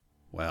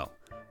Well,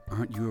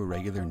 aren't you a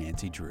regular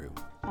Nancy Drew?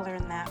 I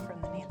learned that from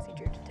the Nancy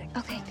Drew detective.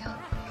 Okay, go.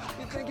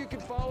 You think you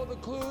can follow the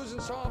clues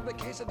and solve the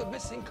case of the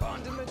missing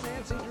condiment,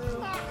 Nancy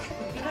Drew?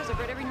 Because I've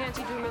read every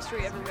Nancy Drew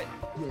mystery ever written.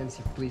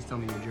 Nancy, please tell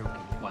me you're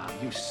joking. Wow,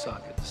 you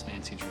suck at this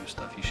Nancy Drew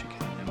stuff. You should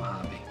get a new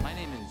hobby. My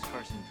name is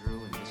Carson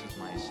Drew, and this is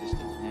my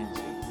assistant,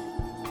 Nancy.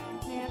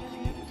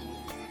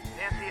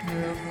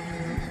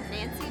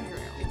 Nancy Drew.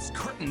 It's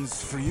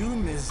curtains for you,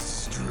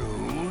 Miss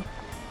Drew.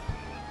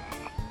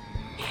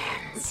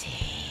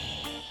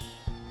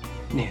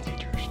 Nancy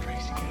Drew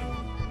strikes again.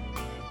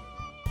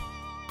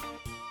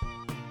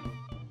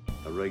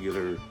 A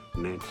regular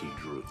Nancy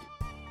Drew.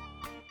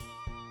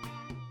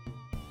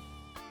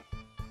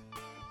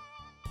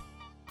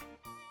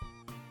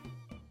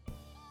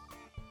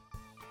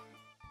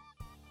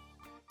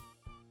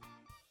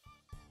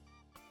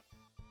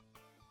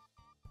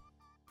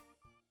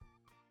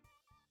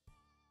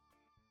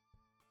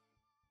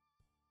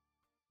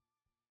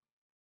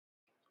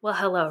 Well,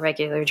 hello,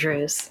 regular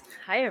Drews.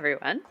 Hi,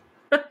 everyone.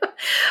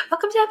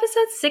 Welcome to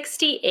episode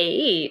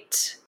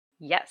 68.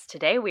 Yes,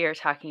 today we are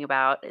talking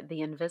about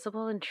The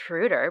Invisible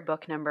Intruder,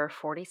 book number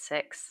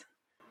 46.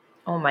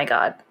 Oh my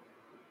god.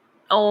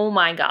 Oh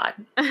my god.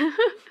 I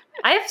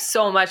have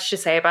so much to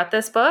say about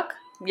this book.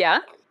 Yeah?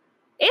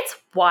 It's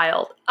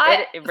wild.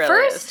 It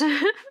really is.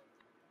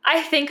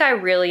 I think I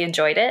really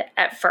enjoyed it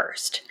at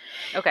first.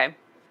 Okay.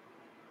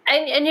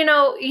 And you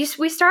know,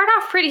 we start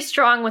off pretty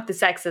strong with the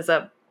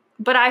sexism.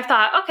 But I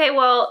thought, okay,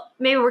 well,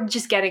 maybe we're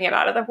just getting it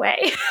out of the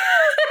way.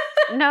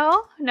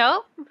 No,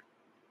 No,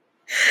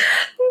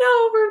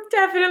 we're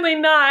definitely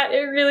not.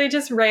 It really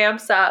just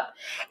ramps up.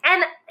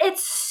 And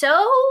it's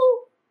so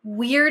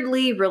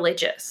weirdly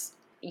religious.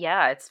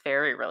 Yeah, it's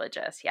very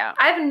religious, yeah.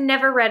 I've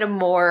never read a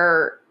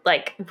more,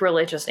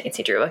 religious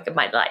Nancy Drew book in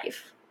my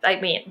life. I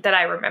mean, that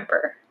I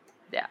remember.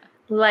 Yeah.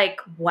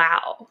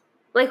 Wow.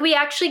 We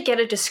actually get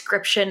a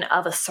description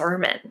of a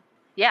sermon.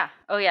 Yeah.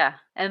 Oh, yeah.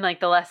 And,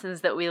 the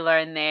lessons that we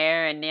learn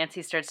there, and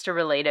Nancy starts to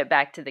relate it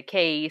back to the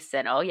case,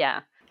 and oh,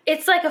 yeah.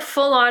 It's like a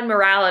full-on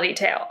morality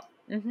tale.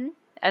 Mm-hmm.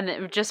 And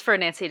then just for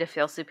Nancy to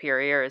feel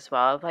superior as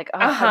well. I'm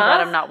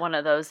glad I'm not one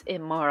of those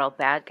immoral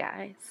bad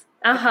guys.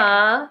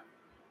 Uh-huh.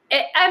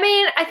 Okay.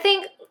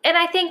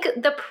 I think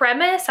the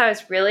premise, I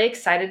was really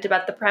excited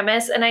about the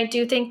premise, and I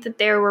do think that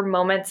there were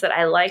moments that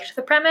I liked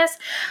the premise.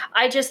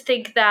 I just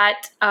think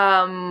that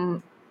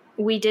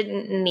we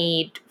didn't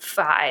need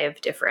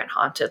 5 different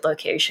haunted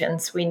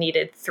locations. We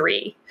needed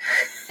 3.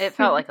 It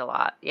felt like a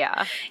lot,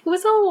 yeah. It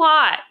was a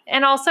lot.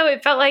 And also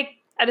it felt like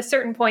at a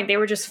certain point they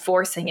were just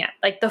forcing it.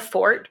 The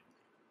fort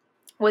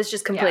was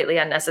just completely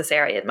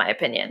unnecessary in my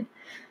opinion.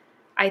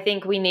 I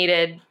think we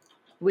needed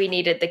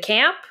the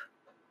camp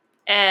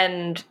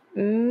and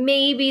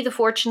maybe the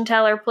fortune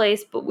teller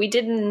place, but we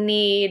didn't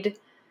need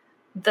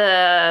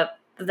the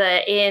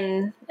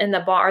inn and the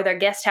bar, or the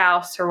guest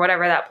house or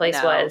whatever that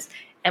place was.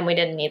 And we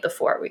didn't need the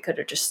fort. We could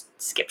have just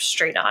skipped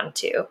straight on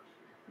to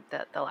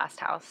the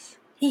last house.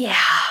 Yeah.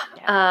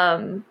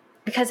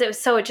 Because it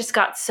just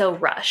got so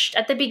rushed.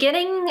 At the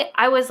beginning,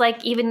 I was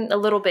even a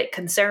little bit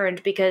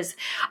concerned because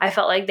I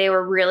felt like they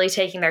were really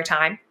taking their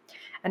time.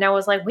 And I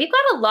was like, we've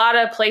got a lot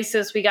of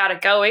places we got to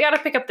go. We got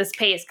to pick up this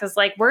pace because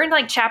we're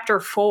in chapter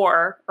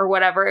 4 or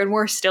whatever, and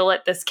we're still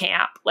at this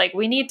camp.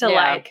 We need to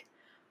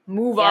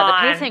move on.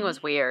 Yeah, the pacing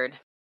was weird.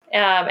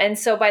 And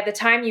so by the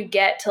time you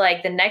get to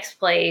the next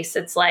place,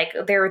 it's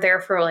they're there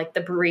for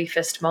the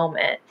briefest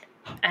moment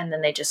and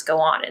then they just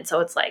go on. And so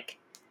it's it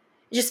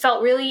just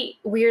felt really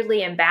weirdly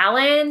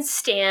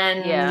imbalanced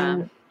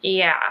and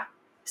yeah.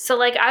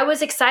 So I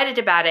was excited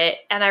about it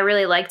and I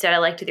really liked it. I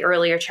liked the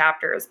earlier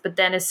chapters, but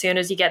then as soon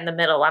as you get in the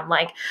middle, I'm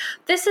like,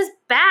 this is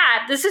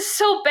bad. This is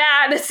so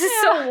bad. This is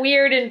so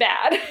weird and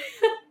bad.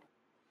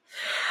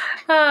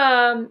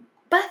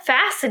 But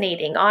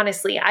fascinating,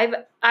 honestly.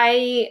 I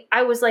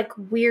was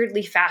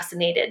weirdly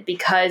fascinated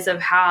because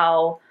of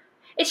how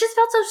it just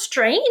felt so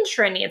strange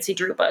for a Nancy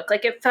Drew book.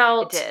 It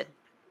did.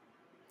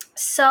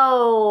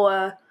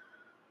 So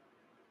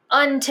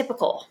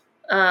untypical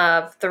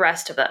of the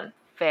rest of them.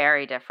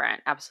 Very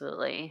different,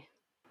 absolutely.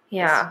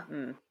 Yeah.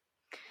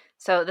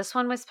 So this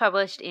one was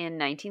published in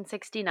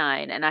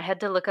 1969, and I had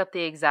to look up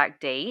the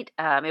exact date.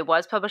 It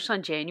was published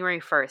on January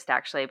 1st,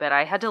 actually, but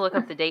I had to look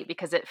up the date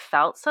because it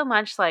felt so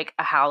much like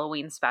a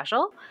Halloween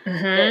special.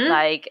 Mm-hmm.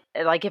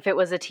 That, if it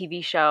was a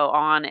TV show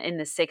on in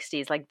the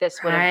 60s,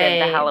 this would have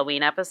been the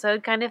Halloween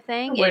episode kind of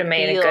thing. Would have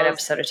made a good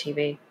episode of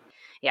TV.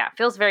 Yeah, it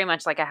feels very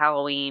much like a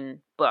Halloween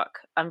book.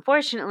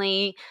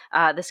 Unfortunately,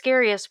 the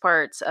scariest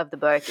parts of the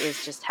book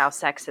is just how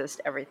sexist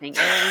everything is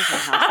and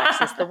how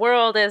sexist the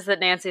world is that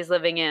Nancy's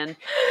living in.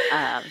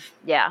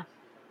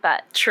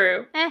 But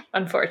true.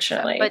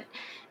 Unfortunately,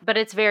 but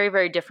it's very,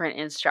 very different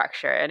in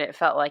structure, and it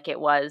felt like it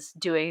was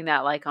doing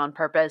that on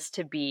purpose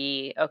to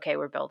be okay.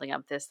 We're building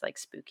up this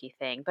spooky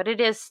thing, but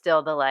it is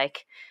still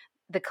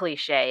the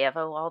cliche of,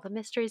 all the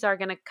mysteries are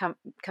going to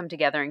come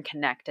together and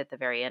connect at the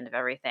very end of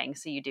everything.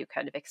 So you do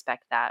kind of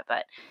expect that,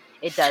 but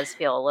it does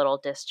feel a little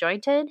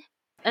disjointed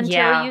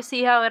until you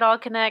see how it all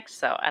connects.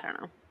 So I don't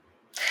know.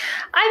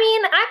 I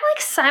mean, I'm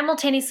like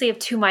simultaneously of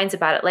two minds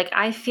about it. Like,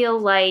 I feel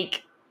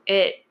like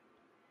it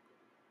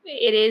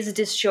is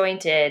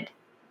disjointed,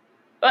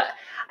 but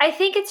I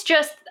think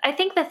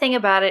the thing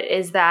about it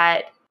is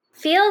that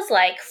feels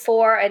like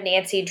for a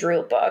Nancy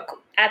Drew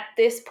book at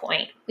this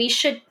point, we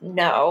should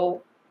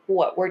know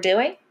what we're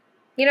doing.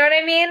 You know what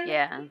I mean?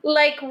 Yeah.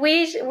 Like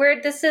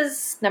this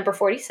is number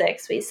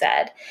 46, we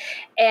said.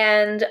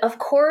 And of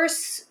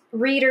course,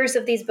 readers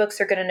of these books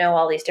are going to know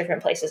all these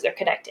different places they're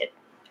connected.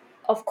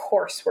 Of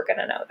course, we're going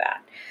to know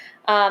that.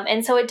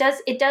 And so it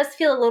does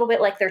feel a little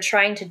bit like they're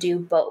trying to do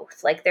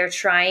both. Like they're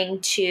trying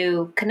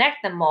to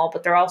connect them all,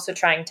 but they're also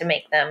trying to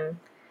make them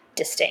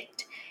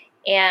distinct.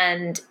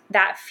 And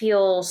that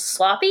feels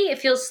sloppy. It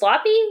feels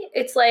sloppy.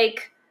 It's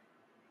like,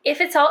 if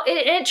it's all,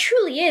 it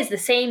truly is the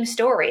same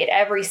story at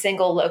every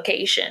single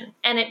location.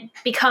 And it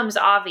becomes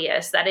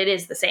obvious that it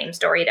is the same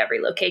story at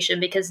every location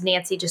because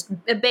Nancy just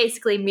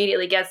basically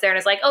immediately gets there and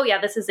is like, oh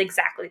yeah, this is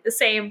exactly the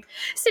same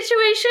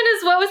situation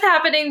as what was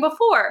happening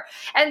before.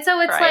 And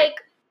so it's like,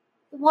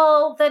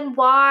 well, then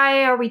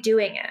why are we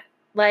doing it?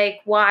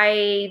 Like,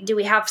 why do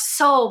we have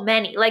so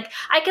many? Like,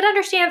 I can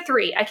understand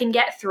 3. I can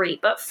get 3.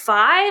 But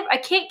 5? I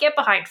can't get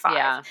behind 5.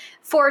 Yeah.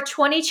 For a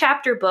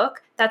 20-chapter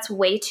book, that's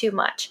way too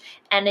much.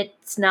 And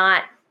it's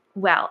not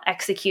well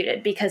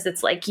executed because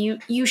it's like,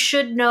 you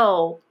should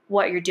know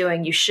what you're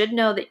doing. You should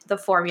know the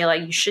formula.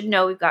 You should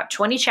know we've got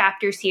 20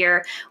 chapters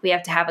here. We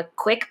have to have a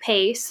quick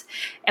pace.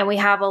 And we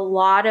have a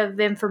lot of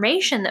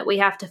information that we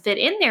have to fit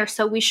in there.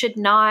 So we should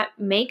not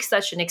make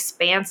such an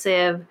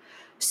expansive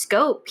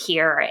scope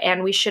here.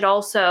 And we should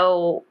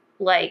also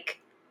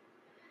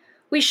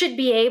we should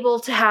be able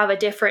to have a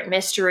different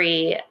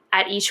mystery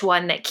at each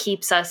one that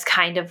keeps us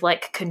kind of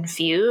like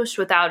confused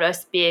without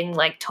us being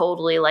like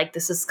totally like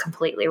this is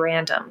completely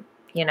random,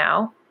 you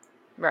know?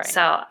 Right.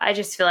 So I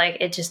just feel like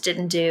it just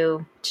didn't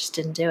do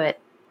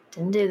it.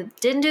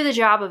 Didn't do the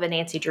job of a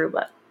Nancy Drew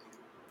book.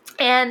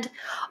 And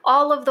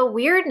all of the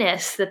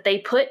weirdness that they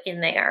put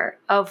in there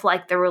of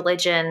like the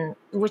religion,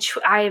 which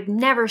I've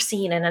never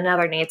seen in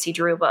another Nancy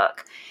Drew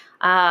book.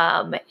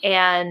 And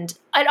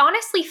it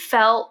honestly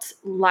felt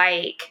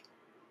like,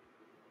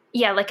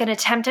 like an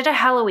attempt at a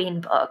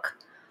Halloween book,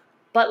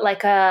 but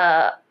like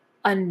a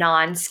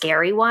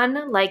non-scary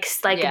one, like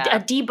a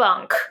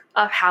debunk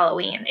of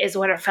Halloween is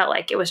what it felt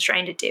like it was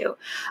trying to do.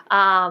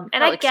 And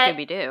I get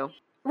Scooby-Doo.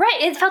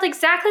 Right. It felt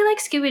exactly like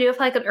Scooby-Doo. It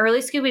felt like an early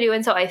Scooby-Doo.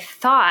 And so I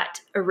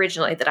thought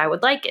originally that I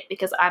would like it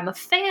because I'm a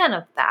fan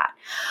of that.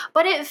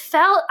 But I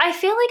feel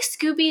like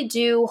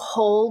Scooby-Doo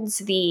holds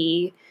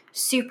the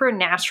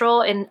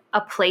supernatural in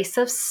a place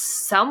of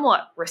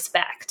somewhat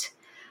respect.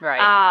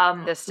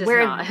 Right. This does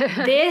not.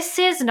 This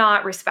is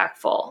not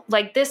respectful.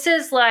 Like, this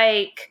is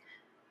like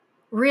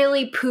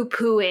really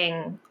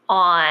poo-pooing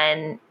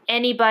on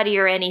anybody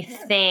or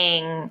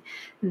anything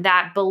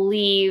that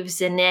believes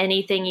in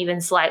anything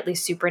even slightly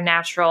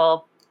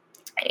supernatural.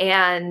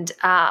 And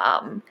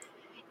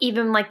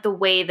even like the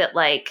way that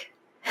like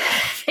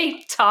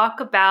they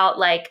talk about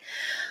like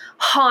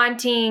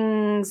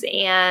hauntings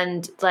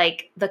and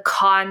like the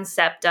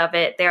concept of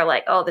it, they're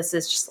like, oh, this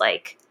is just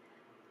like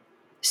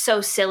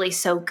so silly,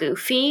 so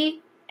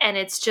goofy. And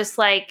it's just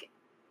like,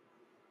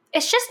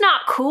 it's just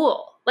not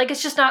cool. Like,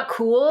 it's just not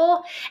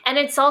cool. And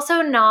it's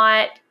also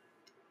not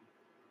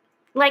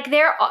like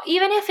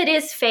even if it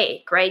is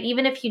fake, right?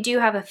 Even if you do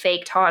have a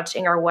fake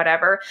haunting or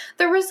whatever,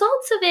 the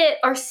results of it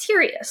are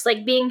serious.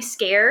 Like being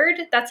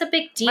scared, that's a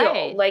big deal.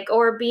 Right. Like,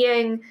 or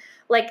being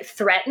like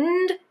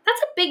threatened,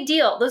 that's a big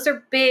deal. Those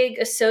are big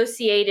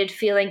associated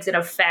feelings and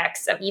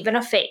effects of even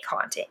a fake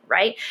haunting,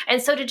 right? And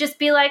so to just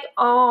be like,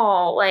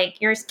 oh, like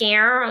you're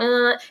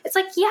scared, it's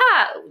like,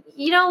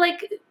 yeah,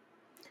 like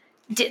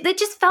they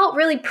just felt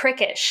really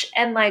prickish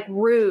and like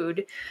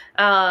rude.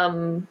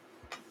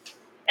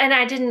 And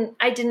I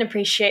didn't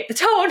appreciate the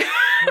tone.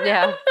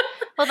 Yeah.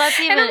 Well, that's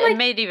even like, it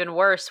made it even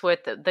worse with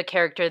the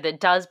character that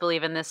does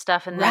believe in this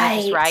stuff and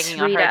then just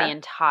ragging on her the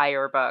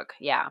entire book.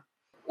 Yeah.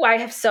 Well, I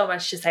have so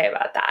much to say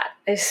about that.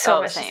 There's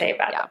so much to say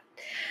about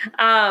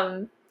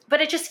that. But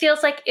it just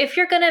feels like if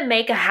you're going to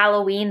make a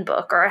Halloween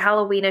book or a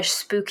Halloweenish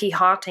spooky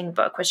haunting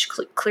book, which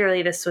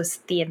clearly this was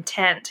the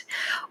intent,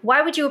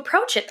 why would you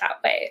approach it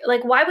that way?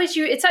 Like, why would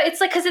you? It's like,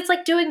 because it's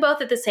like doing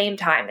both at the same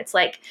time. It's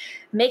like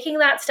making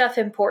that stuff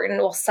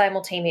important while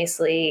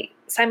simultaneously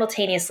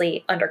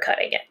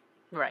undercutting it.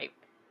 Right.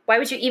 Why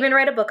would you even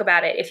write a book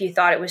about it if you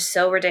thought it was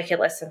so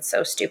ridiculous and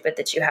so stupid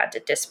that you had to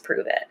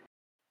disprove it?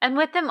 And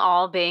with them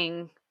all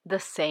being the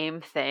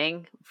same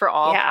thing for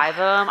all 5 of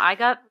them, I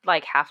got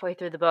like halfway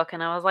through the book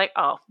and I was like,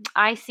 oh,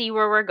 I see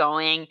where we're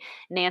going.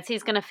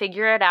 Nancy's going to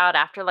figure it out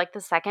after like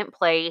the second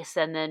place.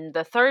 And then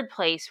the third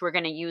place, we're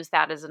going to use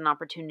that as an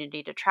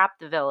opportunity to trap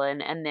the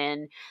villain. And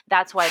then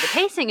that's why the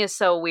pacing is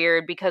so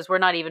weird because we're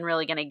not even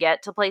really going to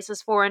get to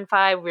places 4 and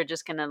 5. We're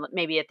just going to,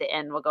 maybe at the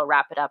end, we'll go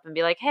wrap it up and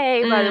be like,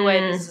 hey, by the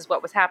way, this is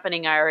what was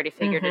happening. I already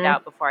figured it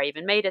out before I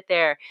even made it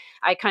there.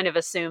 I kind of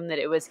assumed that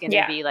it was going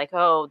to be like,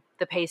 oh,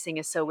 the pacing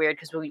is so weird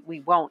because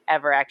we won't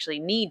ever actually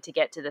need to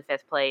get to the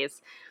 5th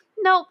place.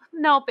 Nope.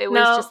 It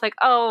was just like,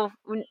 oh,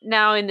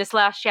 now in this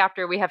last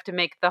chapter, we have to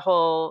make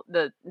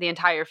the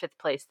entire fifth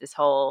place this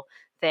whole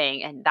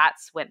thing. And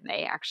that's when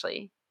they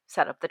actually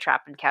set up the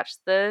trap and catch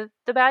the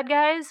bad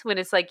guys. When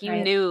it's like, you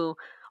knew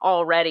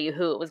already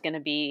who it was going to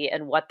be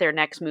and what their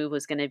next move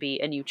was going to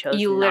be. And you chose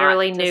You not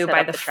literally to knew set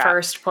by up the trap.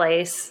 first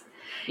place.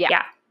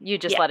 Yeah. You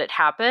just let it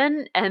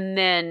happen. And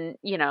then,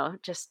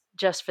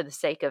 just for the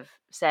sake of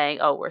saying,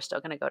 oh, we're still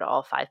going to go to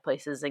all 5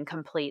 places and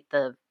complete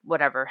the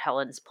whatever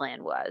Helen's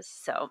plan was.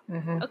 So,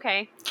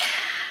 okay.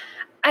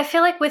 I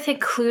feel like with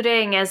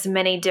including as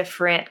many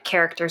different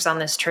characters on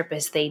this trip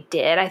as they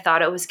did, I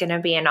thought it was going to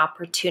be an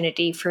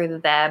opportunity for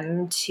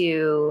them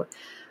to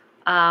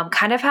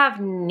kind of have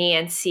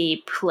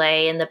Nancy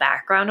play in the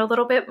background a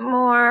little bit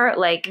more,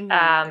 like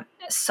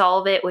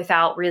solve it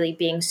without really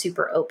being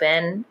super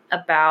open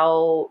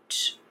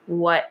about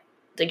what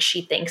like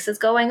she thinks is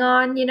going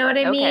on. You know what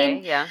I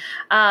mean? Yeah.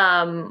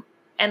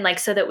 And like,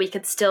 so that we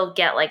could still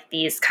get like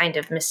these kind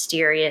of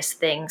mysterious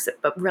things,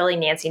 but really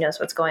Nancy knows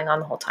what's going on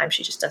the whole time.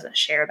 She just doesn't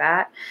share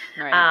that.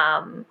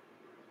 Right.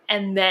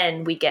 And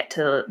then we get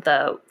to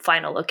the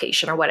final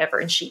location or whatever,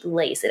 and she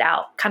lays it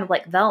out, kind of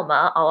like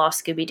Velma, a la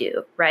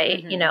Scooby-Doo,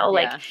 right?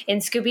 Like in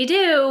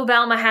Scooby-Doo,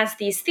 Velma has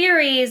these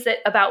theories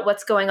about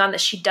what's going on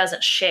that she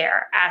doesn't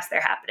share as they're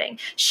happening.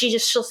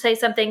 She'll say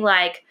something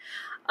like,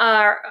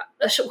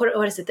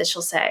 what is it that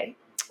she'll say?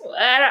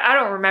 I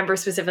don't remember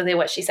specifically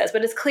what she says,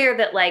 but it's clear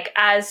that like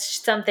as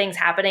something's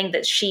happening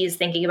that she's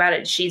thinking about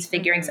it, she's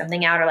figuring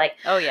something out, or like,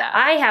 oh yeah,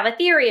 I have a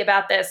theory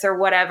about this or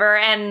whatever.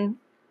 And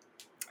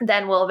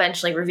then we'll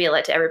eventually reveal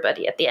it to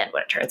everybody at the end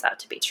when it turns out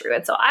to be true.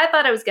 And so I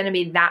thought it was going to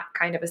be that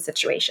kind of a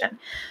situation,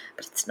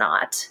 but it's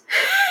not.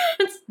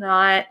 It's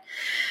not.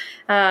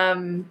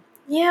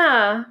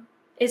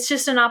 It's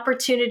just an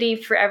opportunity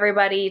for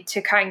everybody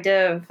to kind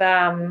of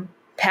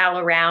pal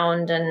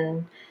around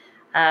and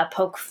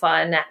poke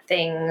fun at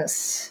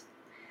things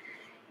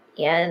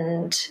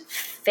and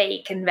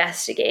fake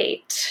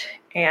investigate,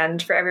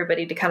 and for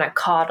everybody to kind of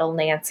coddle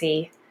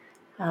Nancy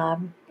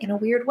in a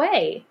weird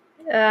way.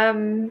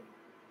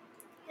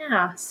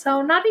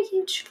 So not a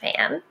huge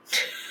fan.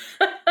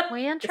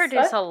 We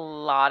introduce a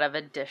lot of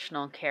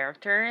additional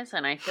characters,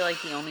 and I feel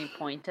like the only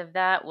point of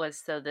that was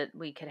so that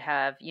we could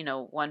have,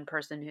 one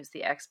person who's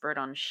the expert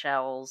on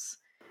shells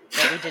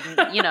that we didn't,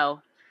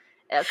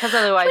 because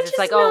otherwise it's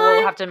like,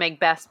 we'll have to make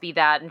Bess be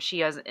that, and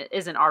she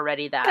isn't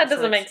already that. That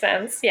doesn't make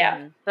sense.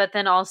 Yeah. But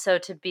then also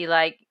to be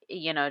like,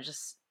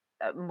 just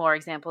more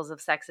examples of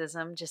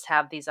sexism, just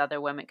have these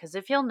other women. Because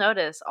if you'll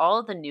notice, all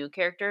of the new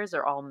characters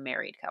are all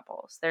married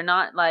couples. They're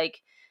not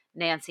like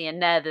Nancy and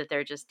Ned that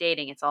they're just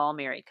dating. It's all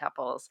married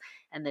couples.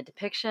 And the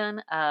depiction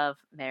of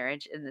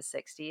marriage in the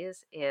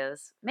 60s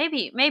is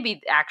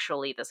maybe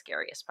actually the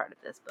scariest part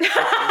of this book.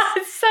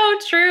 It's so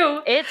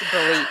true. It's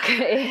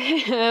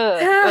bleak.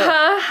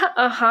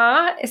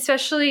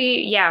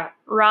 Especially,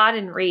 Rod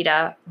and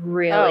Rita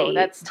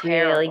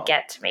really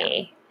get to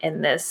me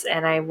in this.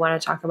 And I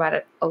want to talk about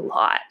it a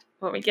lot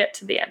when we get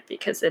to the end,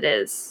 because it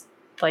is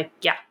like,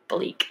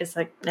 bleak is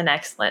like an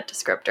excellent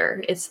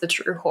descriptor. It's the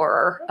true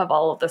horror of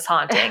all of this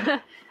haunting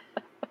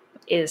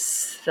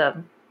is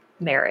the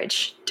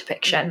marriage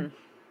depiction.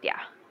 Yeah.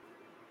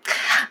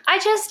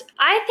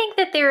 I think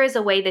that there is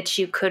a way that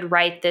you could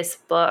write this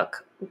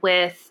book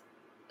with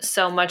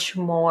so much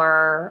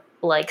more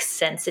like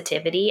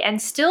sensitivity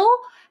and still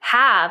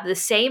have the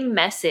same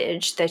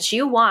message that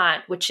you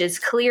want, which is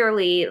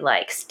clearly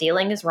like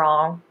stealing is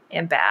wrong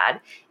and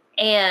bad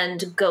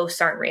and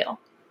ghosts aren't real.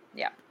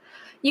 Yeah.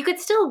 You could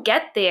still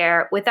get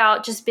there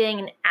without just being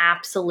an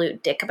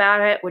absolute dick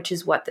about it, which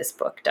is what this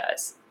book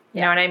does.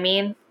 You know what I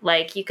mean?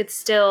 Like, you could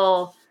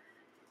still...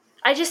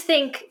 I just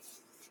think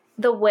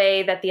the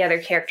way that the other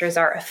characters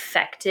are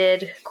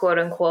affected, quote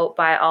unquote,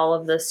 by all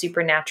of the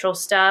supernatural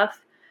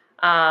stuff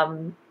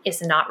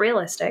is not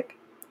realistic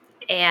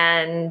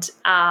and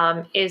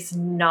is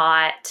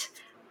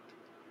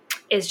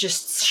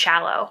just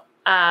shallow.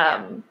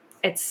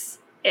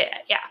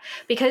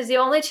 Because the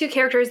only 2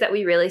 characters that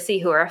we really see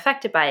who are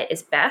affected by it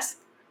is Bess.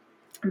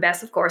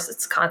 Bess, of course,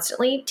 it's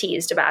constantly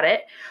teased about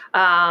it.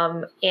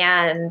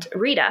 And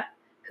Rita,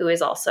 who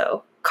is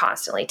also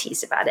constantly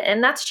teased about it.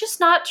 And that's just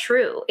not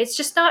true. It's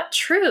just not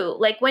true.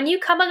 Like, when you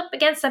come up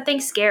against something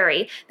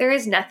scary, there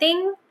is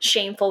nothing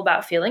shameful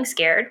about feeling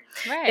scared.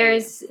 Right.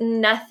 There's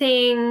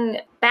nothing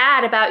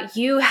bad about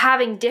you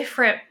having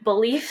different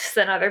beliefs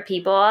than other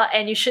people,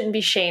 and you shouldn't be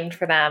shamed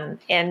for them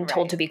and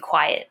told to be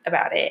quiet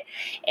about it.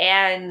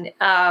 And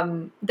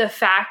the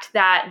fact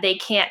that they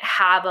can't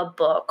have a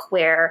book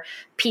where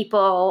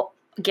people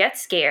get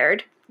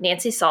scared,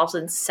 Nancy solves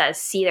and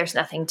says, see, there's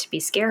nothing to be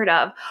scared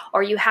of.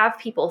 Or you have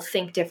people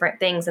think different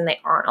things and they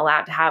aren't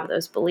allowed to have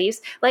those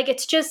beliefs. Like,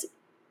 it's just,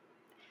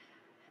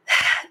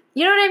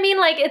 you know what I mean?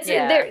 Like, it's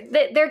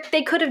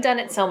they could have done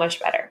it so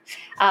much better.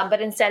 But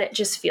instead it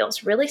just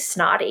feels really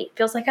snotty. It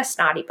feels like a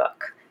snotty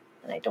book.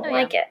 And I don't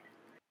like it.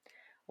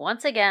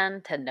 Once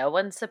again, to no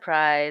one's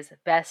surprise,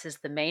 Bess is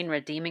the main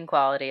redeeming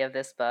quality of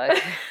this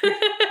book.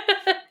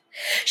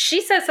 She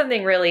says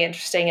something really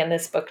interesting in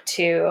this book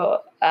too.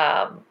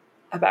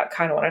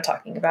 kind of what I'm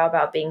talking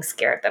about being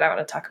scared that I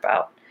want to talk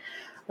about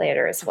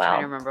later as well. I'm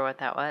trying to remember what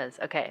that was.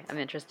 Okay, I'm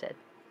interested.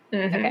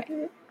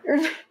 Okay.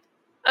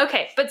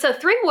 Okay, but so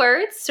 3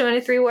 words. Do you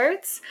want 3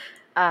 words?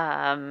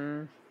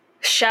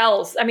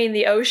 Shells. I mean,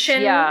 the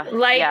ocean. Yeah.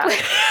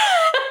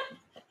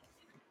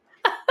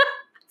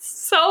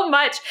 So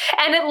much.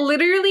 And it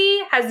literally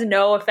has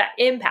no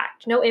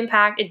impact. No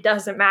impact. It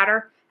doesn't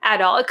matter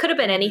at all. It could have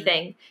been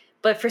anything.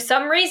 But for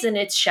some reason,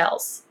 it's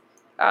shells.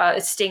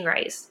 It's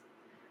stingrays.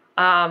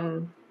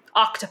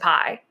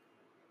 Octopi.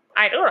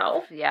 I don't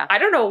know. Yeah. I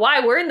don't know why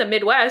we're in the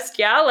Midwest.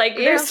 Yeah.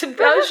 There's the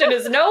ocean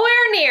is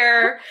nowhere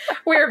near.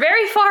 We're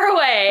very far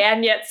away.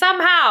 And yet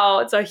somehow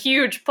it's a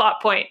huge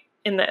plot point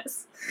in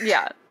this.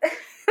 Yeah.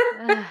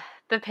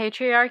 The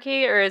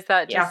patriarchy, or is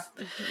that just...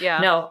 Yeah.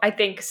 No, I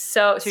think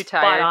so. Too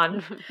spot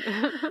tired.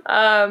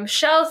 on.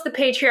 Shell's the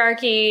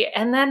patriarchy,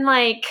 and then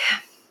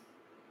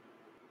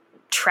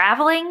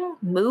traveling,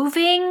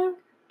 moving.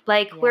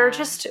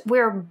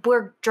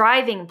 We're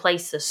driving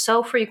places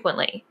so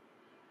frequently.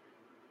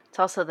 It's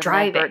also the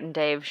Ned, Bert, and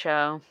Dave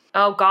show.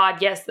 Oh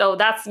God, yes. Oh,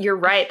 you're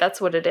right. That's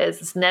what it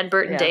is. It's Ned,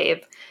 Bert, and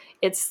Dave.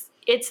 It's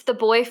the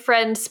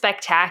boyfriend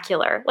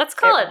spectacular. Let's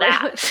call it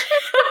that.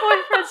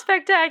 Boyfriend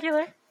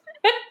spectacular.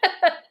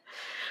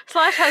 /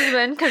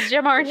 husband, because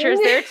Jim Archer's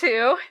there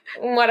too.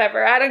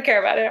 Whatever. I don't care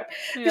about it.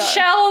 Yeah.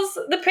 Shell's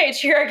the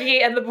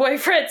patriarchy and the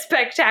boyfriend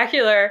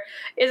spectacular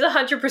is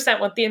 100%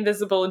 what the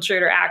Invisible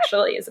Intruder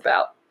actually is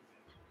about.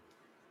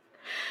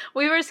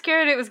 We were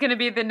scared it was going to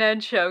be the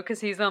Ned show because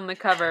he's on the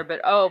cover,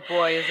 but oh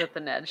boy, is it the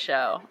Ned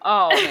show.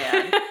 Oh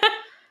man.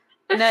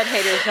 Ned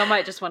haters, y'all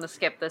might just want to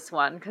skip this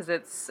one because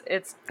it's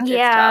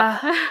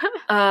tough.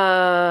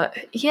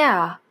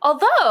 Yeah.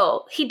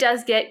 Although he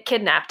does get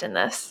kidnapped in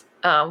this,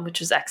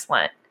 which is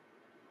excellent.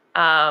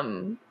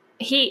 The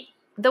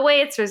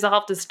way it's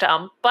resolved is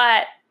dumb,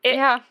 but it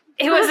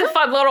was a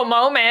fun little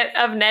moment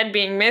of Ned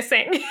being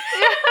missing.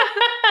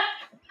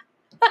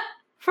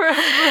 For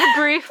a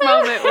brief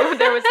moment where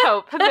there was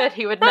hope that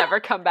he would never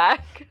come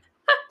back.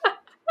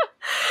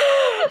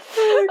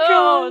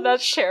 Oh,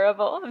 that's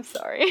terrible. I'm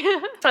sorry.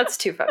 That's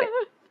too funny.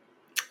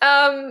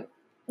 Do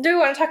we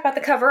want to talk about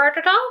the cover art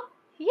at all?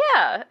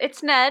 Yeah,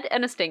 it's Ned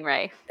and a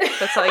stingray.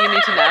 That's all you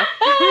need to know.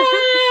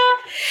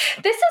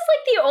 This is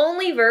the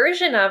only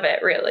version of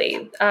it,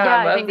 really.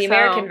 I think the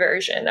American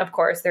version. Of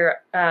course, there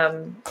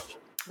are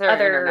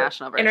other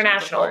international versions.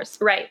 International, of course.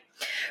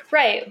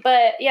 Right.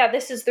 But yeah,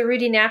 this is the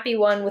Rudy Nappy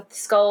one with the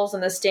skulls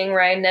and the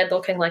stingray. Ned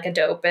looking like a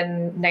dope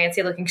and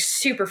Nancy looking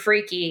super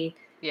freaky.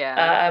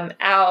 Yeah.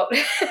 Out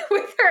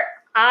with her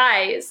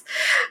eyes.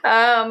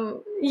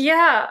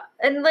 Yeah.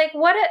 And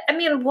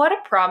what a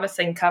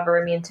promising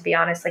cover. I mean, to be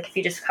honest, if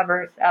you just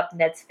cover up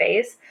Ned's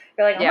face,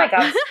 you're like, oh my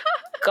God,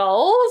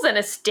 skulls and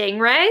a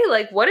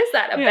stingray? What is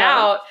that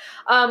about?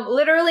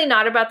 Literally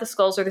not about the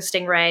skulls or the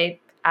stingray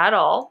at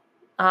all.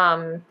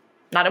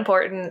 Not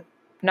important,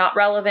 not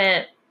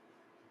relevant.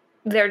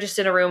 They're just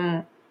in a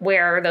room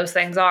where those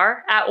things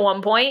are at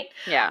one point.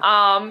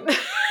 Yeah.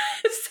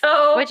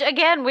 Which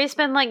again, we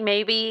spend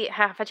maybe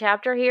half a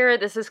chapter here.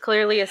 This is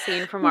clearly a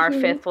scene from our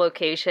 5th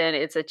location.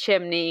 It's a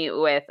chimney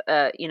with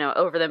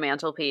over the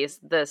mantelpiece,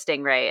 the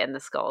stingray and the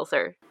skulls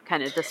are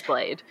kind of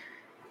displayed.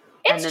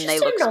 It's and then just they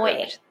look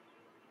annoying. spooked.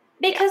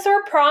 Because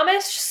we're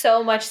promised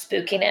so much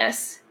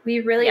spookiness. We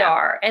really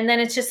are. And then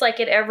it's just at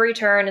every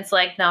turn, it's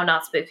no,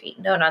 not spooky.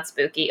 No, not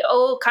spooky.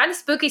 Oh, kind of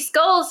spooky.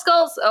 Skulls.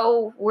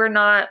 Oh, we're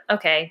not.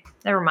 Okay,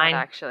 never mind.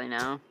 Actually,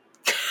 no.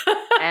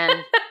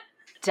 And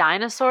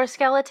dinosaur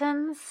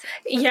skeletons?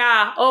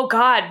 Yeah. Oh,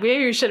 God.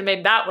 Maybe we should have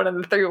made that one of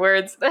the 3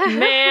 words.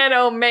 Man,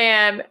 oh,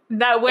 man.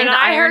 That when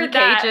I heard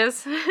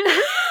cages.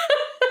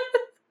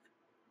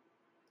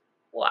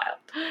 Wild.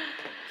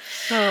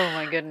 Oh,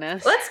 my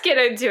goodness. Let's get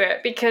into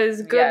it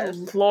because,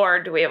 good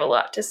Lord, do we have a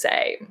lot to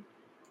say.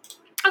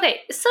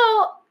 Okay, so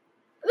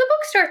the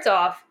book starts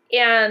off,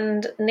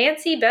 and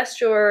Nancy, Bess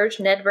George,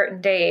 Ned, Bert,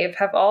 and Dave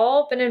have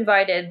all been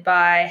invited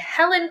by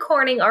Helen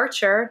Corning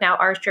Archer, now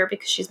Archer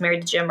because she's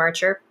married to Jim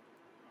Archer,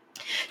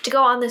 to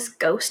go on this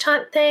ghost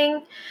hunt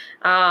thing.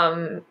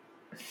 I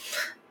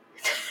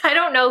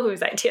don't know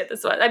whose idea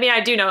this was. I mean,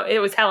 I do know it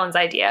was Helen's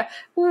idea.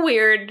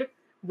 Weird.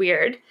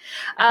 I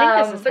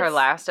think this is her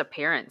last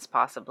appearance,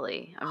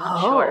 possibly. I'm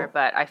not sure,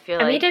 but I feel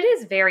it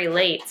is very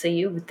late, so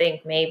you would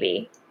think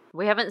maybe.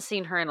 We haven't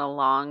seen her in a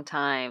long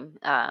time,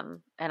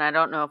 and I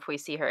don't know if we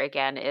see her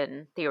again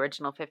in the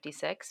original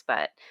 56,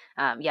 but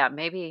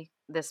maybe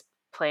this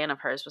plan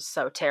of hers was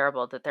so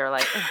terrible that they're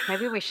like,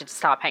 maybe we should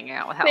stop hanging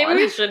out with Helen.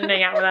 Maybe we shouldn't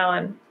hang out with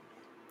Helen.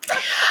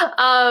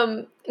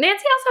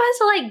 Nancy also has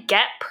to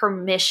get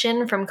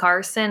permission from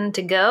Carson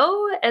to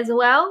go as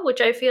well, which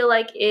I feel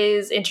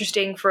is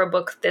interesting for a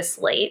book this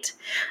late.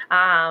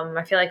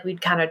 I feel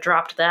we'd kind of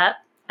dropped that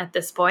at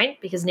this point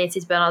because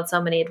Nancy's been on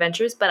so many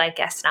adventures, but I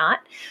guess not.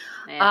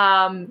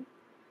 Yeah.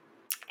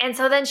 And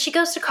so then she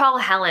goes to call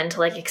Helen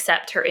to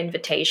accept her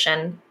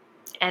invitation,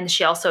 and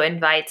she also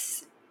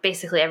invites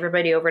basically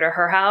everybody over to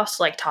her house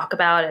to talk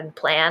about and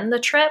plan the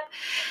trip.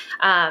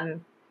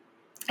 And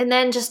And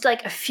then just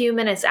like a few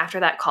minutes after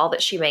that call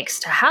that she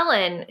makes to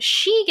Helen,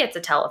 she gets a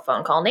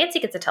telephone call. Nancy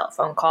gets a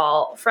telephone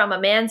call from a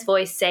man's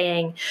voice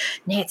saying,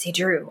 Nancy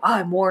Drew,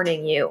 I'm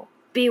warning you.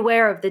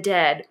 Beware of the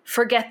dead.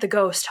 Forget the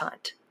ghost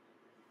hunt.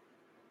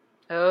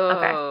 Oh.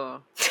 Okay.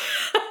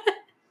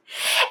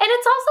 And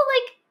it's also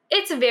like,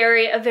 it's a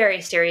very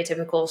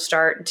stereotypical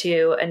start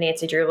to a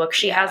Nancy Drew book.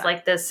 She has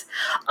like this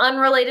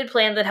unrelated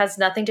plan that has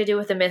nothing to do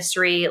with the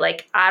mystery,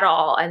 like at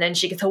all. And then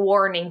she gets a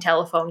warning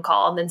telephone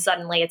call. And then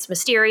suddenly it's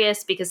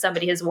mysterious because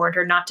somebody has warned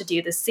her not to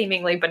do this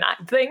seemingly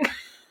benign thing.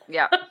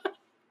 Yeah.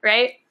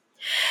 Right?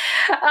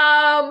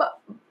 And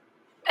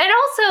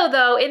also,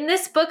 though, in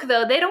this book,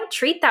 though, they don't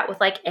treat that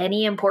with like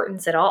any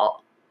importance at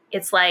all.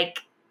 It's like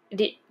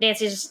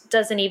Nancy just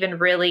doesn't even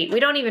really, we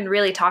don't even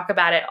really talk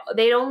about it.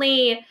 They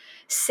only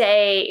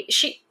say,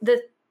 the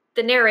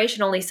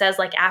narration only says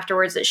like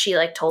afterwards that she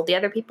like told the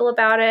other people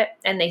about it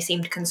and they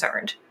seemed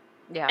concerned.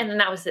 Yeah. And then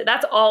that was it.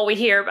 That's all we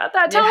hear about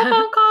that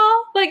telephone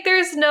call. Like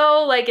there's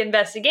no like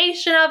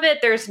investigation of it.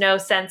 There's no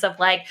sense of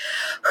like,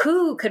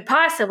 who could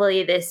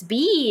possibly this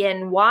be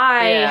and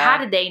why? Yeah. How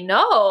did they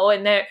know?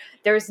 And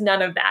there's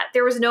none of that.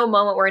 There was no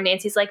moment where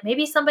Nancy's like,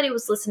 maybe somebody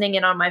was listening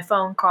in on my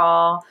phone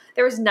call.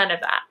 There was none of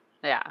that.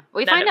 Yeah.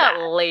 We None find of out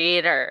that.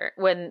 later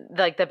when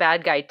like the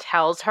bad guy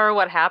tells her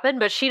what happened,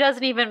 but she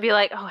doesn't even be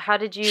like, oh, how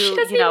did She you,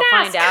 doesn't you know, even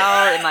find ask.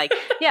 out? And like,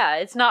 yeah,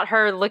 it's not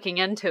her looking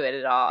into it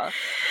at all.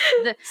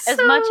 As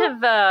So- much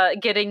of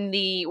getting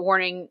the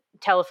warning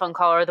telephone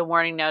call or the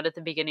warning note at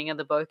the beginning of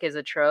the book is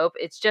a trope,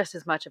 it's just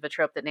as much of a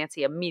trope that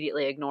Nancy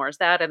immediately ignores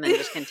that and then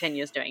just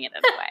continues doing it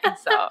anyway.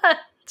 So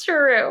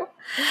True.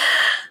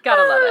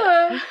 gotta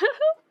love it.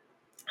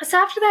 So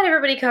after that,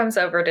 everybody comes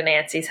over to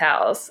Nancy's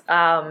house,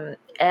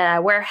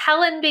 where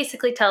Helen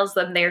basically tells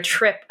them their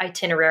trip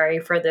itinerary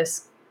for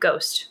this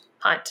ghost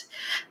hunt.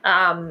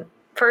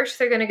 First,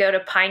 they're going to go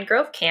to Pine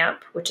Grove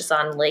Camp, which is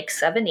on Lake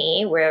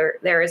 7E, where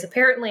there is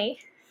apparently,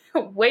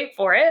 wait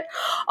for it,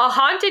 a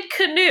haunted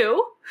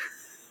canoe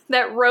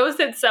that rows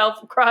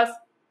itself across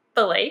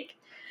the lake.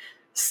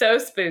 So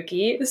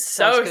spooky.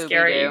 So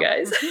scary, you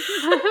guys.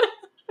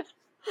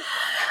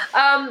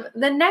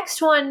 The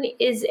next one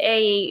is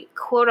a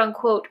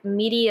quote-unquote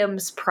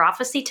medium's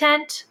prophecy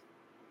tent.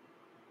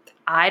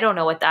 I don't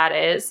know what that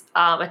is.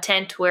 A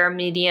tent where a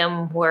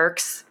medium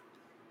works.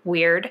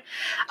 Weird.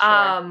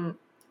 Sure.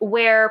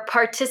 Where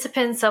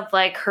participants of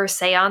like her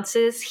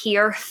seances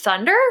hear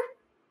thunder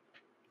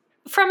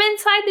from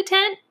inside the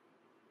tent.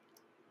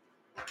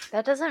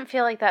 That doesn't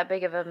feel like that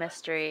big of a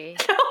mystery.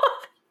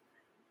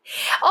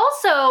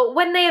 Also,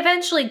 when they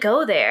eventually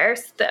go there,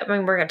 I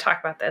mean, we're going to talk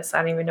about this. I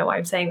don't even know why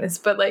I'm saying this,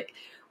 but like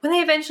when they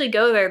eventually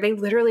go there, they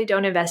literally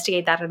don't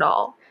investigate that at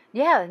all.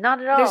 Yeah,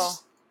 not at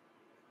all.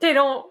 They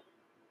don't.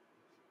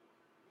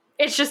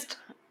 It's just,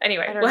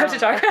 anyway, I don't we'll have to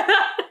know. talk about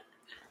that.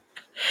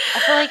 I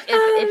feel like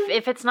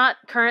if it's not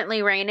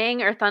currently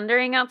raining or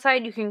thundering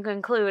outside, you can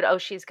conclude, oh,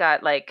 she's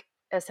got like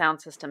a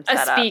sound system set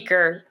A up.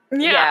 speaker.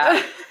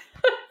 Yeah.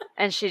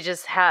 And she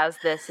just has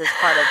this as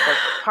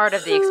part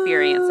of the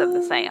experience of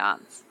the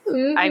seance.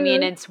 Mm-hmm. I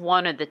mean, it's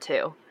one of the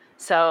two.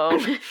 So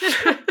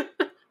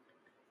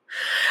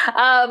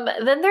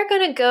then they're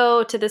going to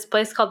go to this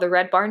place called the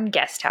Red Barn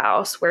Guest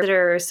House, where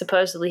they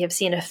supposedly have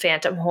seen a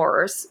phantom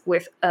horse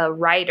with a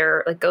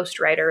rider, like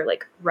ghost rider,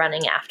 like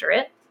running after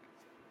it.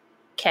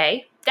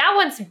 Okay. That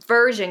one's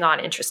verging on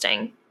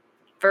interesting.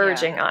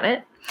 Verging on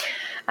it.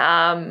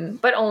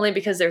 But only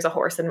because there's a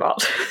horse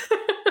involved.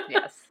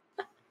 yes.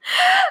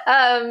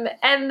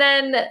 And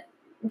then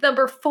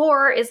number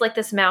 4 is like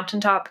this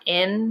mountaintop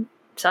inn,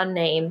 it's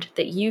unnamed,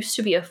 that used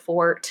to be a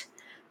fort,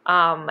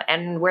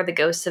 and where the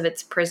ghosts of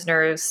its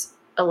prisoners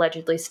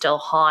allegedly still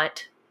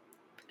haunt.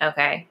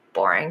 Okay,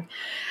 boring.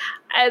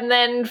 And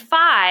then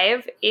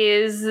 5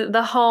 is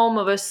the home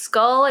of a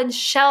skull and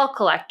shell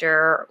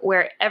collector,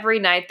 where every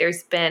night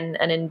there's been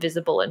an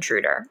invisible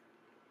intruder.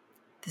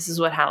 This is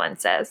what Helen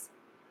says.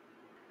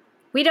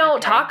 We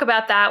don't talk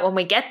about that when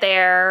we get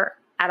there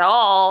at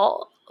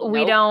all. Nope.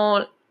 We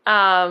don't.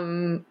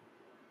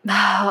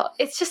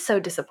 It's just so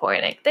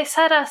disappointing. They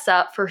set us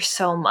up for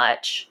so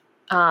much,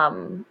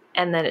 and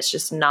then it's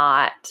just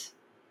not.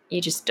 You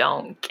just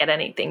don't get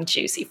anything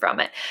juicy from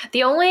it.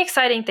 The only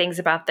exciting things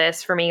about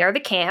this for me are the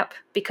camp,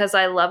 because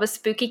I love a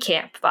spooky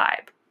camp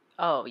vibe.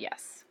 Oh,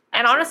 yes.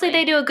 And honestly,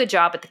 they do a good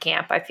job at the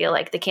camp. I feel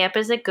like the camp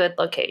is a good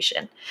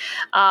location.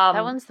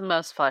 That one's the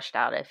most fleshed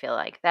out, I feel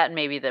like. That and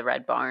maybe the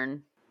Red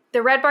Barn.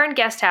 The Red Barn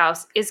Guest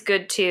House is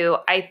good too.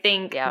 I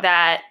think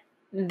that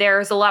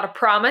there's a lot of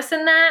promise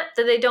in that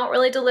they don't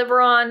really deliver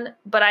on,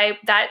 but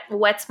that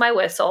wets my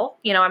whistle.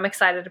 You know, I'm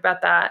excited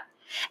about that.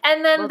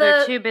 And then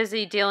they're too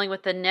busy dealing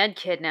with the Ned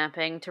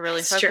kidnapping to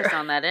really focus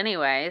on that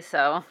anyway,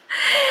 so.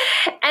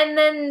 And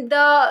then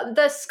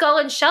the skull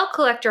and shell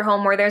collector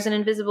home where there's an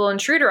invisible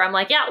intruder, I'm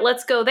like, yeah,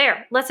 let's go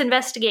there. Let's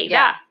investigate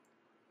that.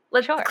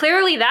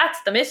 Clearly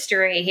that's the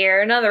mystery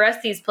here. None of the rest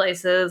of these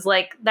places,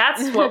 like,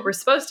 that's what we're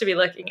supposed to be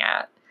looking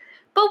at.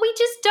 But we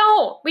just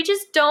don't. We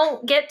just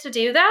don't get to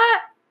do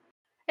that.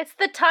 It's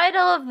the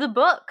title of the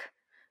book,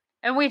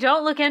 and we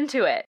don't look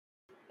into it.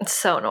 It's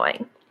so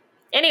annoying.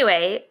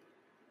 Anyway,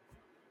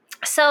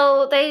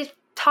 So they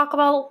talk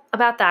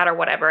about that or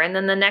whatever. And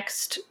then the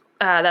next,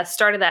 that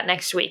started that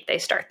next week, they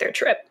start their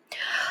trip.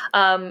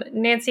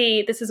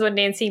 This is when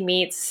Nancy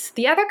meets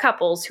the other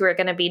couples who are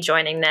going to be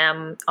joining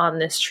them on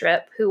this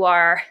trip, who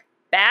are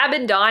Bab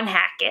and Dawn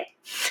Hackett.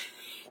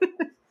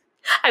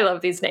 I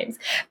love these names.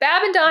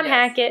 Bab and Dawn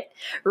Hackett,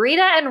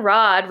 Rita and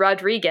Rod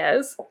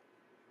Rodriguez,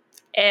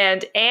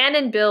 and Anne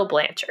and Bill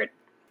Blanchard.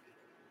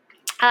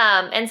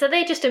 And so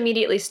they just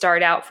immediately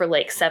start out for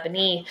Lake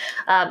 7E.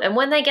 And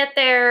when they get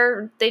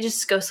there, they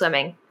just go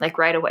swimming, like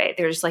right away.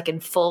 They're just like in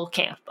full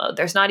camp mode.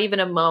 There's not even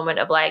a moment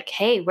of like,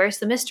 hey, where's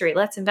the mystery?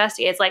 Let's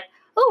investigate. It's like,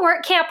 oh, we're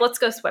at camp. Let's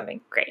go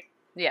swimming. Great.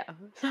 Yeah.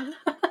 And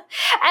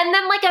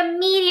then like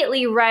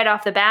immediately right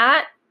off the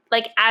bat,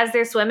 like as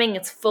they're swimming,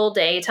 it's full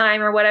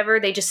daytime or whatever.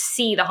 They just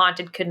see the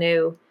haunted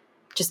canoe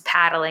just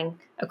paddling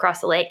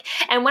across the lake.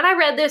 And when I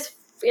read this,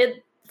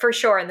 for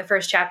sure, in the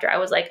first chapter, I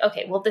was like,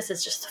 okay, well, this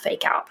is just a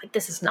fake out. Like,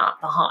 this is not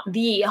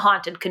the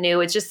haunted canoe.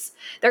 It's just,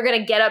 they're going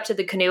to get up to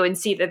the canoe and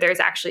see that there's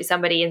actually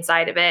somebody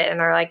inside of it. And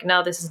they're like,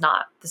 no, this is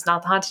not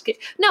the haunted canoe.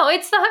 No,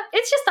 it's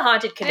just the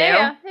haunted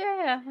canoe.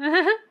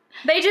 Yeah.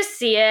 They just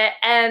see it.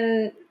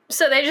 And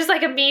so they just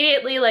like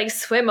immediately like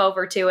swim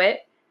over to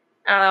it.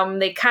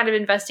 They kind of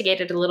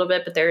investigated a little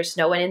bit, but there's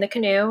no one in the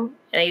canoe.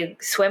 They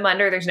swim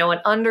under. There's no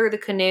one under the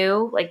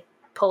canoe, like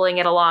pulling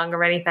it along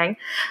or anything.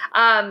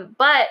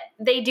 But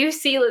they do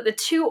see that the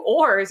two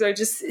oars are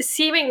just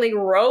seemingly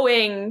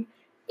rowing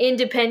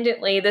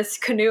independently this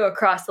canoe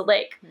across the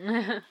lake.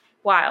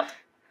 Wild.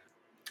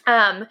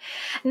 Ned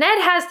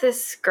has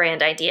this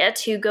grand idea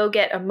to go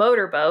get a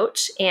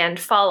motorboat and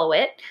follow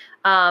it.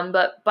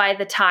 But by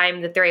the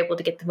time that they're able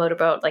to get the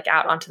motorboat like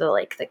out onto the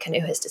lake, the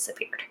canoe has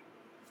disappeared.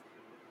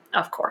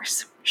 Of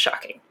course.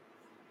 Shocking.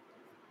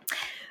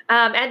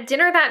 At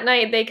dinner that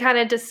night, they kind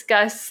of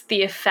discuss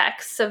the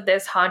effects of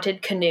this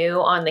haunted canoe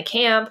on the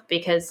camp,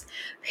 because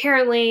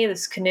apparently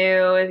this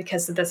canoe,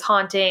 because of this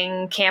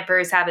haunting,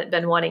 campers haven't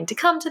been wanting to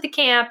come to the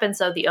camp, and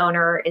so the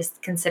owner is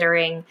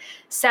considering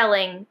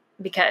selling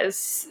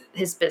because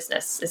his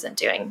business isn't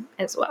doing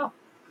as well.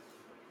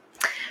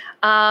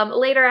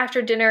 Later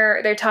after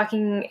dinner, they're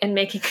talking and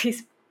making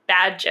these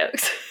bad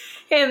jokes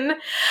in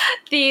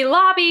the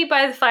lobby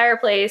by the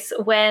fireplace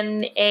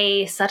when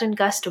a sudden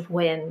gust of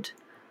wind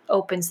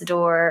opens the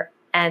door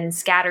and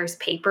scatters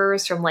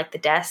papers from like the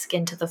desk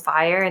into the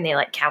fire, and they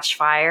like catch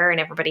fire, and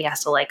everybody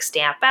has to like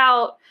stamp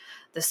out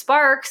the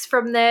sparks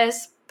from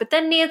this. But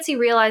then Nancy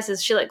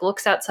realizes, she like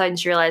looks outside and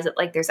she realizes that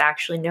like there's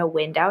actually no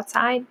wind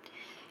outside,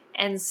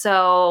 and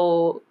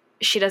so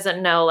she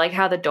doesn't know like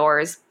how the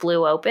doors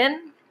blew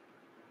open.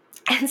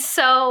 And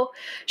so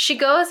she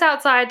goes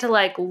outside to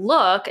like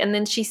look, and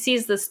then she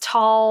sees this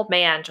tall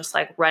man just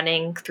like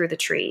running through the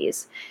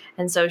trees.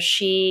 And so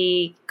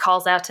she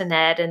calls out to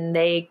Ned, and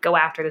they go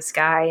after this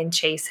guy and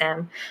chase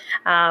him.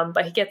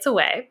 But he gets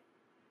away.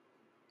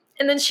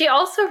 And then she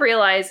also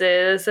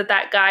realizes that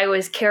that guy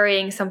was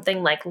carrying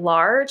something like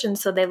large. And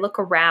so they look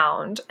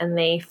around and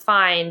they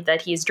find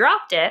that he's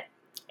dropped it.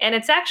 And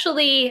it's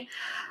actually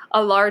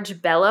a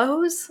large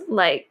bellows.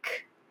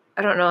 Like,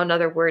 I don't know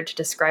another word to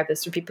describe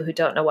this for people who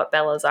don't know what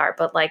bellows are,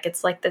 but like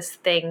it's like this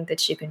thing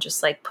that you can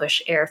just like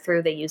push air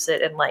through. They use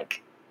it in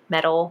like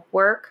metal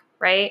work,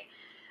 right?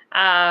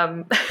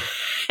 And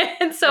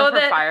so for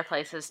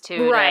fireplaces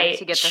too, right,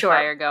 to get the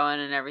fire going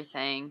and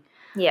everything.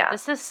 Yeah.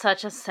 This is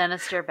such a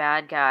sinister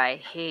bad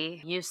guy.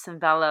 He used some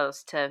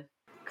bellows to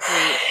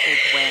create big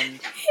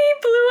wind. He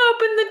blew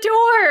open the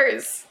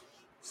doors.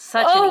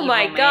 Such an evil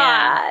my man.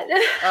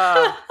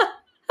 God.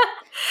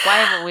 Why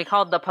haven't we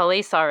called the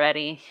police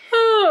already?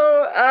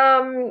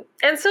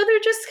 And so they're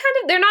just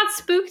they're not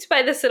spooked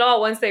by this at all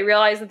once they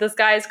realize that this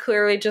guy is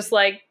clearly just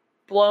like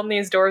blown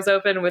these doors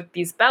open with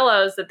these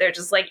bellows, that they're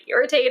just like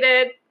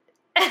irritated,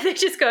 and they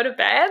just go to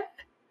bed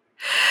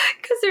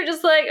because they're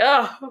just like,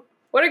 oh,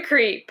 what a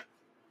creep.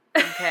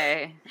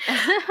 Okay.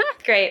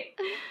 Great.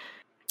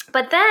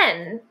 But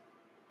then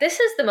this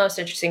is the most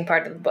interesting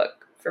part of the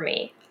book for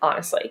me,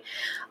 honestly.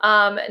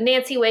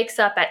 Nancy wakes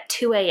up at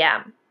 2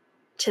 a.m.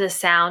 to the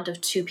sound of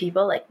two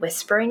people like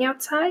whispering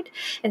outside.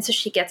 And so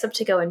she gets up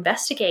to go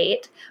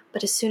investigate.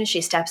 But as soon as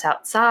she steps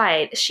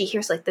outside, she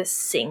hears like this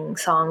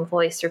sing-song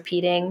voice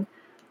repeating,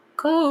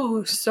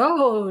 "Go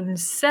Stone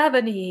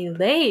 70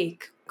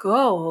 Lake,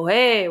 go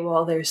away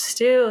while there's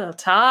still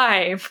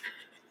time."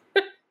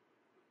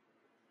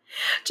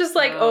 Just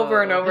like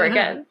over and over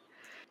again.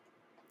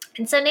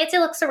 And so Nancy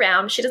looks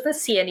around. She doesn't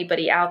see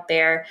anybody out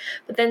there.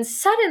 But then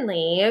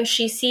suddenly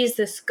she sees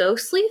this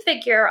ghostly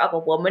figure of a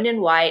woman in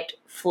white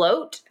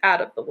float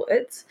out of the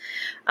woods.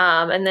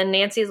 And then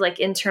Nancy's like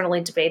internally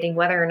debating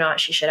whether or not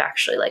she should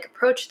actually like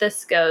approach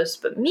this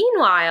ghost. But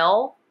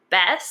meanwhile,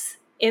 Bess,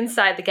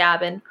 inside the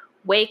cabin,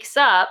 wakes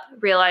up,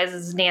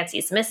 realizes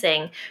Nancy's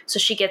missing. So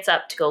she gets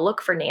up to go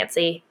look for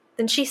Nancy.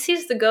 Then she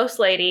sees the ghost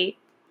lady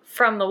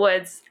from the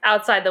woods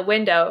outside the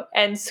window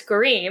and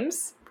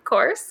screams, of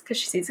course, because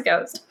she sees a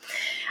ghost.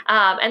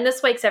 And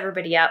this wakes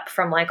everybody up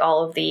from like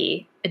all of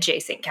the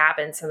adjacent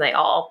cabins, and they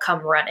all come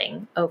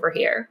running over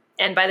here.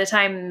 And by the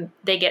time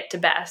they get to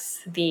Bess,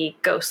 the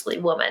ghostly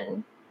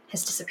woman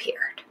has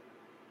disappeared.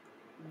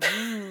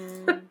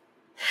 Mm.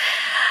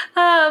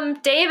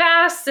 Dave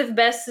asks if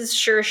Bess is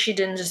sure she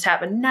didn't just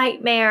have a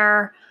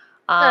nightmare,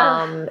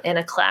 in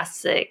a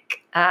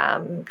classic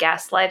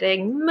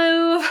gaslighting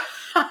move.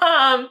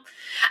 I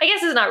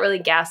guess it's not really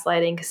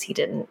gaslighting because he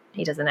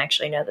doesn't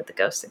actually know that the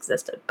ghosts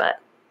existed,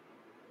 but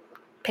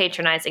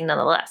patronizing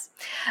nonetheless.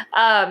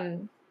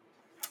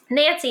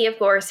 Nancy, of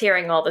course,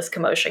 hearing all this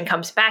commotion,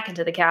 comes back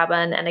into the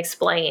cabin and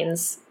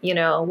explains,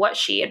 what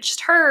she had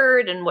just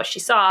heard and what she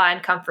saw,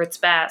 and comforts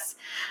Bess.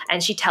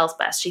 And she tells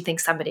Bess she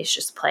thinks somebody's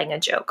just playing a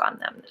joke on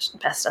them.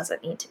 Bess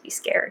doesn't need to be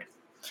scared.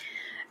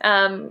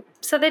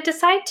 So they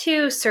decide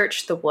to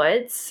search the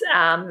woods,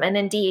 and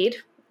indeed,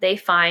 they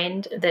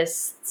find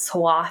this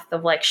swath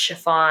of like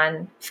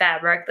chiffon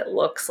fabric that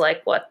looks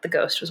like what the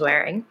ghost was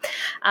wearing.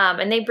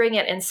 And they bring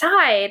it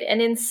inside, and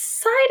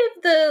inside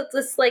of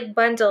this like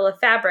bundle of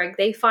fabric,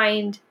 they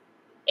find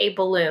a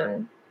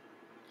balloon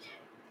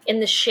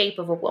in the shape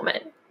of a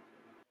woman.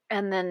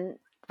 And then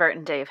Bert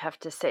and Dave have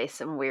to say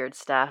some weird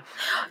stuff.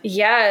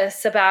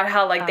 Yes, about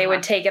how like they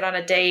would take it on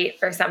a date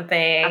or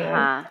something.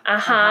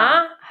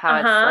 How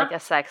it's like a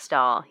sex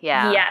doll.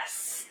 Yeah.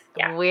 Yes.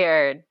 Yeah.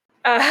 Weird.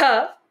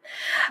 By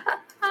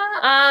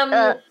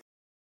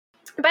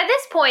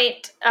this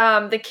point,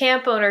 the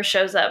camp owner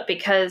shows up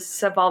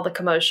because of all the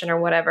commotion or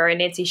whatever, and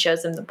Nancy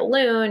shows him the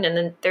balloon, and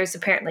then there's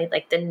apparently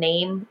like the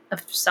name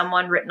of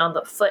someone written on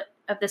the foot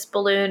of this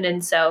balloon,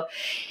 and so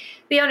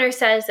the owner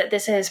says that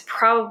this is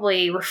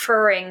probably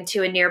referring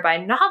to a nearby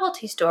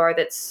novelty store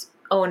that's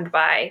owned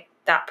by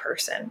that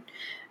person.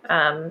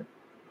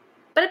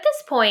 But at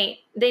this point,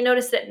 they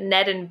notice that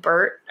Ned and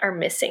Bert are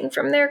missing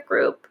from their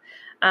group.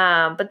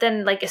 But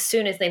then, like, as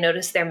soon as they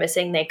notice they're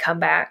missing, they come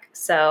back.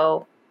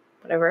 So,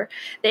 whatever.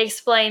 They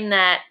explain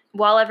that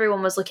while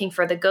everyone was looking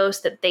for the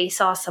ghost, that they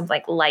saw some,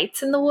 like,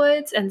 lights in the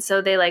woods. And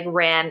so they, like,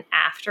 ran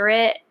after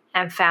it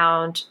and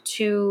found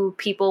two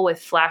people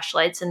with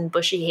flashlights and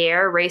bushy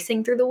hair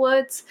racing through the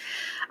woods.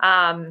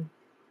 But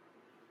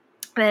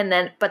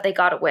they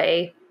got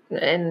away.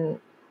 And,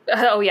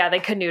 they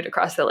canoed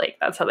across the lake.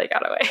 That's how they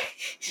got away.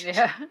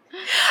 Yeah.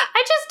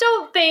 I just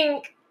don't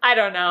think, I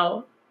don't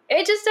know.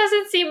 It just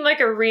doesn't seem like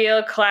a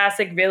real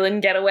classic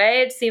villain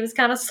getaway. It seems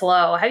kind of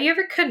slow. Have you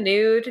ever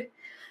canoed?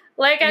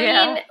 Like, I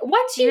mean,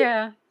 once you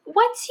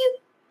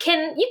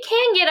can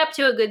get up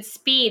to a good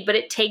speed, but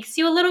it takes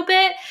you a little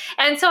bit.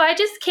 And so I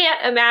just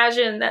can't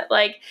imagine that,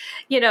 like,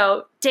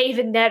 Dave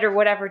and Ned or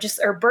whatever,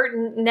 or Bert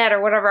and Ned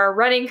or whatever are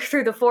running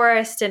through the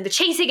forest and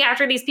chasing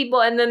after these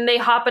people. And then they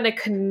hop in a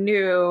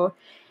canoe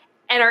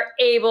and are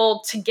able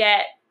to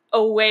get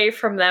away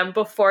from them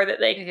before that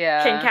they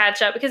can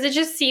catch up, because it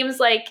just seems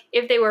like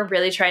if they were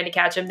really trying to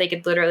catch them, they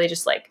could literally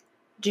just like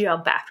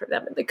jump after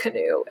them in the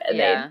canoe and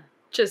they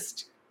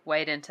just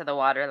wade into the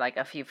water like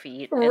a few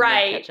feet and then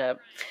catch up.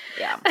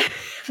 Yeah.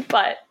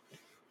 But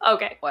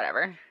okay,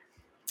 whatever.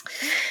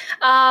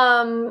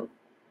 So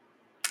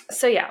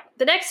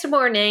the next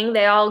morning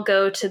they all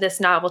go to this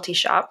novelty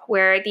shop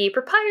where the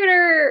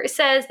proprietor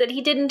says that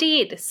he did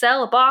indeed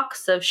sell a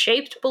box of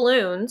shaped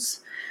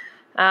balloons,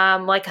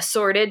 like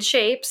assorted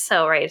shapes.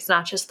 So, it's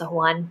not just the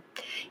one.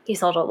 He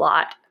sold a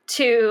lot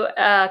to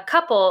a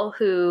couple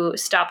who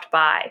stopped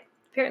by.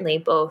 Apparently,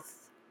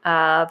 both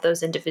of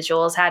those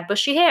individuals had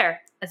bushy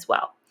hair as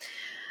well.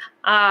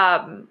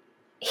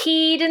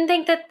 He didn't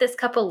think that this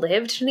couple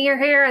lived near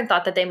here and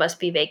thought that they must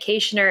be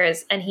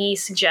vacationers. And he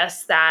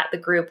suggests that the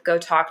group go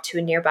talk to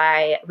a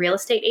nearby real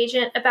estate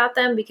agent about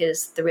them,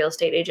 because the real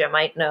estate agent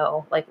might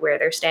know like where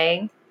they're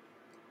staying.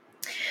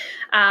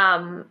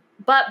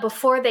 But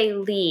before they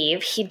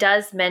leave, he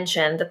does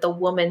mention that the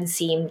woman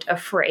seemed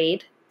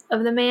afraid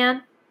of the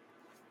man.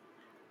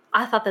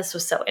 I thought this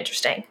was so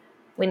interesting.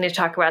 We need to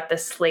talk about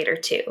this later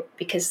too,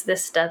 because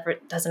this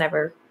doesn't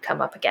ever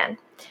come up again.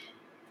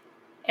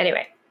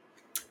 Anyway,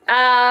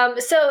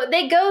 so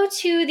they go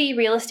to the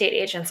real estate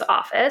agent's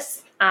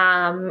office,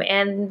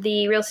 and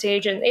the real estate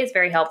agent is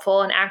very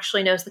helpful and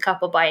actually knows the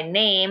couple by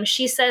name.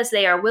 She says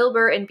they are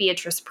Wilbur and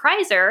Beatrice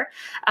Prizer,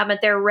 and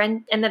that they're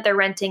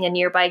renting a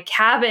nearby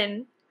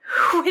cabin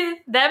with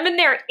them and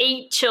their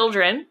 8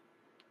 children.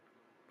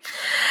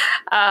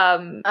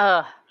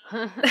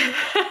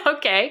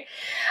 Okay.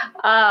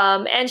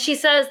 And she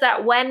says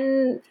that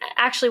when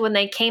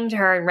they came to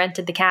her and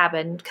rented the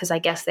cabin, because I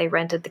guess they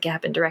rented the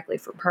cabin directly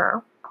from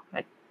her.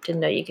 I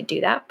didn't know you could do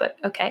that, but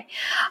okay.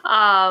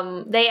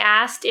 They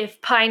asked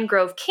if Pine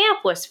Grove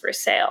Camp was for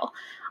sale.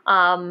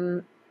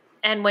 And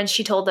when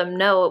she told them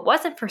no, it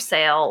wasn't for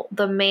sale,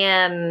 the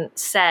man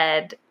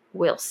said,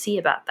 "We'll see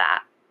about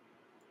that."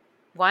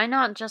 Why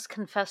not just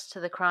confess to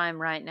the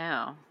crime right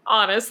now?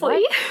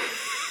 Honestly.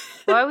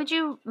 Why would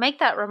you make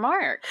that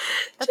remark?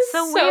 That's just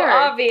so weird. So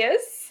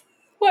obvious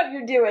what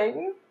you're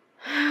doing.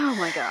 Oh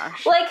my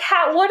gosh. Like,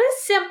 what a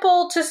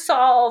simple to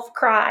solve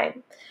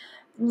crime.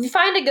 We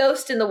find a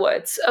ghost in the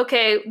woods.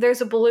 Okay, there's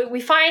a balloon. We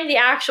find the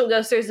actual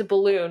ghost, there's a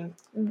balloon.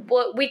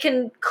 We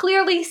can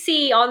clearly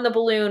see on the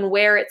balloon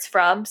where it's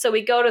from, so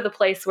we go to the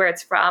place where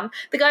it's from.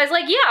 The guy's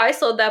like, yeah, I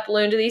sold that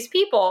balloon to these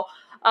people.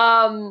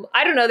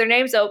 I don't know their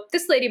names. Oh,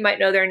 this lady might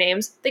know their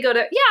names. They go to,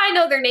 yeah, I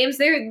know their names.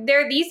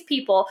 They're these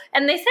people.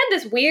 And they said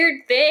this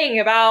weird thing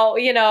about,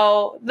 you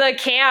know, the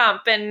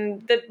camp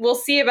and that we'll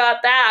see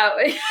about that.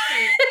 It's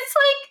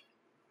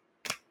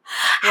like,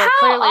 Well, how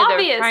clearly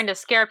obvious. they're trying to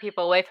scare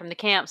people away from the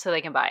camp so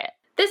they can buy it.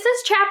 This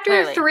is chapter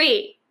Clearly.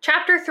 3.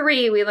 Chapter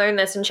 3, we learned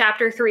this. In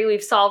chapter 3,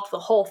 we've solved the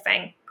whole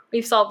thing.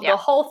 We've solved the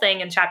whole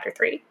thing in chapter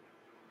 3.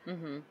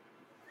 Mm-hmm.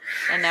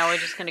 And now we're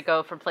just going to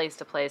go from place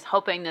to place,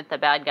 hoping that the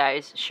bad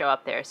guys show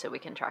up there so we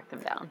can track them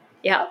down.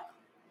 Yeah.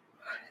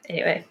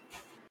 Anyway.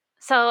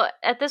 So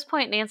at this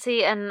point,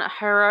 Nancy and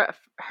her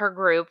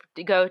group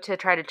go to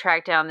try to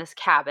track down this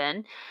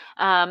cabin.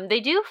 They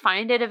do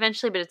find it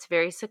eventually, but it's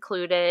very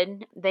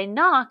secluded. They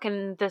knock,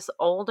 and this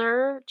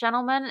older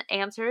gentleman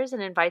answers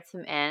and invites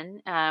them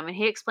in. And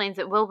he explains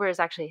that Wilbur is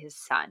actually his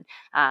son.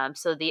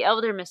 So the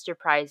elder Mr.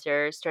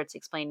 Prizer starts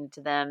explaining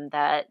to them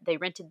that they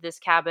rented this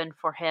cabin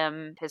for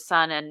him, his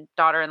son, and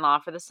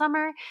daughter-in-law for the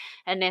summer.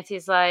 And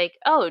Nancy's like,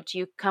 "Oh, do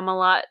you come a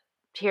lot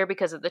here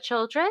because of the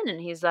children?"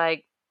 And he's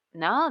like,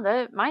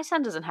 "No, my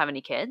son doesn't have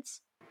any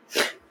kids."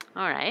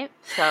 All right.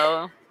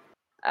 So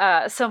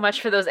much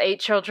for those 8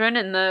 children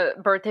and the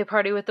birthday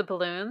party with the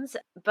balloons.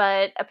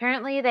 But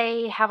apparently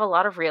they have a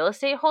lot of real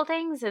estate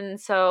holdings,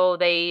 and so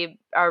they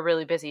are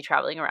really busy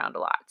traveling around a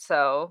lot.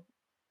 So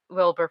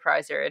Wilbur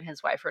Prizer and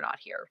his wife are not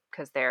here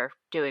because they're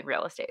doing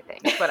real estate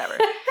things, whatever.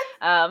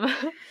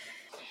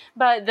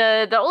 But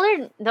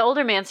the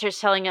older man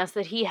starts telling us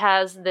that he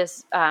has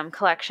this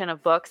collection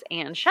of books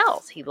and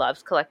shells. He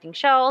loves collecting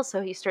shells, so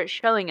he starts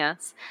showing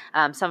us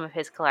some of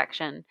his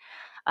collection.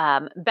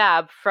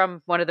 Bab,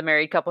 from one of the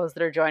married couples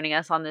that are joining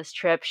us on this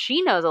trip,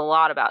 she knows a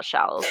lot about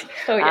shells.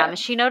 Oh, yeah.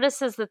 She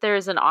notices that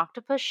there's an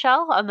octopus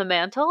shell on the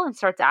mantle and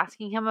starts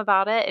asking him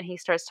about it. And he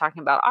starts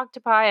talking about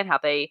octopi and how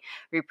they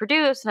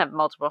reproduce and have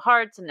multiple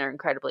hearts and they're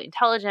incredibly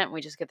intelligent. We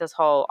just get this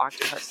whole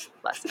octopus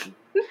lesson.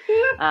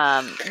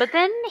 But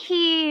then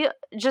he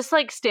just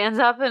like stands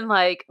up and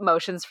like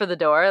motions for the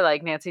door.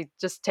 Like Nancy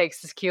just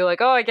takes this cue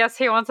like, oh, I guess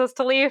he wants us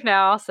to leave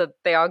now. So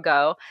they all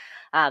go.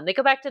 They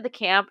go back to the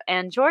camp,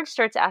 and George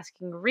starts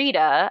asking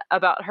Rita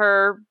about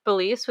her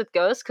beliefs with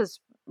ghosts, because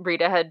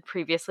Rita had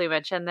previously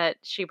mentioned that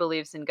she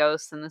believes in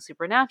ghosts and the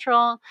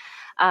supernatural.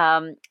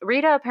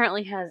 Rita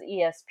apparently has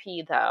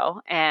ESP, though,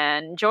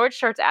 and George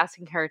starts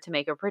asking her to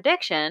make a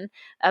prediction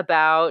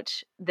about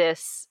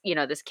this,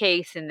 this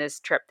case and this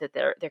trip that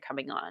they're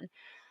coming on.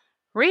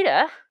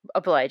 Rita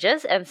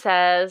obliges and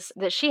says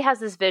that she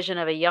has this vision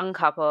of a young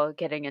couple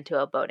getting into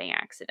a boating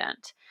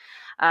accident.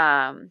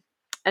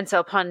 And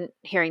so upon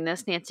hearing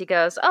this, Nancy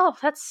goes, "Oh,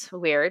 that's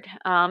weird.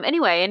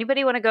 Anyway,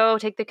 anybody want to go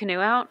take the canoe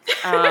out?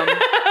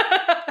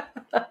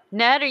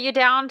 Ned, are you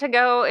down to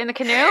go in the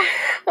canoe?"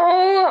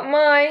 Oh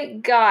my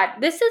God.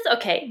 This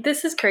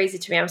is crazy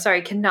to me. I'm sorry,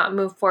 I cannot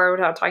move forward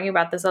without talking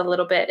about this a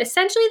little bit.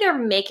 Essentially, they're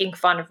making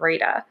fun of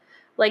Rita.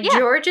 Like, yeah.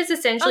 George is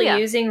essentially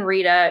using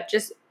Rita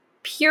just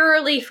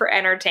purely for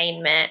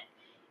entertainment.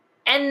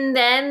 And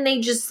then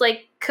they just,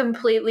 like,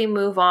 completely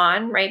move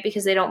on, right?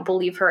 Because they don't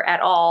believe her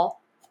at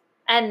all.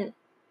 And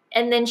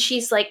then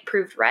she's, like,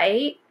 proved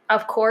right.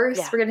 Of course.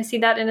 Yeah. We're going to see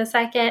that in a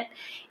second.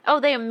 Oh,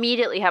 they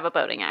immediately have a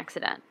boating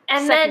accident.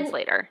 And seconds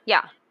later.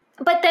 Yeah.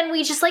 But then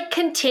we just, like,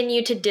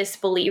 continue to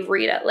disbelieve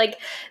Rita. Like,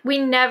 we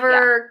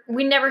never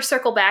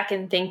circle back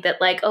and think that,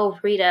 like, oh,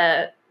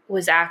 Rita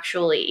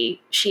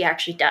she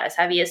actually does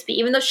have ESP,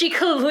 even though she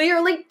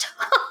clearly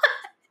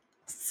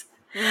does.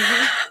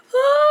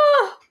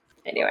 Mm-hmm.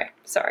 Anyway,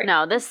 sorry.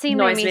 No, this scene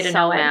made me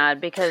so mad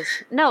because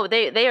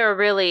they're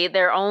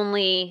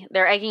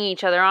egging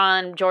each other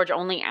on. George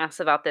only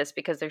asks about this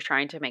because they're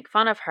trying to make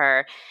fun of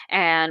her.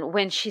 And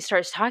when she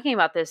starts talking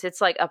about this,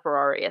 it's like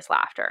uproarious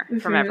laughter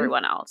from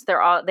everyone else.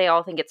 They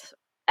all think it's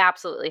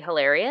absolutely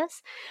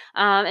hilarious.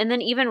 And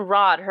then even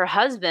Rod, her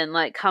husband,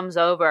 like comes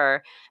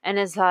over and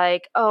is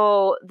like,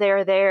 "Oh,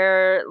 they're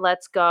there.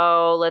 Let's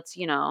go. Let's,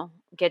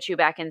 get you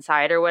back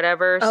inside or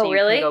whatever. So you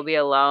can go be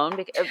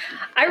alone."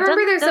 I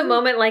remember there's a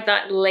moment like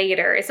that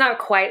later. It's not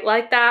quite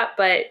like that,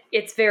 but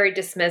it's very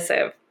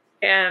dismissive.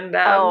 And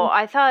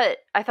I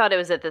thought it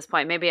was at this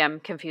point. Maybe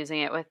I'm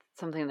confusing it with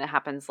something that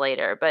happens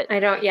later. But I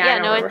don't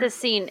remember. At this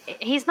scene,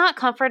 he's not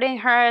comforting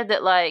her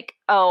that like,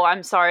 "Oh,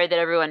 I'm sorry that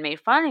everyone made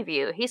fun of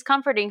you." He's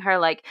comforting her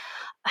like,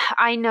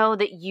 "I know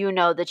that you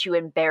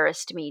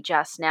embarrassed me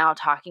just now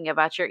talking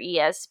about your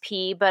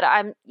ESP, but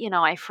I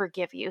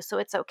forgive you, so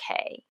it's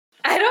okay."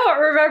 I don't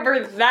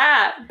remember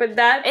that, but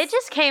it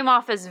just came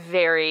off as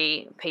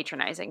very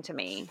patronizing to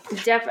me.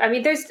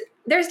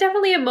 There's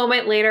definitely a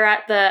moment later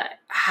at the,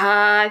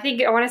 I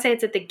want to say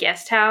it's at the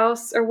guest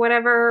house or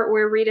whatever,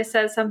 where Rita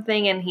says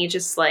something and he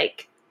just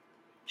like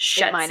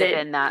shuts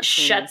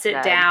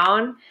it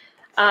down.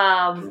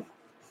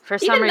 For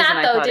some reason,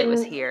 I thought it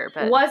was here,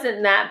 but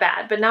wasn't that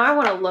bad. But now I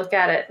want to look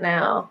at it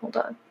now. Hold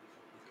on.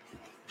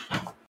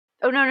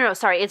 Oh, no,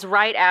 sorry. It's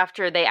right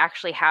after they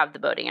actually have the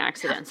boating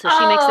accident. So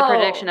she makes the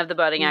prediction of the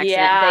boating accident.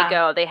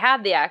 Yeah. They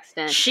have the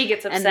accident. She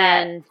gets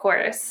upset, of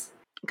course.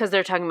 Because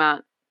they're talking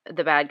about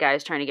the bad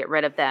guys trying to get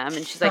rid of them.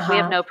 And she's like, we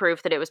have no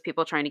proof that it was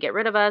people trying to get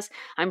rid of us.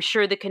 I'm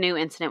sure the canoe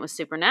incident was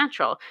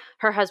supernatural.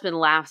 Her husband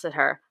laughs at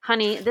her.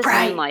 Honey, this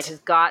moonlight has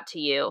got to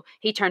you.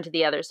 He turned to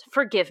the others.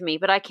 Forgive me,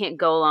 but I can't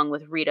go along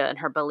with Rita and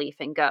her belief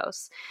in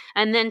ghosts.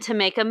 And then to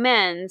make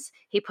amends,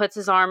 he puts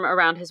his arm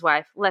around his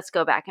wife. Let's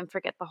go back and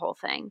forget the whole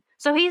thing.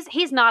 So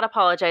he's not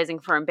apologizing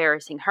for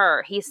embarrassing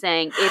her. He's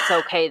saying it's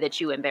okay that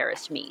you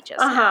embarrassed me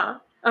just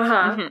now.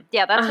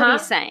 Yeah, that's what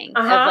he's saying.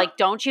 Of like,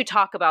 don't you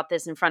talk about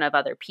this in front of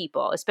other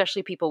people,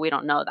 especially people we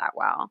don't know that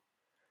well.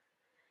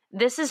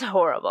 This is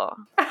horrible.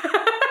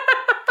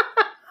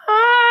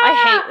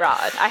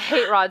 I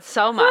hate Rod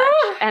so much.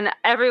 And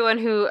everyone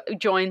who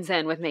joins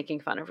in with making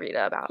fun of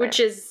Rita about it.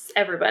 Which is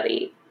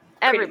everybody.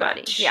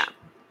 Everybody, yeah.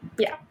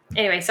 Yeah.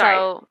 Anyway,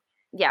 sorry.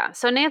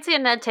 So Nancy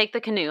and Ned take the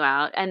canoe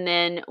out, and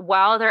then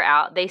while they're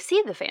out, they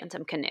see the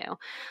phantom canoe.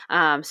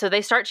 So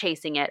they start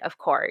chasing it, of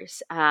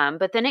course.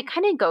 But then it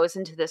kind of goes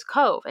into this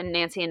cove, and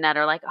Nancy and Ned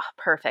are like, oh,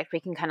 perfect. We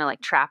can kind of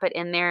like trap it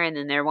in there, and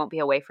then there won't be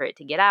a way for it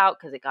to get out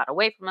because it got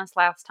away from us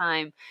last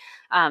time.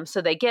 So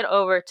they get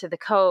over to the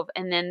cove,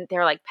 and then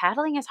they're like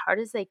paddling as hard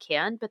as they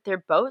can, but their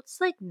boat's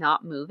like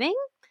not moving.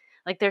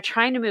 Like they're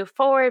trying to move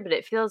forward, but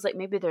it feels like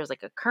maybe there's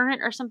like a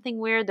current or something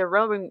weird. They're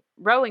rowing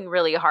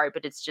really hard,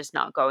 but it's just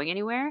not going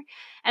anywhere.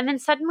 And then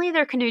suddenly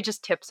their canoe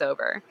just tips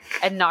over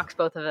and knocks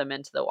both of them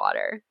into the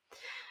water.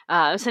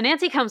 So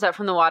Nancy comes up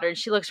from the water and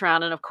she looks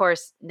around, and of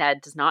course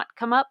Ned does not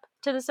come up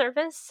to the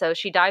surface. So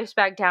she dives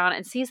back down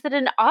and sees that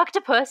an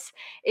octopus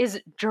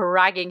is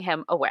dragging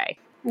him away.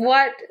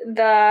 What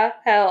the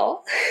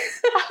hell?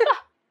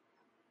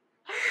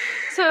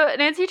 So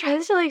Nancy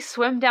tries to like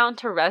swim down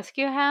to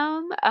rescue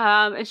him,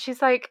 and she's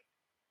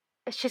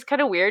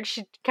kind of weird.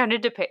 She kind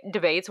of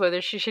debates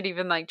whether she should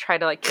even like try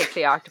to like kick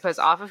the octopus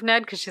off of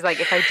Ned, because she's like,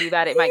 if I do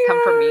that, it might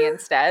come from me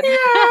instead.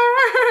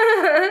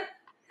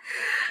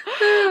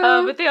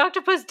 But the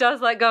octopus does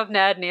let go of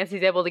Ned.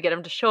 Nancy's able to get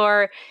him to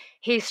shore.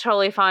 He's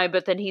totally fine,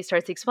 but then he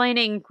starts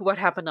explaining what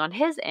happened on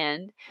his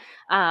end.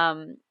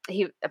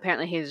 He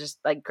was just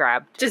like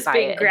grabbed by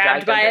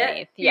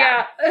it.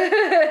 Yeah.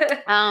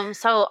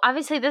 So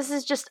obviously this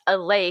is just a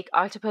lake.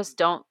 Octopus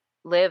don't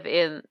live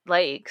in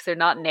lakes. They're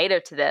not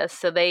native to this.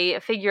 So they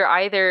figure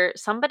either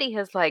somebody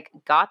has like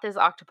got this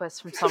octopus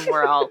from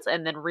somewhere else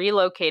and then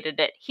relocated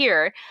it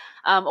here,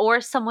 or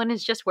someone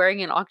is just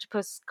wearing an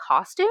octopus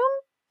costume.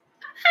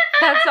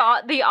 That's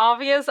the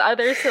obvious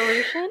other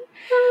solution.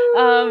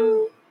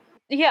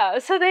 Yeah,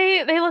 so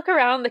they look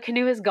around. The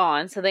canoe is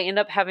gone, so they end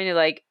up having to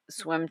like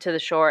swim to the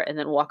shore and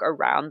then walk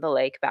around the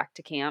lake back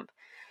to camp.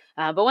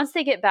 But once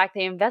they get back,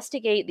 they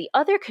investigate the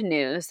other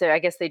canoes. So I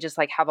guess they just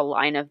like have a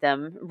line of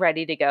them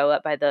ready to go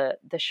up by the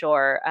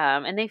shore,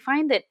 and they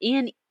find that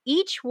in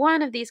each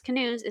one of these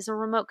canoes is a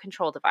remote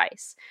control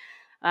device.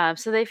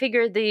 So they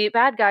figured the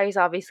bad guys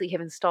obviously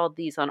have installed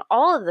these on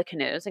all of the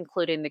canoes,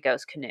 including the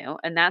ghost canoe.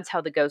 And that's how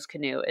the ghost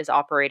canoe is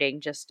operating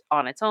just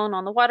on its own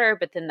on the water.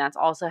 But then that's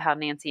also how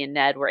Nancy and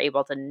Ned were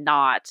able to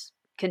not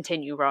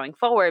continue rowing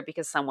forward,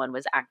 because someone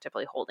was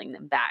actively holding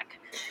them back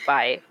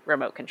by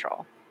remote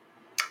control.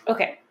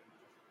 Okay.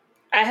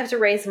 I have to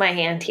raise my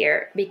hand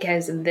here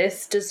because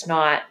this does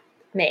not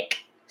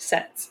make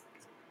sense.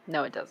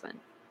 No, it doesn't.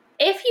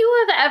 If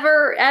you have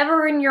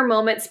ever in your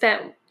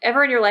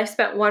life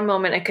spent one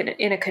moment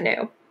in a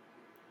canoe,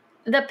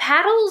 the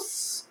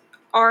paddles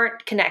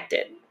aren't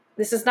connected.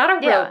 This is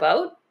not a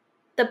rowboat.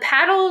 The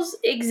paddles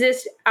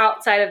exist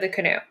outside of the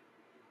canoe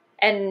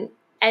and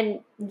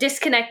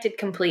disconnected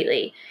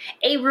completely.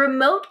 A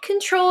remote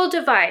control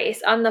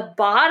device on the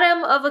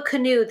bottom of a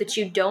canoe that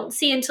you don't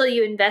see until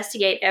you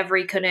investigate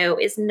every canoe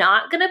is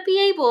not going to be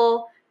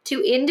able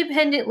to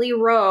independently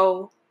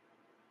row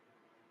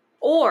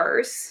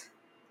oars.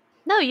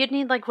 No, you'd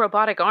need like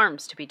robotic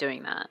arms to be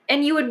doing that.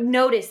 And you would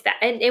notice that.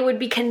 And it would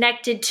be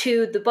connected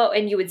to the boat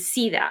and you would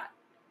see that.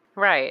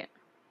 Right.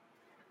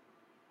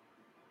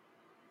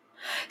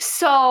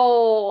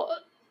 So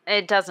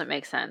it doesn't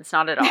make sense.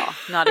 Not at all.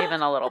 Not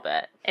even a little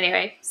bit.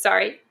 Anyway,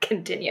 sorry.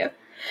 Continue.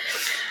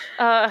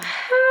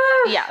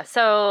 Yeah,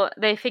 so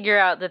they figure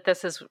out that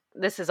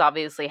this is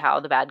obviously how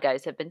the bad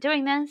guys have been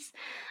doing this.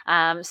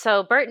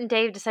 So Bert and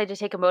Dave decide to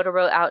take a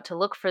motorboat out to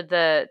look for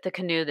the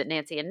canoe that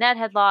Nancy and Ned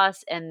had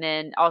lost, and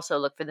then also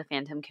look for the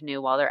phantom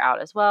canoe while they're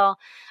out as well.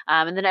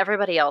 And then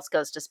everybody else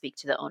goes to speak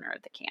to the owner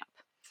of the camp.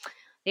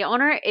 The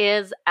owner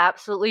is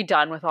absolutely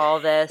done with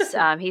all this.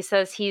 He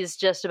says he's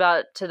just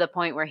about to the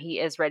point where he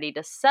is ready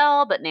to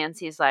sell, but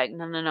Nancy's like,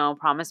 no,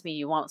 promise me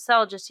you won't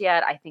sell just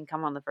yet. I think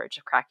I'm on the verge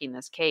of cracking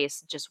this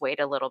case. Just wait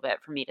a little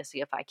bit for me to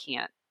see if I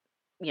can't,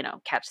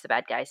 catch the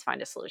bad guys,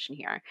 find a solution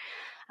here.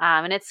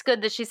 And it's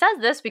good that she says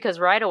this, because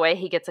right away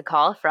he gets a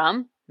call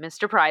from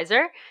Mr.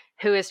 Prizer,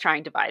 who is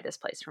trying to buy this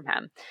place from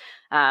him.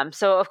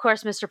 So of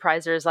course, Mr.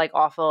 Prizer is like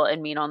awful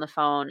and mean on the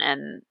phone,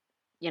 and,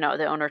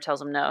 the owner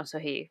tells him no. So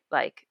he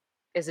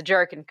is a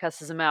jerk and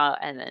cusses him out,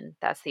 and then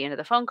that's the end of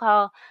the phone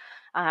call.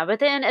 But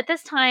then at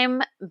this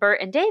time, Bert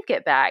and Dave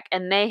get back,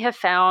 and they have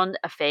found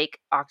a fake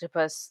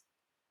octopus,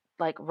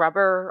 like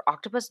rubber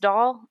octopus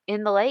doll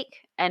in the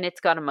lake, and it's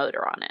got a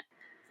motor on it.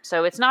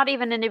 So it's not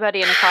even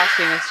anybody in a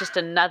costume. It's just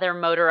another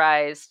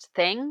motorized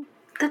thing.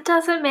 That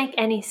doesn't make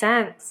any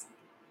sense.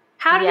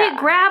 How did Yeah. it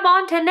grab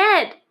onto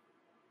Ned?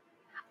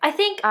 I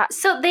think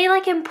so. They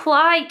like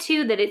imply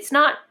too that it's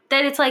not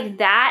that it's like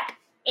that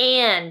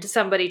and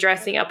somebody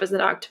dressing up as an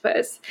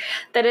octopus.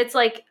 That it's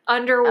like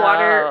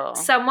underwater. Oh.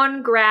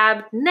 Someone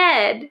grabbed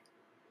Ned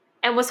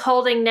and was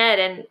holding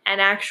Ned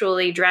and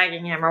actually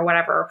dragging him or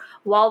whatever,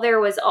 while there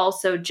was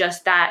also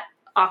just that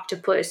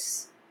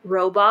octopus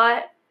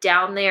robot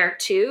down there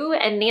too.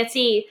 And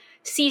Nancy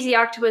sees the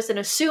octopus and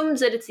assumes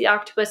that it's the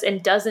octopus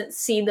and doesn't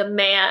see the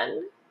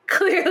man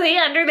clearly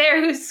under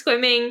there who's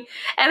swimming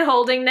and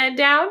holding Ned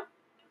down.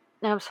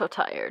 I'm so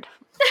tired.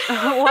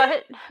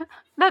 What?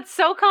 That's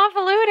so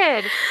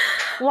convoluted.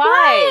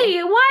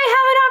 Why? Why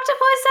have an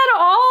octopus at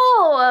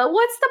all?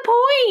 What's the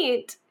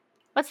point?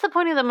 What's the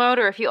point of the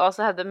motor if you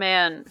also have the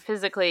man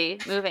physically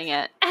moving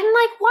it? And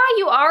like, why?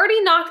 You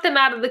already knocked them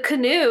out of the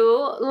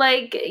canoe.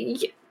 Like,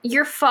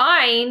 you're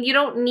fine. You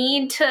don't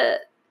need to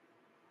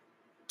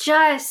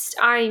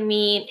I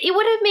mean, it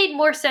would have made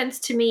more sense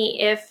to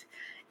me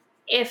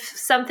if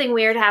something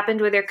weird happened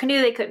with their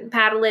canoe, they couldn't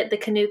paddle it, the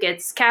canoe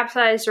gets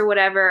capsized or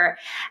whatever,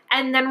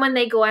 and then when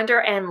they go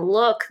under and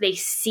look, they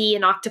see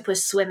an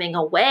octopus swimming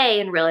away,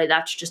 and really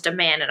that's just a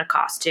man in a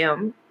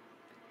costume.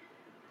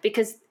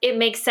 Because it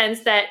makes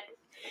sense that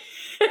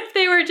if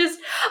they were just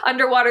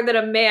underwater, that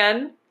a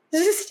man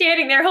is just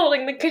standing there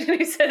holding the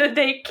canoe so that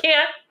they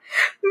can't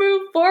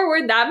move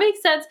forward. That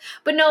makes sense.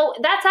 But no,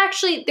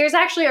 there's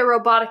actually a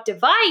robotic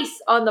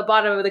device on the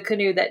bottom of the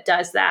canoe that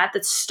does that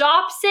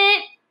stops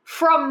it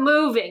from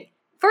moving.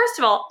 First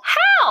of all,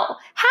 how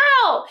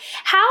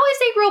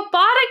is a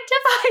robotic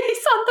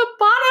device on the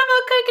bottom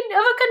of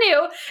a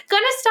canoe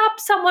going to stop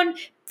someone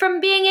from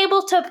being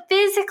able to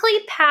physically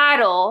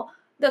paddle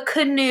the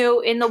canoe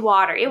in the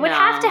water? It would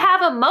have to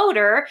have a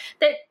motor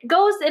that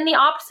goes in the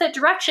opposite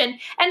direction.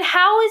 And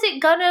how is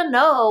it going to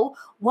know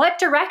what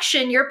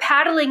direction you're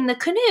paddling the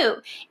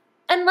canoe?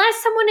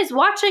 Unless someone is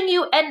watching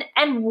you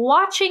and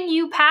watching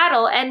you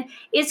paddle and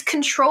is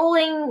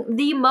controlling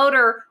the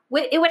motor,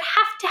 it would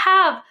have to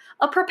have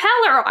a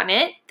propeller on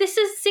it. This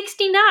is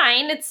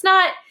 69. It's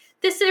not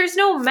this. There's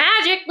no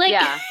magic. Like,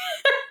 yeah.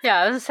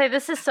 I was going to say,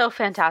 this is so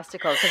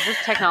fantastical because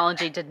this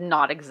technology did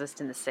not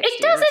exist in the 60s.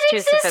 It doesn't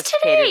exist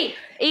today.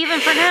 Even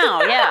for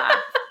now, yeah.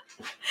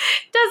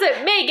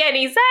 Doesn't make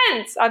any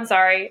sense. I'm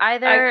sorry.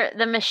 Either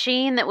the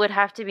machine that would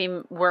have to be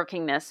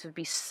working this would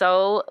be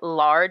so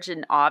large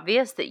and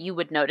obvious that you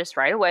would notice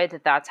right away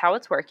that that's how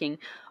it's working,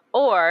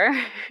 or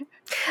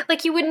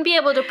like you wouldn't be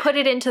able to put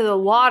it into the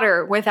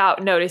water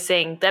without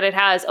noticing that it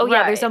has,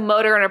 there's a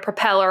motor and a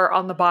propeller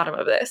on the bottom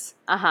of this.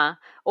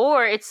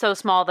 Or it's so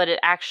small that it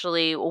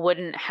actually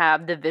wouldn't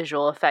have the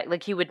visual effect.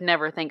 Like you would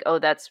never think, oh,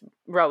 that's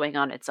rowing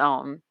on its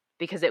own,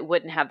 because it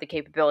wouldn't have the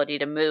capability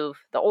to move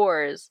the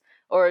oars,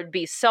 or it'd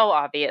be so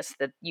obvious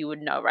that you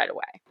would know right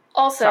away.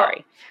 Also,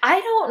 sorry,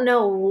 I don't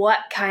know what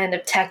kind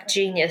of tech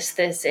genius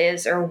this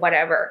is or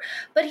whatever,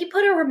 but he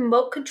put a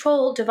remote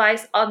control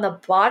device on the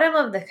bottom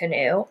of the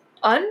canoe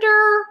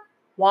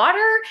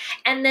underwater,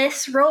 and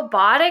this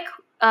robotic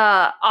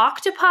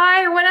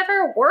octopi or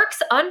whatever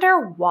works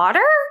underwater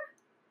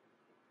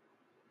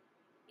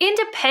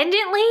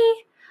independently.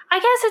 I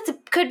guess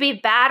it could be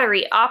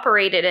battery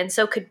operated and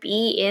so could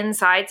be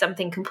inside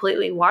something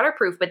completely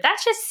waterproof, but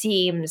that just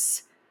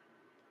seems...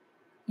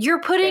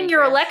 You're putting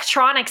your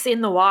electronics in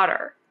the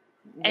water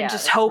and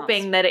just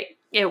hoping that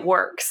it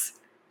works.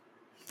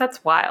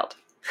 That's wild.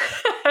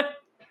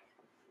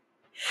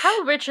 How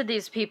rich are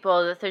these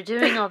people that they're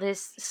doing all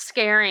this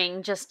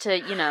scaring just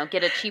to,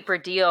 get a cheaper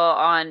deal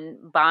on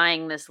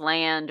buying this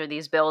land or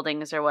these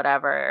buildings or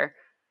whatever?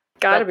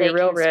 Gotta be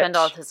real rich. Spend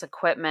all this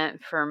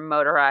equipment for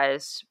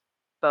motorized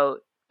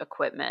boat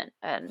equipment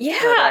and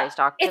motorized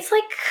octopus. It's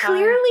like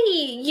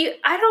clearly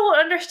I don't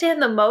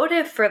understand the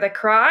motive for the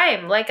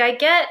crime. Like I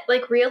get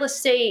like real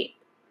estate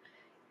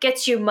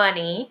gets you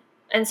money,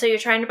 and so you're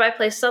trying to buy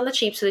places on the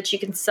cheap so that you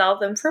can sell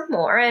them for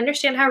more. I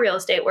understand how real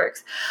estate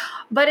works.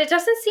 But it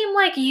doesn't seem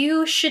like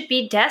you should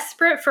be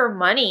desperate for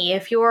money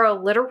if you're a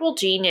literal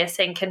genius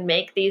and can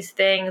make these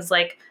things.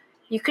 Like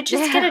you could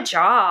just get a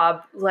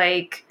job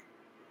like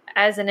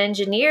as an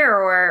engineer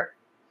or...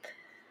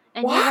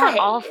 And you want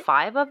all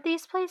 5 of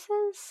these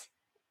places?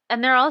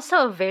 And they're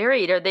also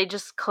varied. Are they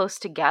just close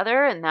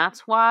together and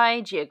that's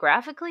why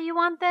geographically you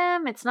want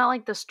them? It's not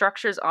like the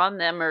structures on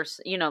them are,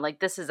 like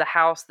this is a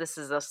house, this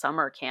is a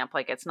summer camp.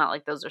 Like it's not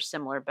like those are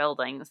similar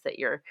buildings that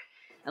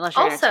unless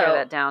you're going to tear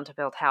that down to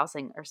build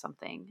housing or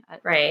something.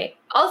 Right.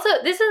 Also,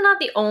 this is not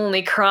the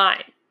only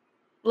crime.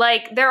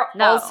 Like they're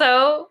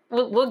also,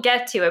 we'll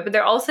get to it, but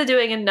they're also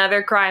doing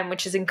another crime,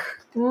 which is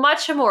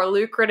much more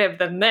lucrative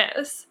than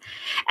this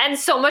and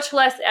so much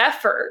less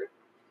effort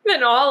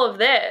than all of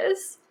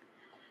this.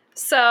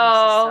 So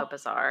this is so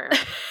bizarre.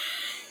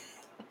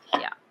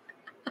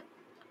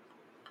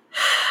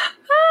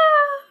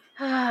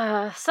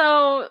 Yeah.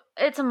 So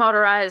it's a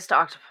motorized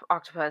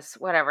octopus,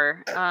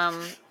 whatever.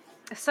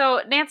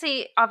 So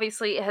Nancy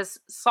obviously has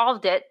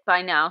solved it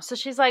by now. So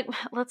she's like,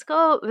 let's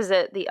go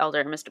visit the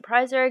elder Mr.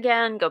 Prizer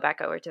again, go back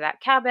over to that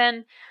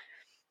cabin.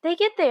 They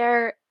get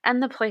there,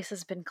 and the place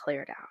has been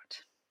cleared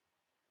out.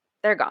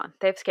 They're gone.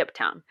 They've skipped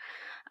town.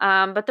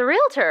 But the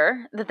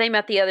realtor that they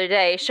met the other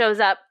day shows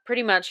up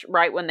pretty much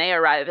right when they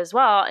arrive as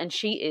well, and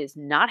she is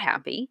not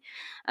happy.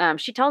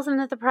 She tells them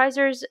that the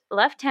Prizers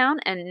left town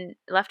and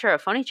left her a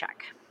phony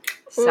check.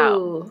 So,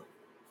 Ooh.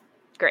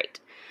 Great.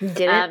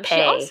 Didn't pay.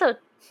 She also...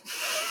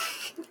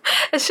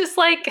 It's just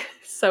like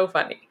so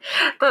funny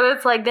that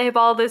it's like they've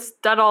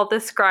done all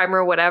this crime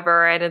or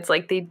whatever, and it's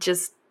like it's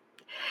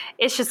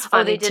just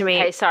funny to me.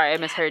 Pay. Sorry, I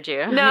misheard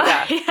you.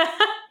 No,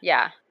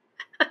 Yeah.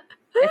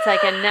 It's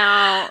like, and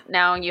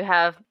now you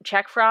have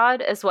check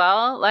fraud as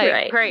well. Like,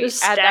 right. Great,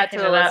 Just add that to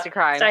the list of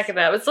crimes. Stack it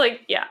up. It's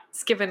like, yeah,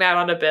 skipping out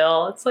on a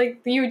bill. It's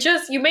like you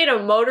made a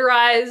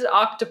motorized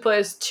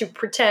octopus to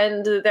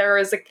pretend that there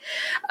was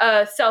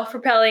a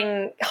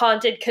self-propelling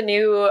haunted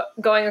canoe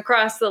going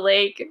across the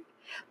lake.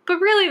 But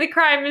really, the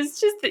crime is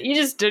just that you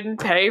just didn't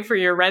pay for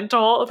your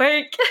rental.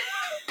 Like,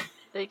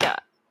 There you go.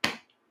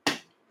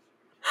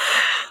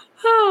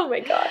 Oh my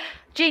god.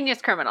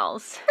 Genius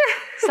criminals.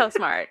 So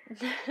smart.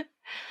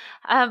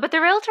 But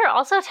the realtor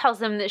also tells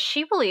them that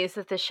she believes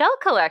that the shell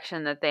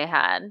collection that they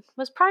had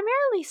was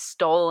primarily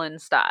stolen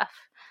stuff.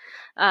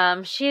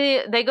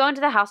 They go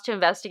into the house to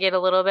investigate a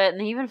little bit, and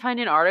they even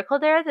find an article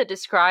there that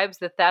describes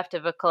the theft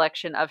of a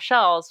collection of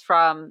shells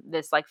from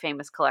this like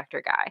famous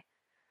collector guy.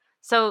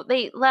 So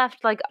they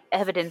left like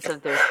evidence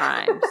of their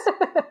crimes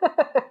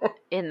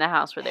in the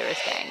house where they were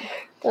staying.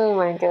 Oh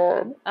my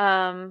god.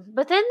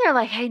 But then they're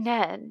like, hey,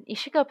 Ned, you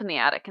should go up in the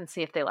attic and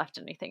see if they left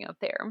anything up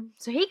there.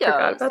 So he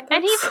goes,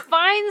 and he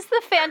finds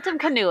the phantom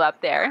canoe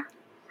up there.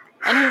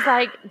 And he's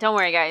like, don't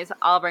worry, guys,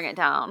 I'll bring it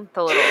down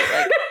the little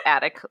like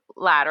attic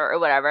ladder or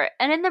whatever.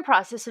 And in the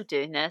process of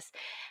doing this,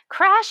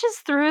 crashes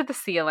through the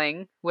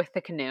ceiling with the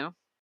canoe.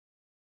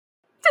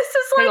 This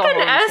is like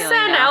an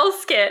SNL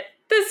skit.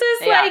 This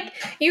is like,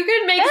 you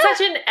could make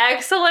such an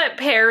excellent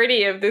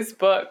parody of this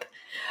book.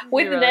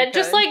 With really Ned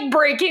just like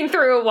breaking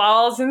through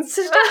walls and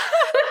stuff.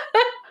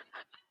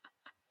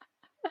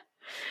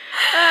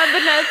 But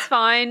Ned's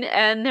fine,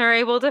 and they're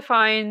able to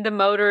find the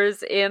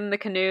motors in the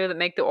canoe that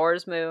make the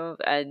oars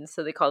move, and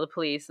so they call the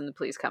police, and the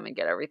police come and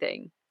get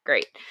everything.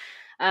 Great.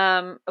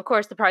 Of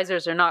course, the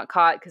Prizers are not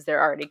caught because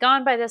they're already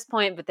gone by this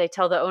point, but they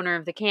tell the owner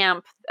of the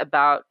camp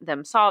about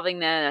them solving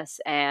this,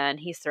 and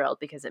he's thrilled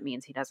because it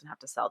means he doesn't have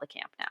to sell the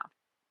camp now.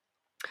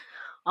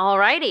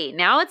 Alrighty,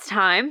 now it's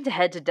time to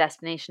head to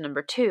destination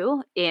number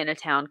 2 in a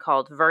town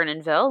called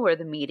Vernonville, where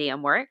the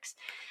medium works.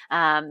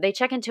 They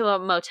check into a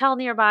motel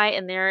nearby,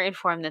 and they're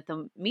informed that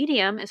the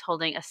medium is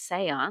holding a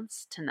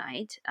seance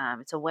tonight.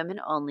 It's a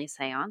women-only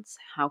seance.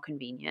 How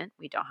convenient.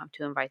 We don't have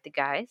to invite the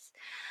guys.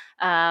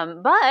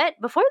 But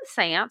before the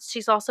seance,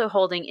 she's also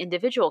holding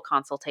individual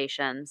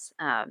consultations,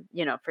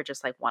 for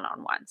just like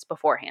one-on-ones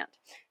beforehand.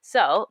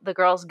 So the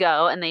girls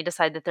go, and they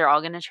decide that they're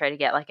all going to try to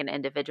get like an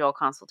individual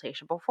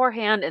consultation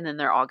beforehand, and then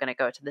they're all going to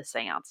go to the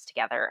seance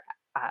together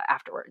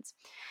afterwards.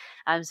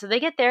 So they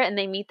get there and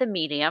they meet the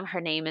medium.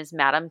 Her name is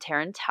Madame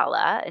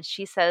Tarantella, and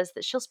she says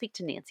that she'll speak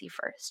to Nancy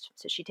first.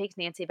 So she takes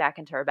Nancy back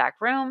into her back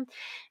room,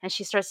 and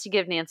she starts to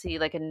give Nancy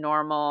like a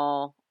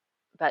normal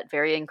but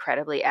very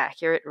incredibly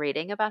accurate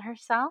reading about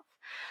herself.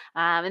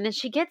 And then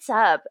she gets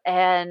up,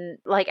 and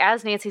like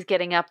as Nancy's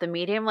getting up, the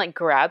medium like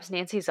grabs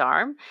Nancy's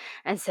arm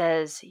and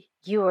says,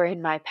 "You are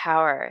in my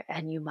power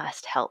and you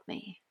must help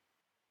me."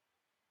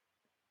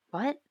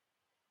 What?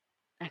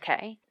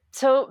 Okay.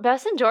 So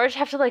Bess and George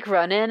have to like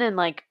run in and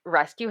like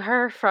rescue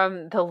her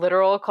from the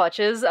literal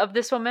clutches of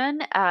this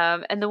woman.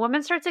 And the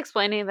woman starts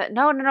explaining that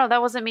no,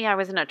 that wasn't me. I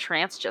was in a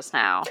trance just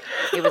now.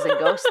 It was a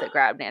ghost that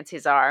grabbed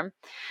Nancy's arm.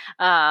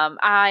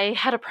 I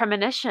had a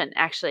premonition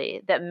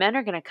actually that men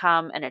are going to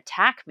come and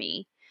attack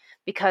me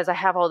because I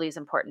have all these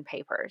important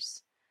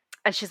papers.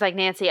 And she's like,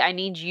 Nancy, I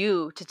need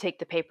you to take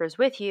the papers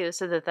with you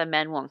so that the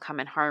men won't come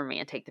and harm me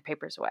and take the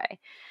papers away.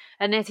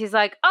 And Nancy's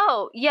like,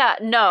 oh, yeah,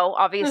 no,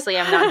 obviously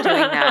I'm not doing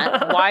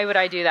that. Why would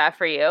I do that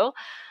for you?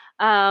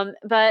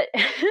 But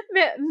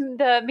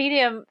the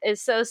medium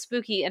is so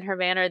spooky in her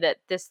manner that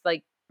this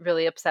like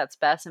really upsets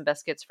Bess, and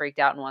Bess gets freaked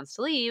out and wants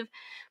to leave.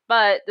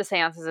 But the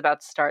seance is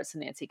about to start, so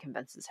Nancy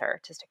convinces her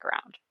to stick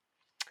around.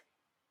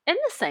 In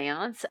the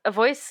seance, a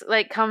voice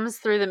like comes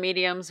through the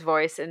medium's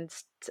voice and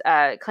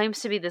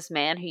claims to be this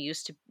man who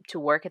used to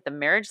work at the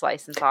marriage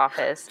license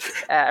office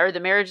or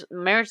the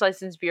marriage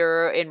license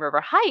bureau in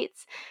River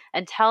Heights,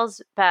 and tells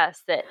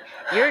Bess that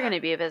you're going to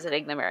be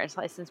visiting the marriage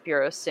license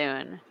bureau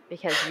soon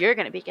because you're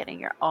going to be getting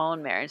your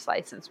own marriage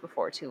license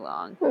before too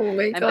long. Oh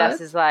my God. Bess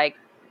is like,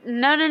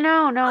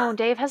 no,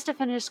 Dave has to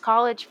finish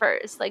college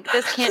first. Like,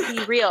 this can't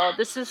be real.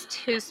 This is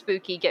too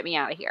spooky. Get me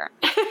out of here.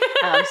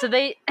 So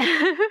they...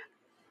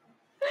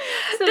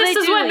 So this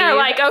is when they're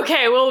like,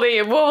 okay, we'll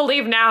leave. We'll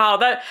leave now.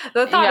 The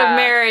thought of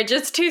marriage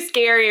is too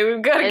scary.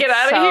 We've got to get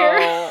out of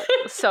here.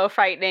 So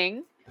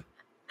frightening.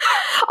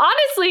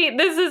 Honestly,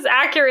 this is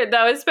accurate,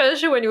 though,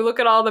 especially when you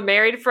look at all the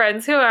married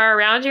friends who are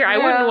around here. I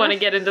wouldn't want to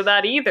get into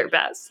that either,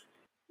 Bess.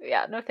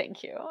 Yeah, no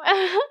thank you.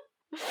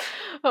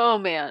 Oh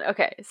man.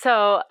 Okay.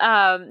 So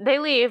they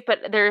leave,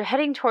 but they're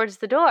heading towards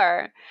the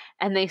door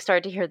and they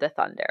start to hear the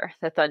thunder.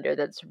 The thunder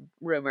that's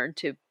rumored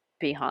to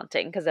be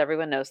haunting, because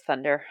everyone knows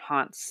thunder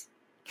haunts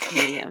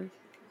medium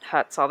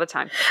huts all the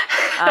time.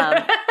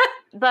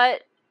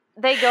 But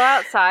they go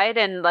outside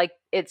and like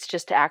it's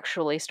just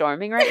actually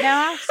storming right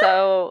now.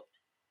 So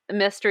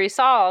mystery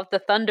solved. The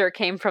thunder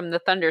came from the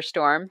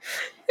thunderstorm.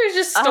 There's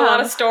just a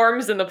lot of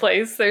storms in the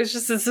place. There's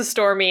just it's a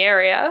stormy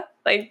area.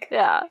 Like,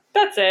 yeah,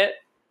 that's it.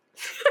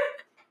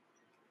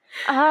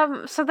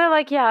 So they're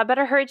like, yeah, I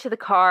better hurry to the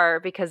car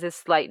because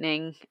it's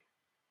lightning.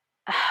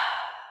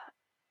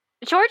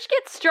 George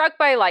gets struck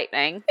by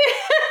lightning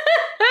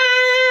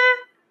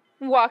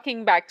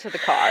walking back to the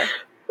car.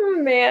 Oh,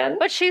 man.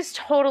 But she's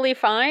totally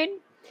fine.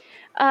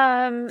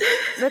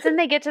 But then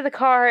they get to the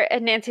car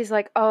and Nancy's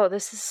like, oh,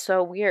 this is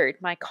so weird.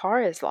 My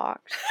car is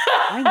locked.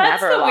 I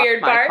never lock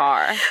my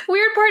car.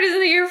 Weird part isn't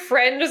that your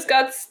friend just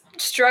got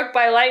struck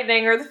by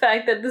lightning or the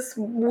fact that this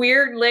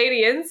weird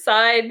lady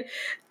inside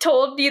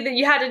told you that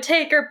you had to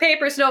take her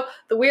papers. No,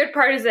 the weird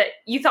part is that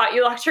you thought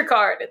you locked your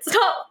car and it's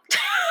not.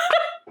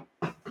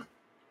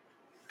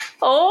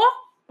 Oh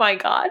my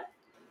God.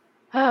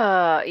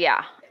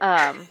 Yeah.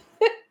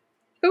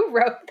 Who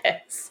wrote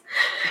this?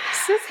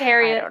 Is this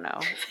Harriet? I don't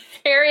know.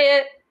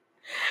 Harriet,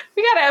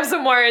 we gotta have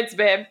some words,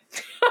 babe.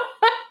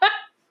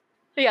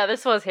 Yeah,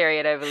 this was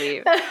Harriet, I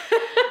believe.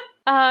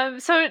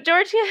 So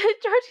George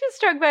gets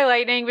struck by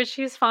lightning, but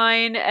she's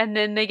fine. And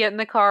then they get in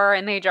the car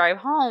and they drive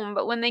home.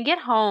 But when they get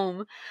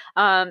home,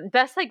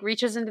 Bess like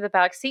reaches into the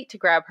back seat to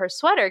grab her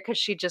sweater because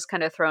she'd just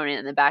kind of thrown it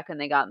in the back when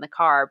they got in the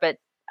car. But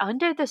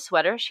under the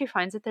sweater, she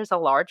finds that there's a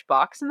large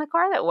box in the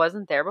car that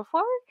wasn't there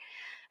before.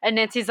 And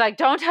Nancy's like,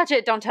 don't touch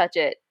it, don't touch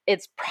it.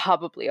 It's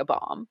probably a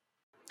bomb.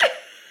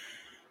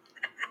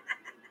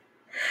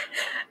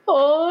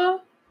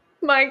 Oh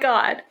my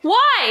God.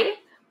 Why?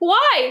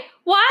 Why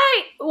do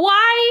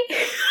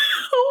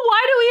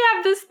we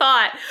have this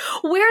thought?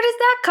 Where does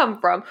that come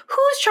from?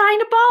 Who's trying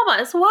to bomb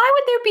us? Why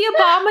would there be a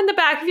bomb in the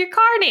back of your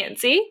car,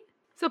 Nancy?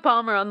 It's a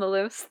bomber on the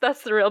loose.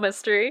 That's the real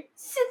mystery.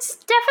 It's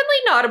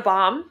definitely not a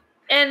bomb.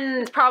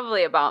 And it's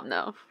probably a bomb,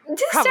 though.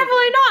 It's definitely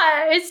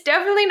not. It's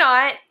definitely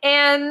not.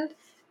 And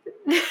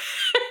the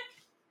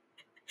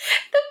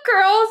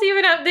girls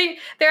even have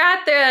they're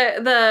at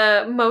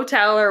the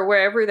motel or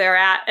wherever they're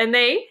at, and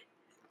they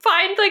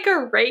find like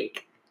a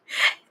rake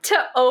to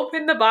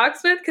open the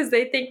box with because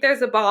they think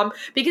there's a bomb,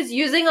 because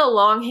using a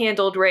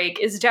long-handled rake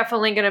is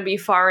definitely going to be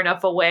far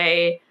enough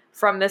away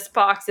from this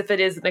box if it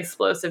is an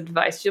explosive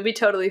device. You'll be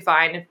totally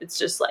fine if it's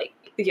just like,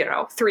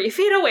 3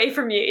 feet away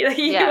from you.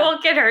 You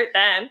won't get hurt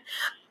then.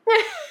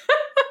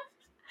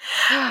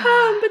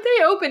 But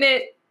they open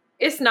it.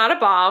 It's not a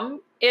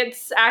bomb.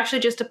 It's actually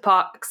just a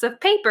box of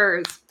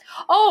papers.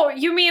 Oh,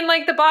 you mean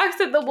like the box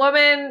that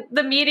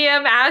the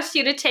medium asked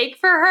you to take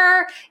for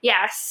her?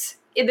 Yes.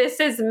 This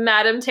is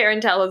Madame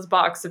Tarantella's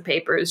box of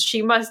papers.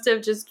 She must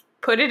have just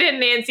put it in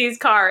Nancy's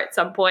car at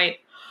some point.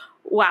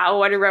 Wow,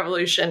 what a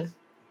revolution.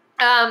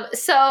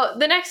 So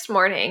the next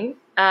morning,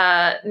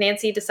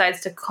 Nancy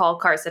decides to call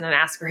Carson and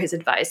ask for his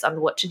advice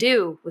on what to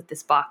do with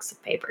this box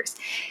of papers.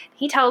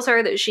 He tells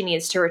her that she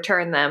needs to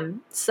return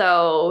them.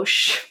 So,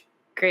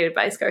 great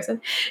advice, Carson.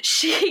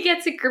 She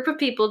gets a group of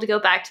people to go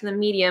back to the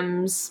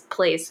medium's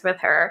place with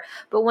her.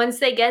 But once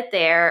they get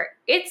there,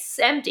 it's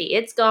empty.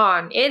 It's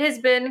gone. It has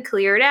been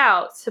cleared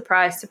out.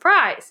 Surprise,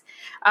 surprise.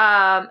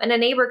 And a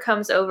neighbor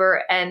comes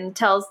over and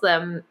tells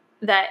them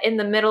that in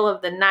the middle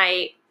of the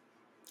night,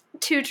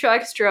 2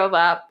 trucks drove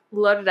up,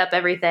 loaded up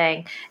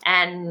everything,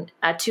 and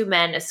 2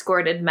 men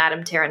escorted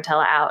Madame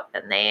Tarantella out,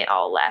 and they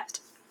all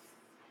left.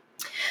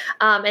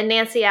 And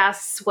Nancy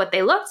asks what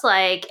they looked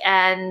like,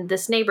 and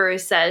this neighbor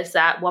says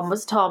that one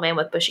was a tall man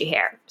with bushy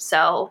hair.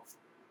 So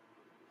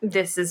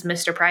this is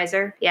Mr.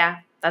 Prizer. Yeah,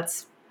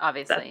 that's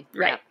obviously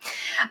right.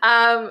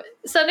 Yeah.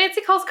 So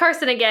Nancy calls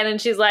Carson again,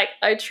 and she's like,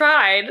 I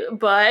tried,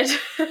 but...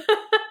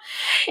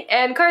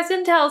 And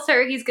Carson tells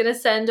her he's going to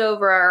send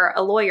over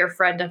a lawyer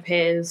friend of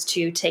his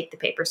to take the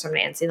papers from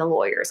Nancy. The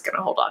lawyer is going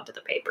to hold on to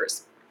the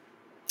papers.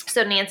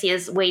 So Nancy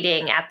is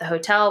waiting at the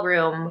hotel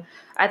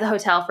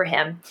for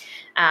him.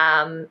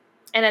 And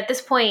at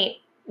this point,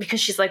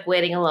 because she's like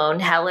waiting alone,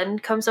 Helen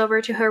comes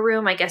over to her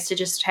room, I guess to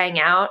just hang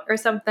out or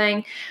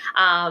something,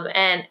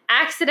 and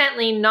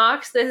accidentally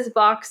knocks this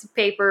box of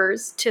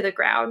papers to the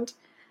ground.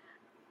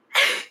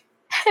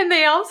 And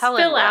they all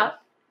spill out.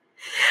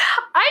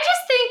 I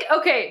just think,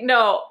 okay,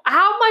 no,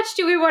 how much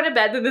do we want to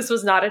bet that this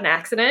was not an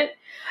accident?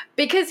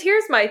 Because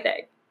here's my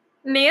thing.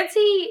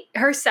 Nancy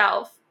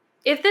herself,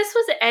 if this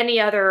was any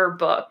other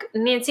book,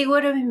 Nancy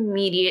would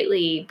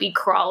immediately be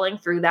crawling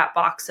through that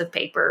box of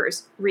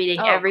papers,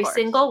 reading every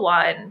single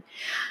one.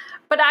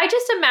 But I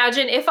just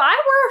imagine if I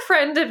were a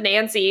friend of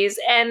Nancy's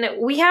and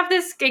we have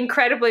this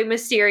incredibly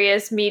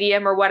mysterious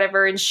medium or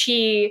whatever, and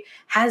she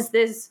has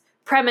this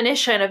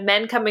premonition of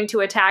men coming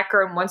to attack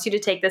her and wants you to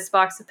take this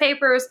box of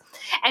papers,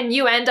 and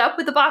you end up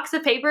with a box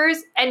of papers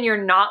and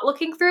you're not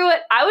looking through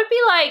it, I would be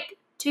like,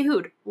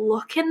 dude,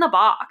 look in the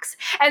box.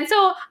 And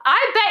so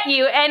I bet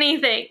you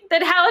anything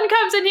that Helen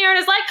comes in here and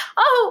is like,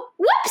 oh,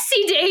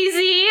 whoopsie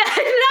daisy, I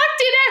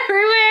knocked it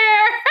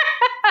everywhere.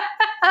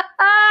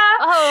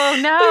 Oh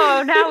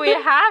no, now we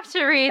have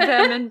to read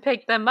them and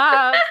pick them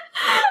up.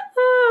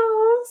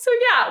 So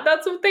yeah,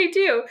 that's what they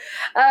do.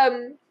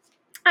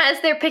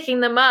 As they're picking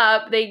them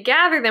up, they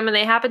gather them and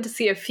they happen to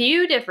see a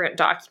few different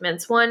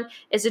documents. One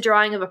is a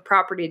drawing of a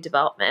property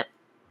development.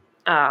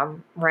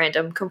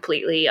 Random,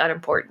 completely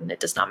unimportant. It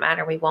does not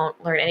matter. We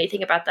won't learn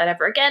anything about that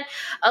ever again.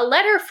 A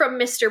letter from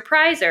Mr.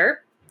 Prizer.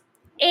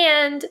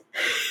 And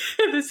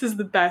this is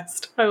the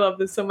best. I love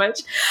this so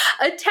much.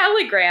 A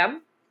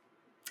telegram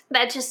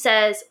that just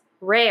says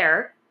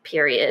rare,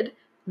 period,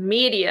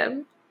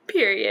 medium,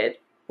 period,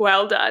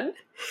 well done.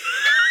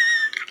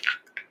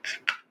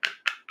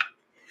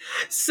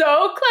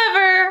 So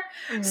clever.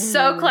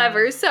 So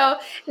clever. So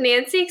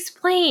Nancy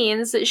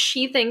explains that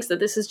she thinks that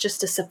this is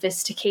just a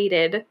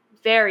sophisticated,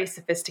 very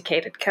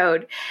sophisticated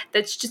code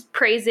that's just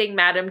praising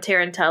Madame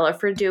Tarantella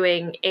for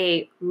doing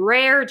a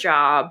rare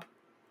job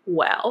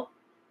well.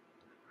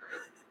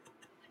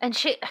 And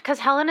because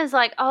Helen is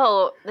like,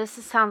 oh,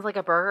 sounds like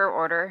a burger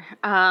order.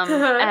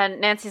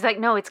 And Nancy's like,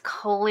 no, it's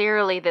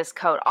clearly this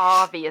code.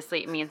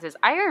 Obviously it means this.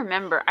 I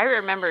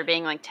remember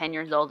being like 10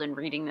 years old and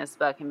reading this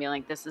book and being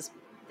like, this is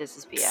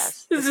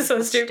BS. This is so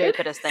the stupid.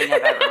 Stupidest thing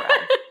I've ever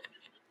read.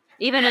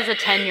 Even as a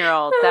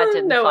 10-year-old, that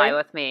didn't fly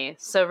with me.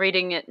 So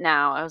reading it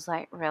now, I was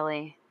like,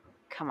 really?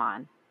 Come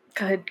on.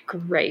 Good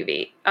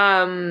gravy.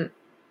 All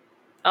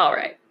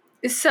right.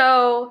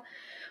 So,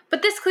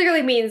 but this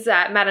clearly means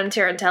that Madame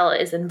Tarantella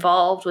is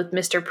involved with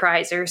Mr.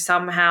 Prizer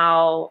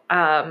somehow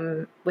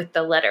with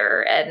the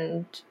letter,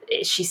 and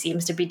she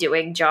seems to be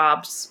doing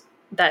jobs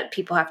that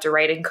people have to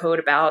write in code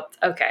about.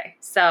 Okay,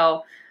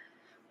 so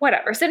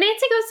whatever. So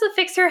Nancy goes to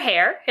fix her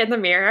hair in the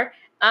mirror.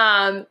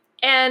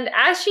 And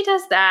as she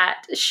does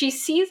that, she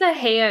sees a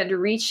hand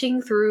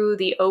reaching through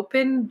the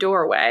open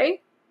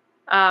doorway,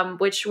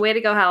 which, way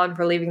to go, Helen,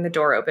 for leaving the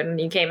door open when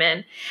you came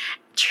in,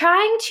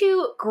 trying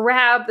to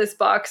grab this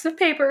box of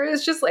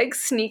papers just like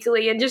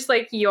sneakily and just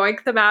like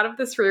yoink them out of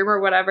this room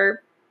or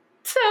whatever.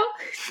 So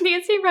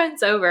Nancy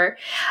runs over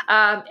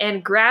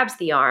and grabs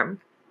the arm,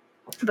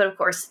 but of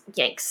course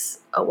yanks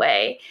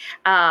away.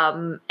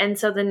 And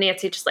so then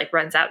Nancy just like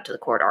runs out into the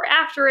corridor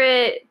after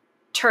it.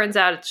 Turns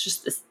out it's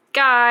just this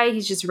guy.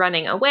 He's just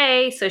running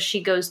away. So she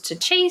goes to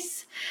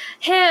chase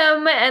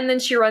him, and then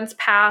she runs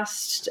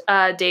past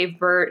Dave,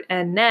 Bert,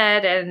 and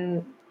Ned,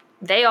 and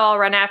they all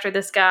run after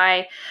this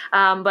guy.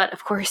 But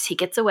of course he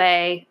gets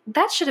away.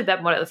 That should have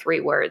been one of the 3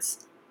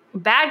 words.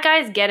 Bad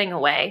guys getting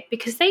away,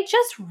 because they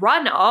just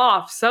run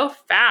off so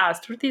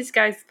fast. Were these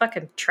guys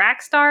fucking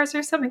track stars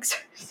or something?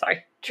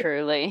 Sorry.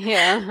 Truly,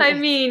 yeah. I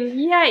mean,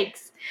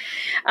 yikes.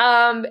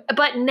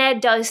 But Ned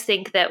does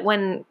think that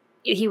when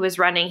he was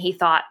running, he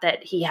thought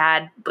that he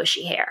had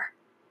bushy hair.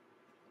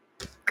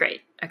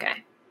 Great.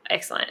 Okay.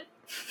 Excellent.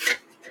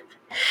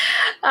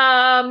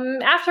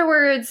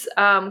 Afterwards,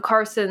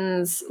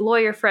 Carson's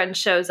lawyer friend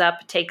shows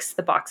up, takes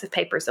the box of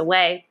papers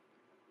away.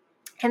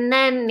 And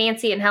then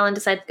Nancy and Helen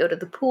decide to go to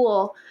the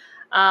pool.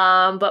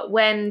 But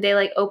when they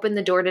like open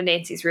the door to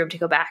Nancy's room to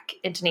go back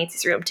into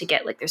Nancy's room to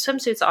get like their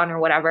swimsuits on or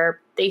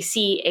whatever, they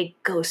see a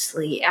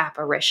ghostly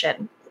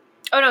apparition.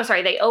 Oh, no,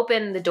 sorry. They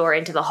open the door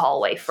into the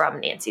hallway from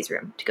Nancy's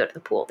room to go to the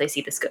pool. They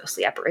see this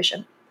ghostly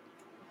apparition.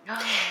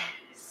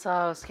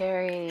 So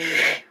scary.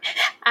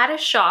 Out of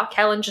shock,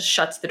 Helen just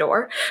shuts the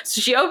door. So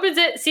she opens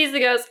it, sees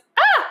the ghost,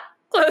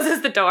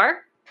 closes the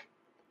door.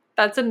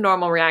 That's a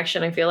normal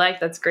reaction, I feel like.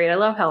 That's great. I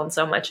love Helen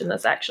so much in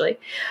this, actually.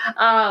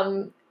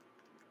 And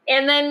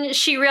then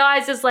she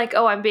realizes, like,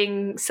 oh, I'm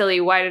being silly.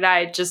 Why did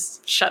I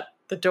just shut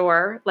the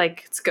door?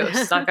 Like, it's ghost.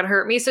 It's not going to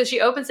hurt me. So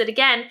she opens it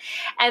again.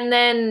 And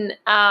then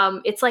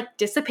it's, like,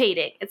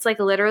 dissipating. It's, like,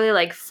 literally,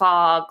 like,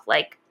 fog,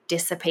 like,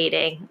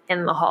 dissipating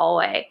in the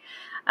hallway.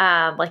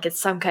 Like it's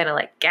some kind of,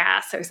 like,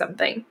 gas or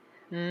something.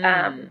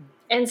 And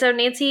so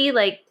Nancy,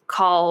 like,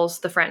 calls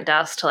the front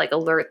desk to, like,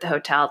 alert the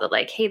hotel that,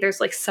 like, hey, there's,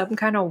 like, some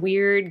kind of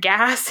weird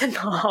gas in the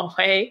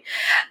hallway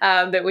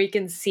that we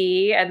can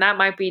see, and that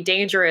might be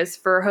dangerous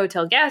for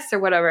hotel guests or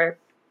whatever.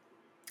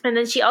 And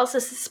then she also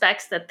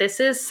suspects that this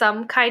is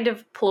some kind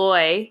of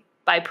ploy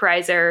by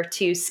Prizer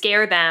to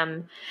scare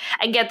them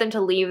and get them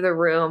to leave the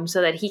room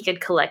so that he could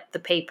collect the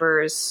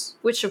papers,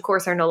 which, of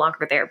course, are no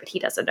longer there, but he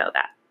doesn't know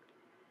that.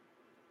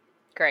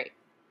 Great.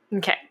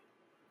 Okay.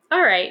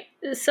 All right.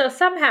 So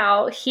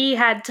somehow he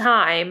had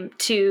time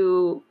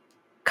to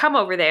come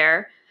over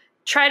there,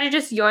 try to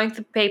just yoink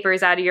the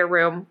papers out of your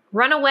room,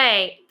 run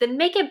away, then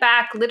make it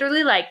back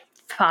literally like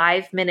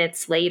 5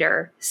 minutes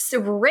later,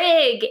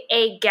 rig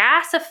a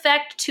gas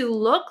effect to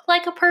look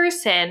like a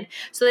person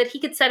so that he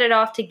could set it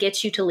off to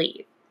get you to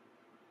leave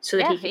so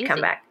that he could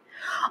come back.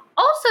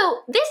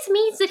 Also, this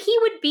means that he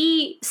would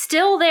be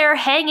still there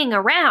hanging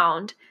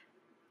around,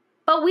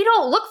 but we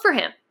don't look for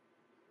him.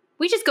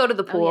 We just go to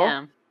the pool. Oh,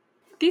 yeah.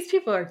 These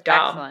people are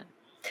dumb. Excellent.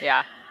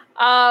 Yeah.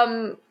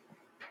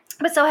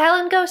 But so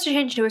Helen goes to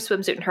change into her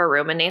swimsuit in her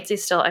room, and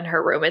Nancy's still in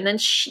her room. And then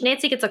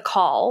Nancy gets a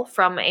call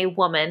from a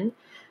woman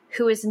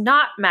who is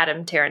not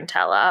Madame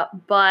Tarantella,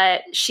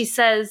 but she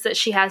says that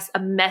she has a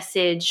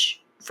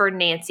message for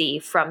Nancy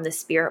from the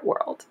spirit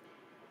world.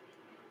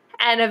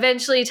 And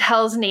eventually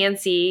tells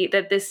Nancy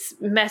that this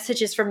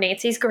message is from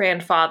Nancy's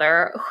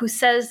grandfather, who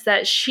says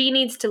that she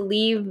needs to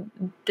leave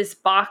this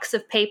box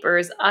of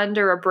papers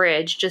under a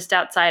bridge just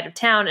outside of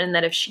town, and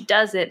that if she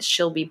doesn't,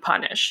 she'll be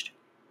punished.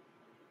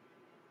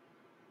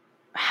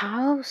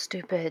 How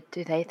stupid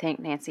do they think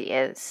Nancy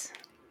is?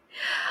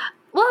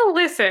 Well,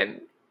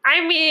 listen,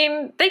 I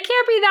mean, they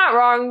can't be that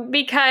wrong,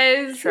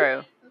 because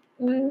True.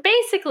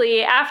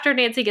 basically, after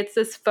Nancy gets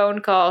this phone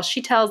call,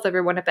 she tells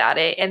everyone about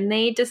it, and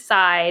they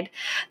decide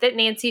that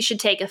Nancy should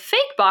take a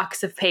fake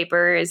box of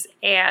papers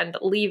and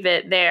leave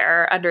it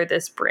there under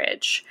this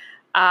bridge.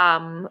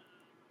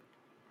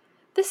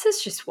 This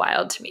is just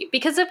wild to me,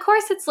 because of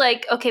course it's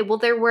like, okay, well,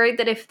 they're worried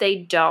that if they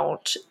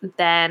don't,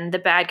 then the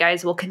bad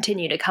guys will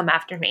continue to come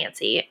after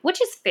Nancy,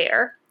 which is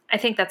fair. I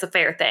think that's a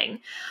fair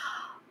thing.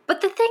 But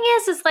the thing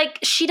is like,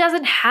 she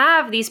doesn't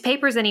have these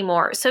papers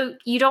anymore. So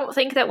you don't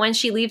think that when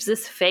she leaves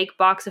this fake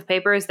box of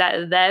papers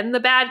that then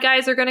the bad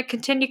guys are going to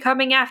continue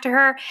coming after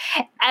her?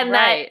 And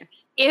Right. that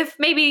if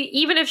maybe,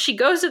 even if she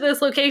goes to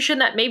this location,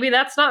 that maybe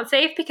that's not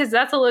safe because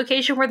that's a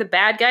location where the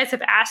bad guys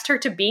have asked her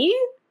to be?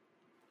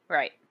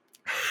 Right.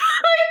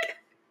 Like,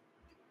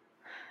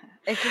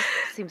 It just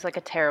seems like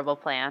a terrible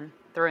plan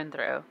through and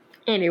through.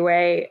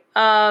 anyway,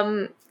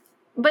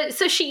 but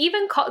so she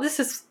even called, this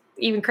is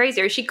even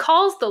crazier. She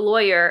calls the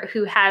lawyer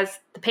who has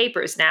the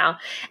papers now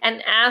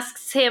and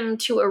asks him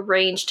to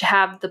arrange to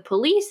have the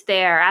police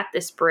there at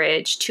this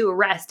bridge to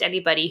arrest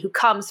anybody who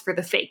comes for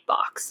the fake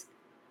box.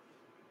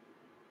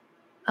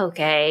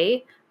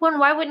 Okay. One,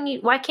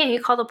 why can't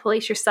you call the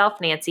police yourself,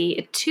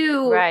 Nancy?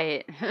 Two,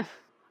 Right.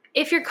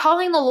 if you're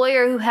calling the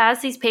lawyer who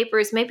has these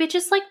papers, maybe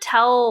just like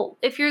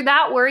if you're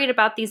that worried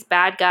about these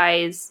bad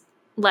guys,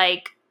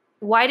 like,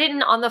 why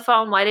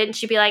didn't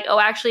she be like, oh,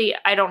 actually,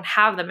 I don't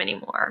have them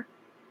anymore.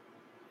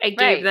 I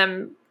gave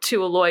them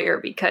to a lawyer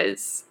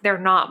because they're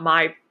not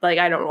I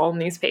don't own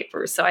these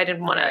papers, so I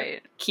didn't want to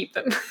keep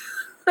them.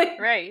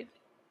 Right.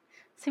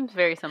 Seems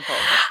very simple.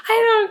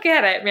 I don't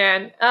get it,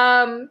 man.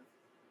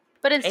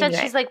 But instead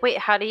Anyway. she's like, wait,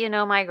 how do you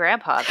know my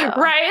grandpa, though?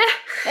 Right?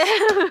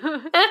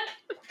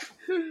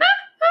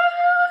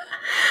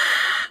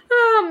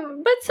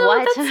 But so What?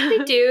 that's what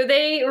they do.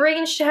 They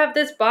arrange to have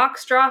this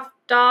box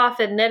dropped off,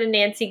 and Ned and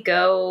Nancy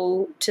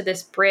go to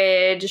this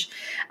bridge.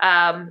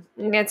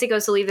 Nancy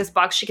goes to leave this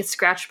box. She gets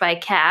scratched by a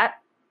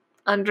cat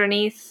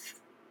underneath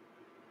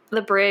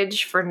the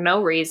bridge for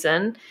no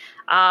reason.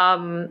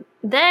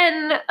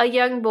 Then a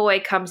young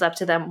boy comes up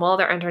to them while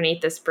they're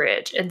underneath this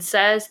bridge and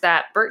says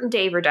that Bert and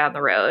Dave are down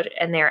the road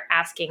and they're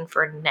asking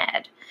for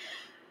Ned.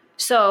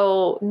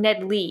 So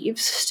Ned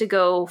leaves to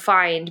go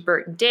find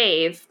Bert and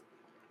Dave,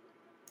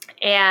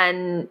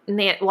 and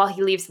while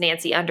he leaves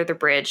Nancy under the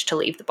bridge to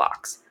leave the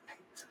box.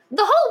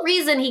 The whole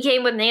reason he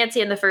came with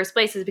Nancy in the first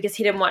place is because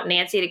he didn't want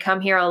Nancy to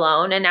come here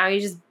alone, and now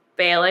he's just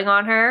bailing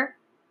on her.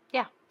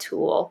 Yeah.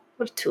 Tool.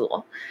 What a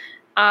tool.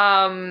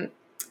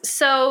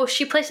 So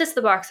she places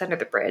the box under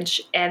the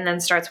bridge and then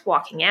starts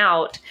walking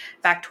out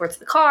back towards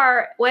the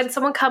car when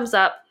someone comes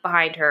up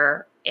behind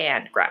her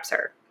and grabs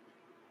her.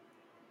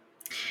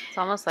 It's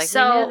almost like we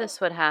knew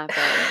this would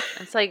happen.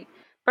 It's like,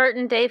 Bert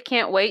and Dave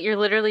can't wait. You're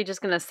literally just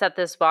going to set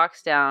this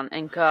box down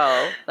and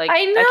go. Like,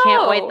 I know. I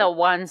can't wait the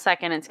 1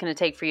 second it's going to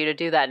take for you to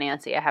do that,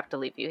 Nancy. I have to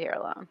leave you here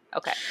alone.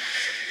 Okay.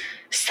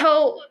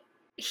 So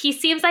he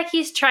seems like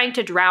he's trying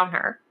to drown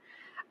her,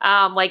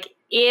 like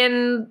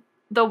in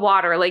the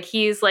water. Like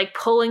he's like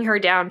pulling her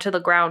down to the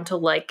ground to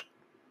like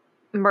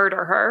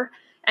murder her.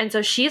 And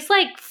so she's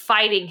like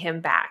fighting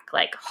him back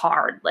like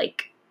hard,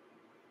 like,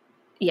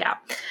 yeah.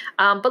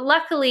 But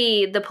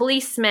luckily the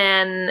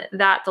policemen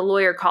that the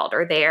lawyer called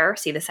are there,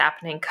 see this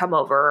happening, come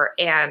over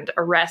and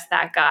arrest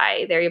that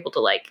guy. They're able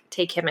to like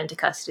take him into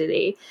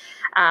custody.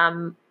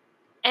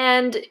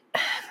 And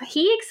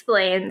he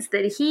explains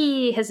that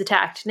he has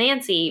attacked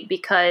Nancy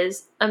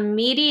because a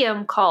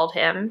medium called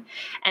him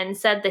and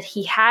said that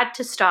he had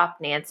to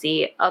stop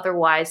Nancy,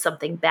 otherwise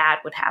something bad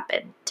would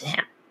happen to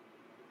him.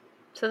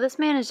 So this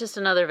man is just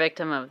another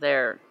victim of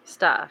their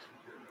stuff.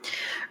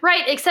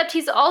 Right, except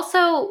he's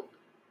also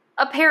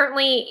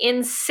apparently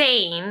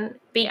insane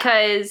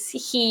because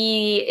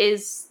he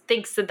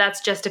thinks that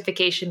that's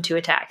justification to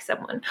attack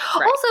someone.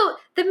 Right. Also,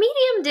 the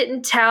medium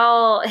didn't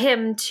tell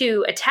him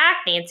to attack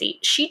Nancy.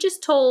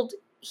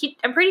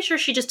 I'm pretty sure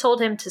she just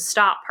told him to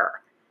stop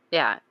her.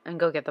 Yeah, and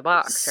go get the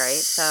box, right?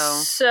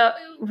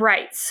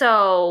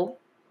 So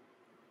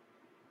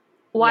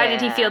why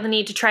did he feel the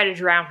need to try to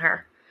drown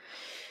her?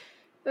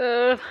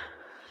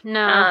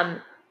 No.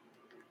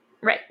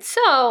 Right.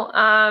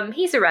 So,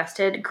 he's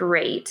arrested.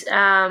 Great.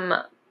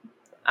 But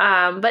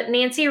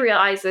Nancy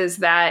realizes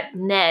that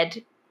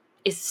Ned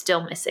is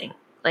still missing.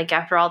 Like,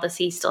 after all this,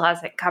 he still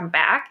hasn't come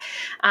back.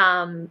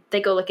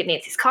 They go look at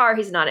Nancy's car.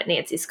 He's not at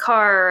Nancy's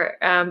car.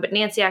 But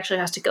Nancy actually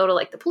has to go to,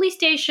 like, the police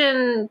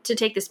station to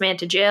take this man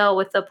to jail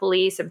with the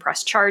police and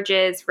press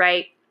charges,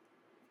 right?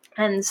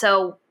 And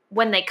so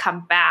when they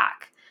come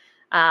back,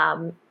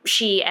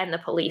 she and the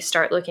police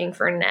start looking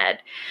for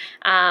Ned.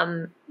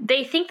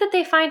 They think that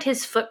they find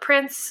his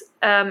footprints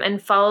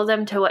and follow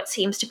them to what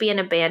seems to be an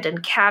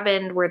abandoned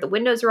cabin where the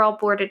windows are all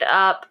boarded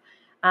up.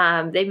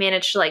 They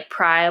manage to like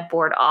pry a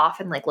board off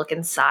and like look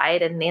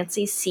inside, and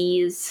Nancy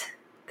sees,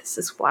 this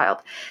is wild,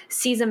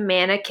 sees a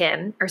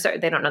mannequin, or sorry,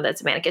 they don't know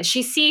that's a mannequin.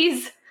 She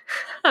sees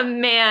a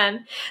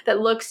man that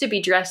looks to be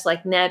dressed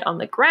like Ned on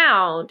the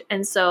ground.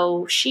 And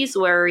so she's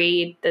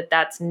worried that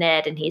that's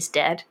Ned and he's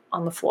dead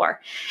on the floor.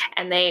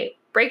 And they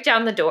break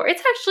down the door.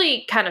 It's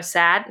actually kind of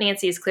sad.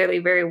 Nancy is clearly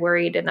very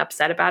worried and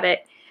upset about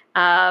it.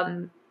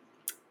 And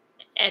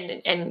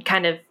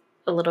kind of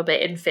a little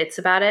bit in fits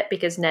about it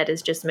because Ned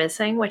is just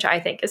missing, which I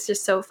think is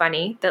just so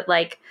funny that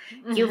like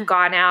you've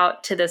gone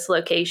out to this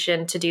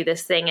location to do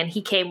this thing and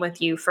he came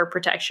with you for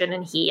protection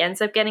and he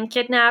ends up getting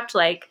kidnapped.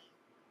 Like,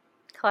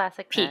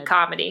 classic peak Ned.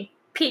 comedy.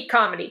 Peak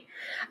comedy.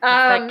 It's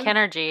like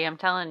Kenergy, I'm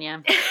telling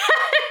you.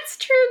 It's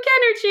true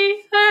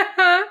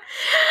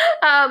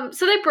Kenergy.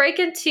 So they break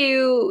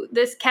into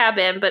this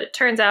cabin, but it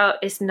turns out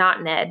it's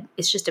not Ned.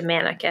 It's just a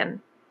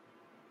mannequin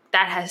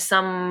that has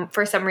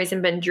for some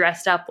reason been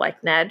dressed up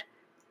like Ned.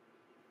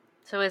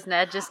 So is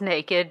Ned just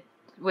naked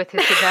with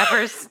his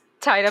kidnappers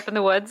tied up in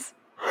the woods?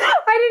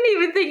 I didn't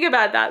even think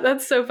about that.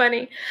 That's so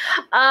funny.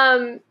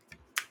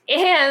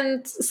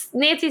 And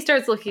Nancy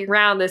starts looking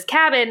around this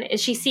cabin and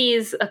she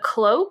sees a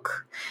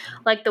cloak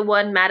like the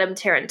one Madame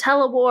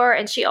Tarantella wore.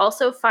 And she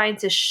also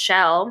finds a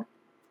shell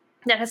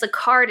that has a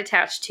card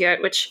attached to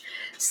it, which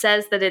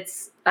says that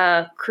it's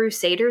a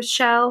Crusader's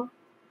shell.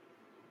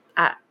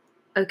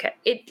 Okay,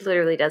 it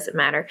literally doesn't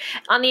matter.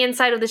 On the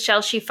inside of the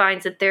shell, she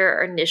finds that there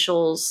are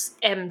initials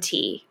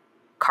MT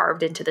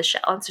carved into the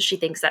shell. And so she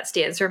thinks that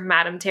stands for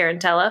Madame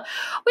Tarantella,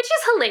 which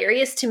is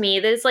hilarious to me.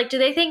 That it's like, do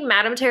they think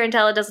Madame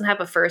Tarantella doesn't have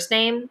a first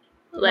name?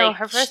 Like, no,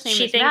 her first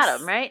name is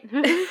Madame, right?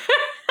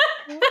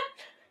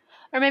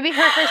 Or maybe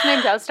her first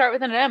name does start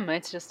with an M.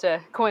 It's just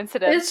a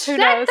coincidence. Who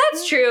knows?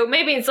 That's true.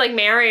 Maybe it's like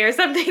Mary or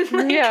something.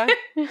 Like yeah.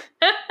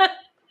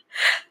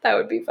 That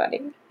would be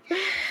funny.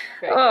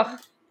 Great. Oh,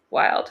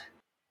 wild.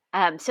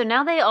 So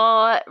now they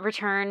all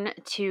return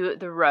to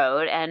the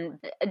road, and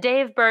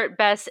Dave, Bert,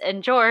 Bess,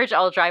 and George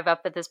all drive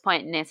up at this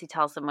point, and Nancy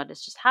tells them what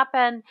has just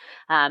happened.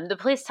 The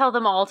police tell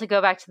them all to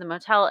go back to the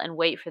motel and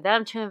wait for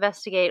them to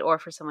investigate or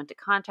for someone to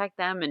contact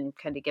them and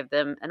kind of give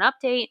them an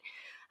update.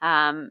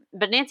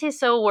 But Nancy is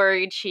so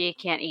worried she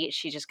can't eat.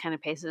 She just kind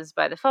of paces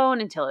by the phone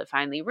until it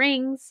finally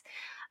rings.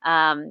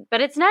 But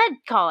it's Ned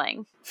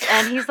calling,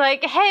 and he's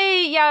like,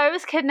 hey, yeah, I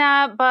was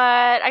kidnapped,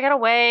 but I got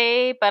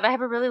away, but I have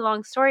a really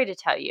long story to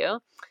tell you.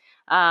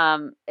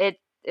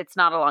 It's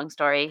not a long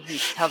story. He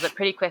tells it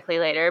pretty quickly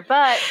later,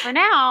 but for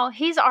now,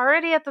 he's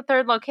already at the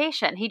third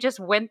location. He just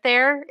went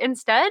there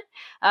instead,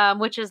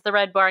 which is the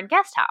Red Barn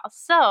guest house.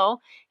 So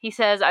he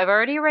says, I've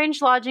already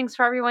arranged lodgings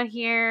for everyone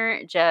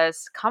here.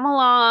 Just come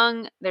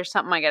along. There's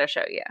something I got to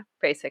show you,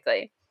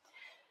 basically.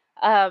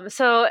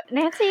 So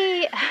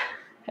Nancy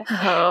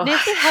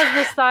has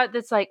this thought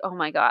that's like, oh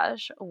my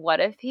gosh,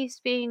 what if he's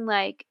being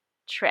like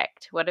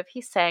tricked? What if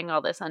he's saying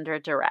all this under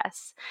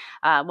duress?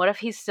 What if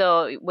he's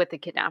still with the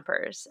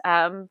kidnappers?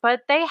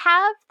 But they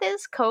have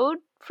this code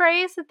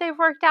phrase that they've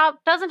worked out.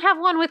 Doesn't have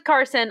one with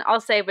Carson,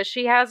 I'll say, but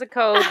she has a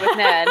code with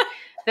Ned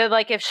that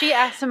like if she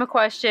asks him a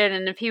question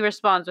and if he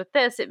responds with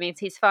this, it means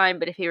he's fine.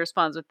 But if he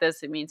responds with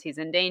this, it means he's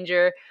in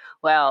danger.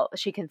 Well,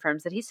 she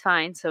confirms that he's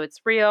fine, so it's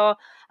real.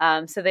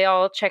 So they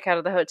all check out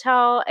of the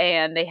hotel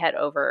and they head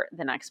over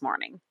the next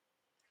morning.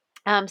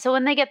 So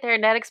when they get there,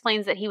 Ned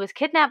explains that he was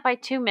kidnapped by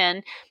two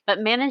men,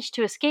 but managed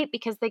to escape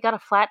because they got a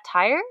flat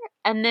tire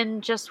and then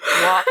just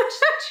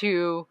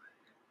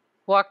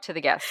walked to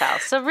the guest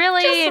house. So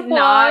really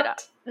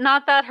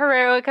not that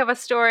heroic of a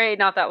story,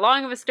 not that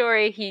long of a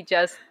story. He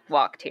just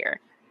walked here.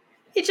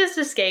 He just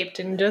escaped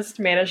and just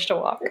managed to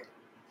walk.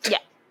 Yeah.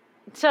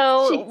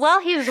 So while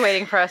he was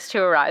waiting for us to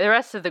arrive, the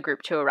rest of the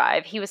group to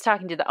arrive, he was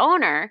talking to the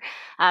owner,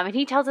 and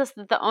he tells us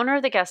that the owner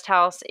of the guest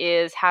house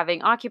is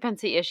having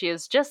occupancy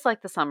issues just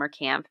like the summer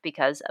camp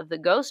because of the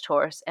ghost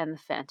horse and the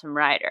phantom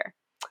rider.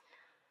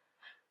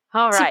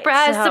 All right.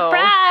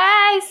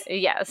 Surprise!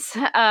 Yes.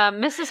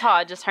 Mrs.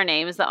 Hodge is her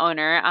name, is the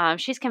owner.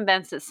 She's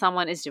convinced that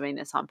someone is doing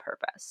this on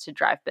purpose to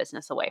drive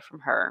business away from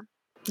her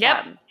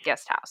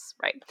guest house,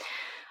 right?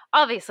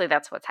 Obviously,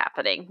 that's what's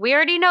happening. We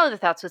already know that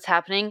that's what's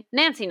happening.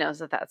 Nancy knows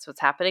that that's what's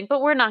happening, but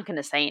we're not going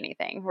to say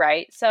anything,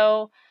 right?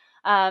 So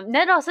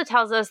Ned also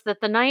tells us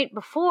that the night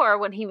before,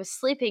 when he was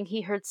sleeping,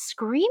 he heard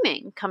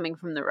screaming coming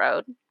from the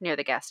road near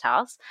the guest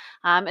house,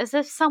 as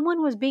if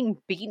someone was being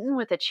beaten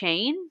with a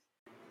chain.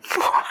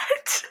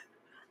 What?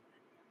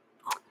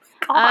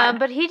 Oh my God.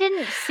 But he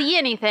didn't see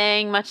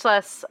anything, much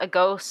less a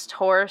ghost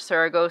horse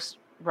or a ghost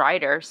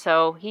rider,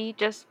 so he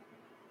just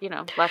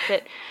left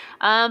it.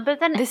 But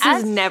then this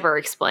is never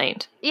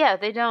explained. Yeah,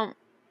 they don't.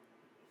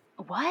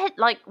 What?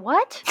 Like,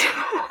 what?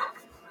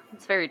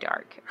 It's very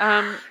dark.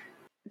 But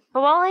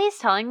while he's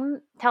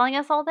telling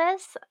us all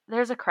this,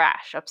 there's a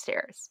crash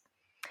upstairs.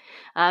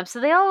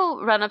 So they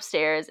all run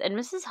upstairs, and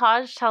Mrs.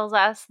 Hodge tells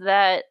us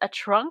that a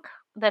trunk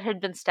that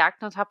had been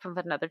stacked on top of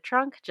another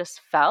trunk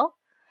just fell.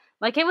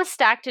 Like, it was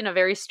stacked in a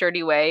very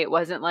sturdy way. It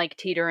wasn't like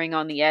teetering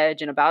on the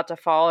edge and about to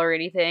fall or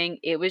anything.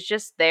 It was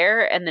just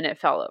there, and then it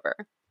fell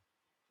over.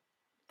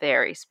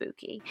 Very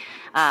spooky.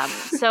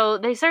 So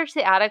they search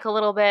the attic a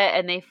little bit,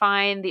 and they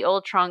find the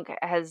old trunk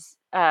has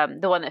the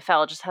one that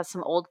fell just has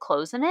some old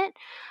clothes in it.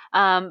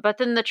 But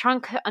then the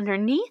trunk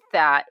underneath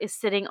that is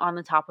sitting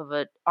on top of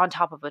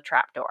a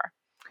trapdoor.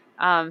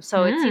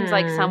 So it seems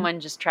like someone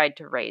just tried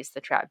to raise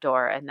the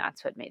trapdoor, and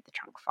that's what made the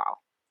trunk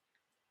fall.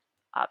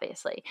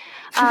 Obviously.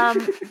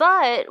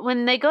 But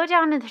when they go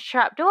down to the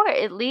trapdoor,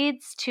 it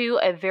leads to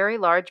a very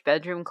large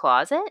bedroom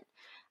closet.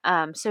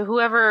 So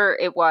whoever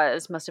it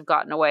was must have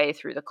gotten away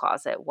through the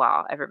closet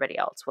while everybody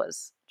else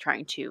was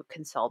trying to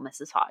console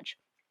Mrs. Hodge.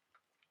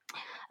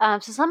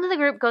 So some of the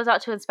group goes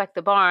out to inspect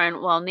the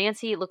barn while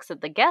Nancy looks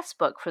at the guest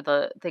book for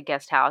the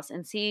guest house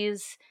and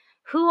sees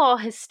who all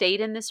has stayed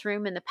in this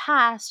room in the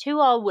past, who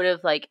all would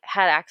have like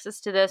had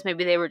access to this.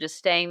 Maybe they were just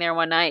staying there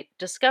one night,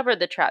 discovered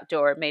the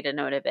trapdoor, made a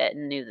note of it,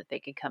 and knew that they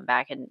could come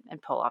back and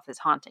pull off this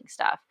haunting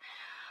stuff.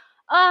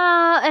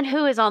 And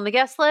who is on the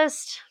guest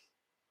list?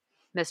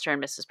 Mr.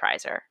 and Mrs.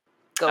 Prizer.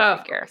 Go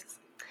figure.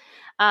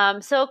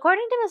 So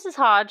according to Mrs.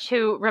 Hodge,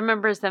 who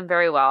remembers them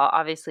very well,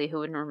 obviously who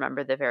wouldn't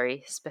remember the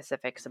very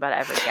specifics about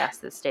every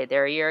guest that stayed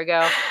there a year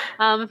ago,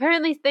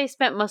 apparently they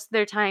spent most of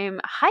their time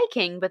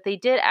hiking, but they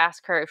did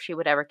ask her if she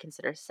would ever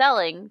consider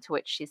selling, to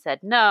which she said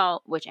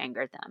no, which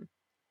angered them.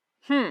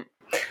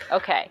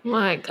 Okay.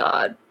 My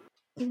God.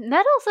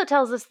 Ned also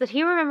tells us that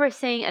he remembers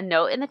seeing a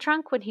note in the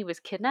trunk when he was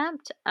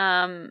kidnapped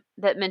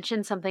that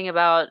mentioned something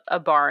about a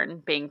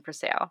barn being for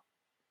sale.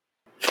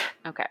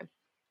 Okay.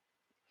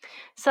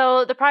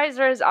 So the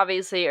Prizers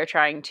obviously are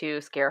trying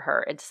to scare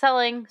her into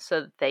selling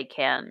so that they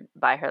can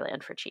buy her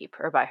land for cheap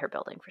or buy her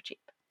building for cheap.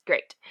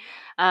 Great.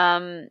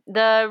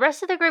 The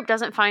rest of the group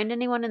doesn't find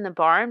anyone in the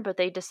barn, but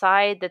they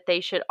decide that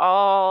they should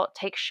all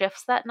take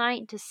shifts that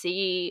night to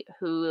see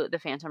who the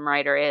Phantom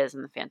Rider is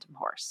and the Phantom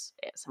Horse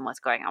is and what's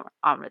going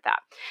on with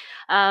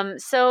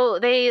that. So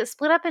they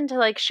split up into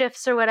like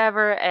shifts or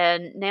whatever,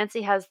 and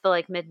Nancy has the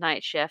like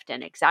midnight shift,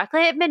 and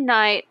exactly at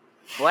midnight,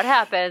 what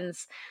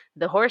happens?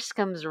 The horse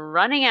comes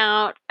running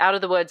out of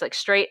the woods, like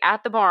straight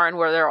at the barn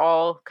where they're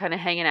all kind of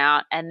hanging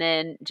out, and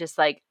then just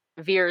like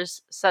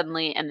veers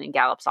suddenly and then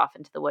gallops off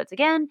into the woods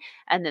again.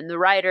 And then the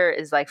rider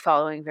is like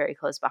following very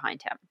close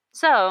behind him.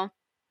 So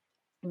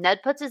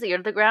Ned puts his ear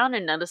to the ground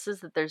and notices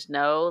that there's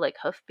no like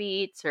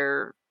hoofbeats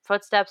or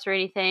footsteps or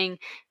anything.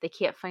 They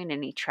can't find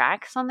any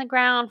tracks on the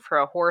ground for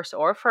a horse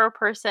or for a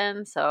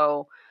person.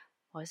 So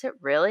was it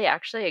really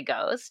actually a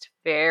ghost?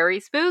 Very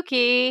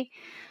spooky.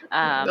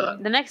 The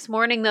next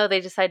morning, though,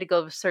 they decide to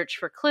go search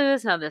for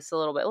clues. Now, this is a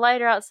little bit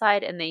lighter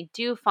outside, and they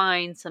do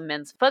find some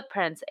men's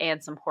footprints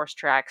and some horse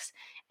tracks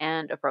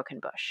and a broken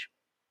bush.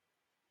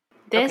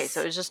 This okay,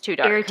 so it was just too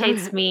dark.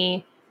 irritates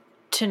me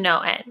to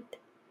no end.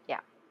 Yeah.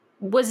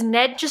 Was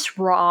Ned just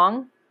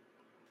wrong?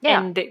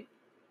 Yeah.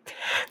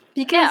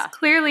 Because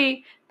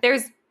clearly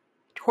there's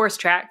horse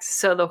tracks,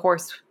 so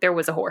there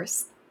was a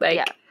horse. Like,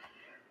 yeah.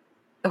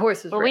 The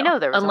horse was real. We know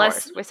there was a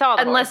horse. We saw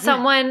the unless horse.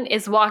 Someone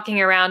is walking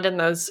around in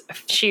those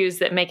shoes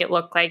that make it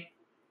look like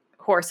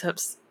horse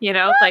hooves, you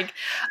know? Like,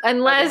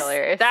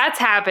 unless that's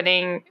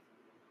happening,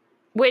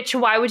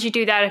 why would you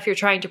do that if you're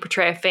trying to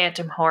portray a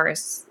phantom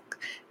horse?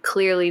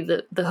 Clearly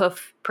the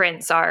hoof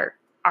prints are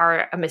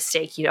a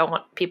mistake. You don't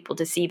want people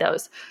to see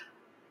those.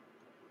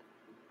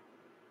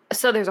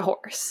 So there's a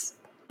horse.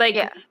 Like,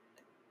 yeah.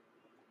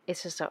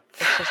 It's just a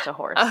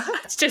horse.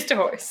 It's just a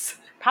horse.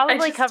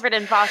 Probably covered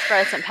in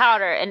phosphorescent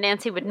powder, and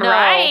Nancy would know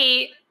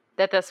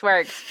that this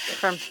works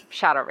from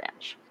Shadow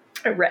Ranch.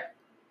 Right.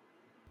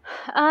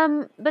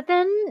 But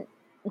then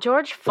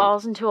George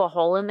falls into a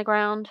hole in the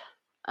ground.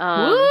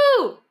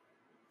 Woo!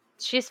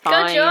 She's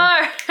fine. Good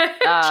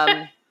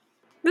George!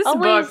 This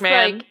always, book,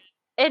 man. like,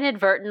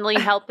 inadvertently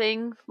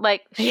helping.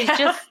 Like,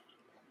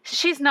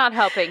 she's not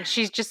helping.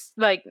 She's just,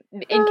 like,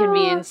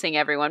 inconveniencing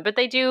everyone. But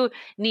they do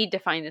need to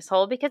find this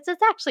hole because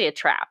it's actually a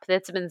trap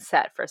that's been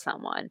set for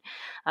someone.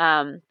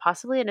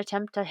 Possibly an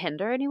attempt to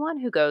hinder anyone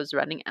who goes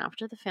running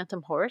after the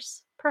Phantom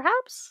Horse,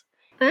 perhaps?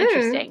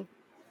 Interesting.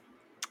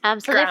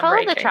 So they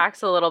follow the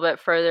tracks a little bit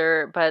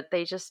further, but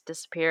they just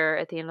disappear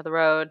at the end of the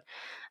road.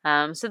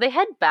 So they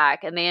head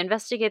back and they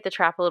investigate the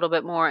trap a little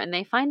bit more, and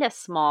they find a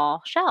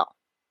small shell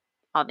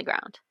on the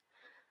ground.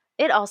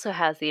 It also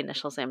has the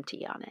initials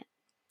MT on it.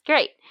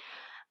 Great.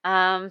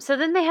 So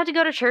then they had to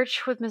go to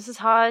church with Mrs.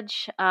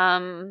 Hodge.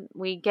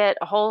 We get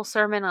a whole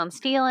sermon on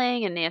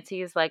stealing, and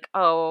Nancy is like,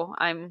 oh,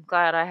 I'm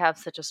glad I have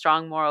such a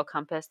strong moral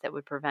compass that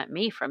would prevent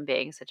me from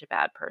being such a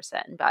bad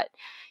person. But,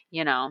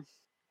 you know,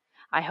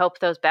 I hope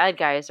those bad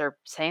guys are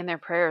saying their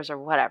prayers or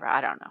whatever.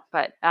 I don't know.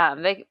 But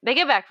they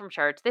get back from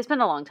church. They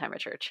spend a long time at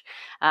church.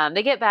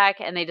 They get back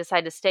and they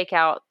decide to stake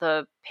out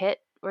the pit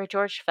where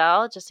George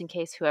fell, just in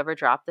case whoever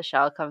dropped the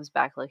shell comes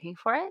back looking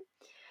for it.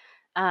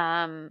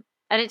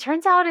 And it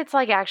turns out it's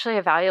like actually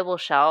a valuable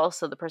shell.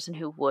 So the person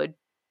who would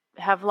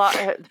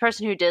the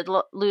person who did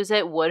lose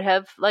it would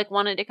have like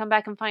wanted to come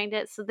back and find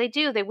it. So they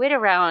do. They wait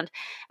around,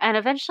 and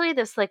eventually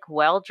this like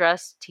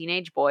well-dressed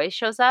teenage boy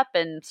shows up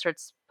and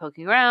starts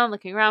poking around,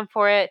 looking around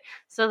for it.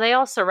 So they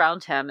all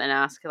surround him and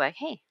ask like,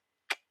 "Hey,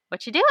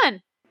 what you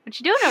doing? What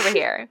you doing over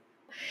here?"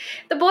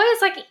 The boy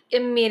is like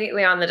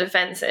immediately on the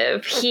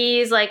defensive.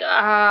 He's like,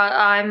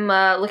 I'm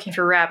looking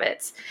for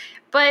rabbits.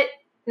 But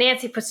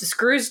Nancy puts the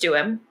screws to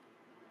him,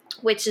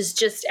 which is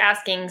just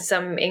asking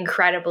some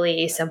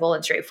incredibly simple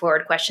and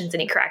straightforward questions,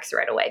 and he cracks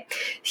right away.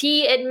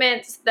 He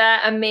admits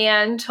that a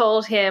man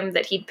told him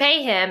that he'd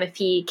pay him if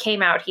he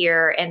came out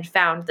here and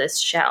found this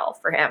shell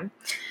for him.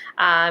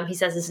 He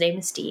says his name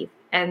is Steve,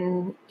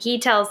 and he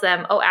tells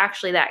them, oh,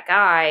 actually, that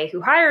guy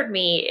who hired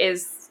me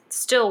is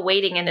still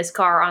waiting in his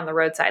car on the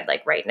roadside,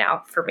 like right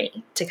now, for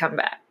me to come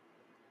back.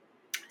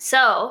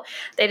 So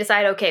they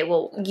decide, okay,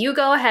 well, you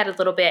go ahead a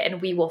little bit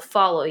and we will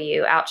follow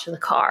you out to the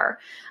car.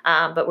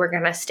 But we're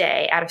going to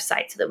stay out of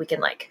sight so that we can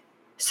like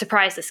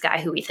surprise this guy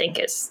who we think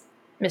is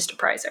Mr.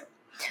 Prizer.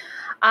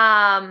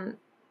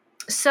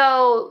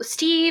 So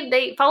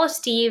they follow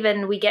Steve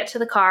and we get to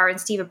the car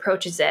and Steve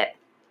approaches it.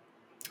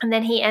 And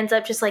then he ends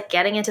up just like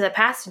getting into the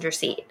passenger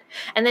seat.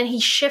 And then he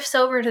shifts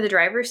over into the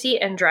driver's seat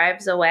and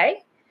drives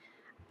away.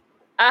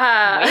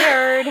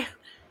 Weird.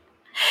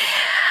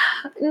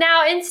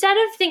 Now, instead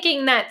of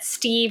thinking that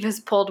Steve has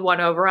pulled one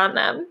over on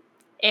them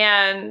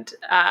and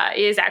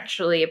is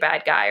actually a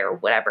bad guy or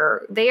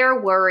whatever, they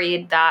are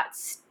worried that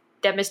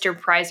Mr.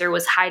 Prizer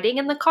was hiding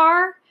in the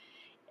car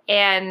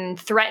and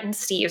threatened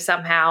Steve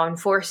somehow and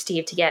forced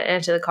Steve to get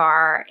into the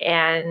car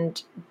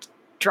and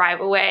drive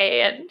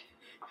away and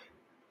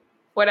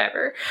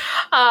whatever.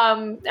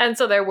 And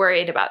so they're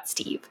worried about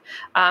Steve.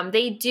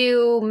 They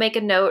do make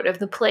a note of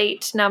the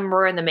plate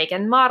number and the make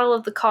and model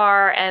of the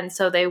car. And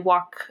so they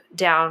walk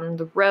down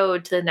the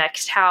road to the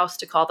next house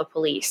to call the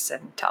police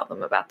and tell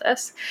them about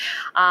this.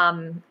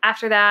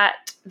 After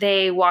that,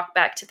 they walk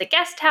back to the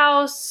guest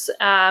house.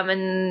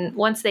 And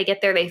once they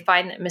get there, they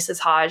find that Mrs.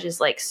 Hodge is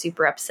like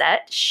super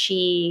upset.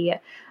 She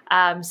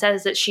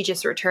says that she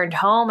just returned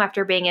home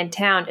after being in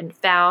town and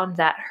found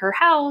that her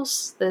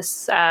house,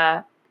 this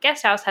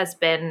guest house, has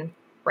been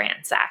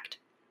ransacked.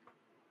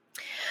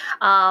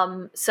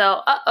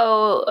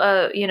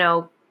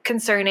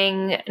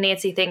 Concerning,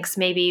 Nancy thinks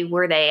maybe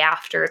were they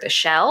after the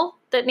shell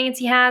that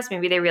Nancy has?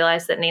 Maybe they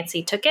realized that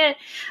Nancy took it.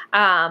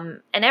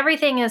 And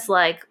everything is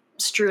like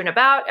strewn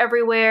about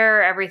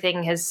everywhere.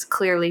 Everything has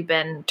clearly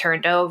been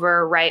turned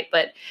over, right?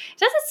 But it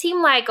doesn't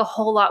seem like a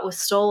whole lot was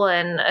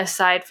stolen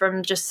aside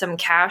from just some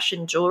cash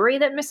and jewelry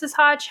that Mrs.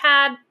 Hodge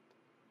had.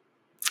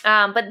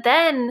 But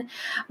then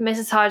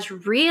Mrs. Hodge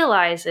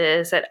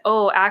realizes that,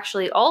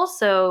 actually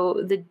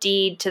also the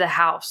deed to the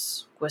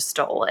house was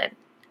stolen.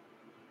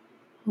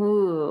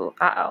 Ooh,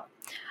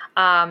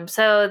 uh-oh.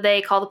 So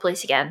they call the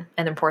police again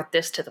and report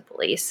this to the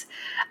police.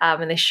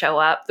 And they show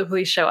up. The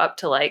police show up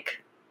to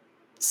like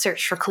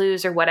search for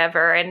clues or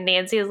whatever. And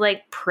Nancy is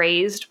like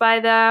praised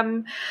by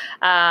them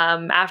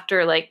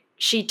after like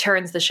she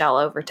turns the shell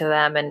over to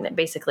them and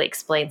basically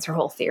explains her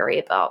whole theory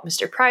about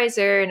Mr.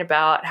 Prizer and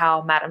about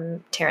how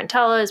Madame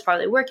Tarantella is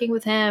probably working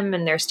with him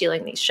and they're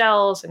stealing these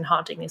shells and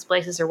haunting these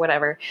places or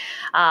whatever.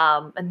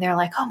 And they're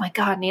like, oh my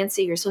God,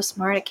 Nancy, you're so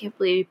smart. I can't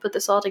believe you put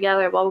this all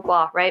together, blah, blah,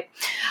 blah, right?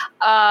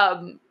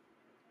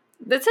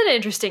 That's an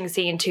interesting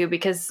scene too,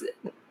 because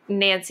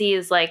Nancy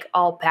is like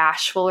all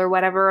bashful or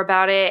whatever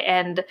about it.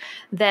 And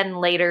then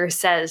later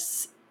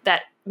says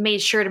that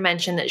made sure to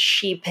mention that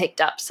she picked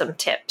up some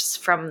tips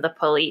from the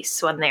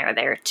police when they're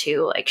there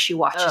too. Like she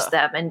watches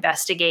them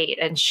investigate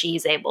and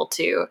she's able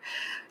to,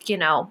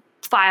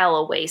 file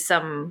away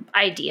some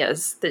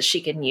ideas that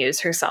she can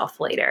use herself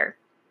later.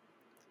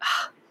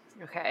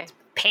 Okay.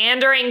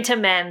 Pandering to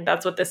men.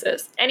 That's what this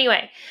is.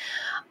 Anyway,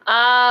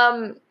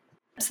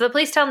 so the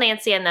police tell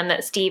Nancy and them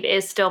that Steve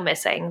is still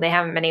missing. They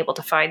haven't been able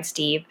to find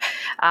Steve.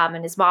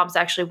 And his mom's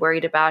actually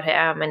worried about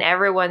him. And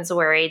everyone's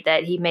worried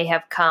that he may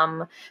have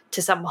come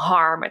to some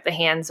harm at the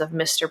hands of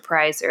Mr.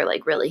 Prizer.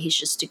 Like, really, he's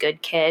just a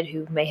good kid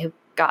who may have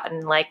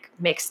gotten, like,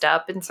 mixed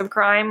up in some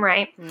crime,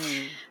 right?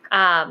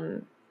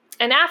 And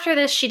after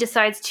this, she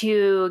decides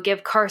to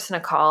give Carson a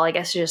call, I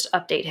guess to just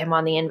update him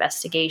on the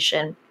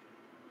investigation.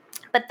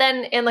 But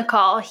then in the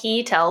call,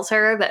 he tells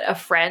her that a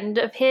friend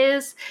of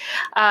his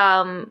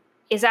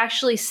is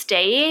actually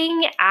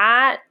staying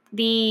at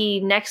the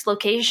next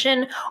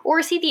location, or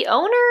is he the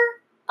owner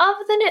of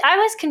I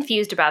was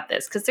confused about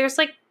this because there's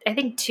like, I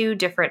think 2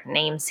 different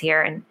names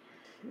here and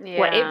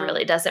what it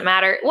really doesn't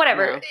matter.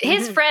 Whatever. No.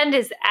 His friend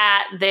is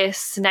at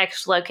this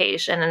next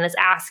location and is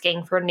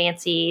asking for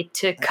Nancy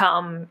to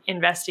come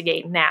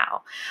investigate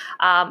now.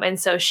 And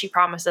so she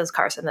promises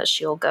Carson that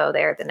she'll go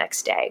there the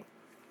next day.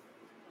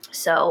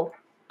 So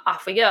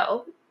off we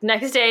go.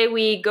 Next day,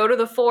 we go to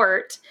the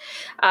fort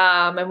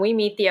and we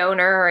meet the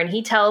owner, and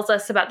he tells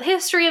us about the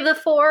history of the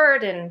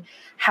fort and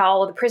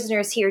how the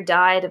prisoners here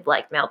died of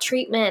like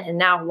maltreatment and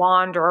now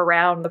wander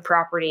around the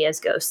property as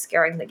ghosts,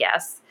 scaring the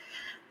guests.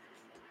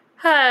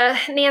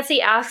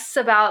 Nancy asks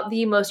about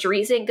the most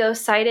recent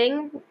ghost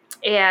sighting,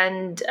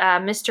 and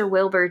Mr.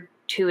 Wilbur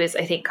who is,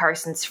 I think,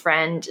 Carson's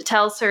friend,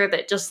 tells her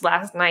that just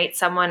last night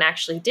someone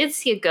actually did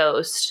see a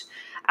ghost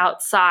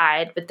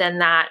outside, but then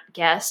that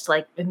guest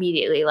like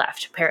immediately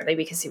left, apparently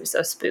because he was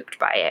so spooked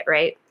by it,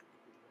 right?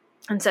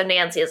 And so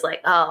Nancy is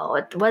like,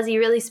 oh, was he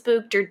really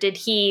spooked, or did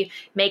he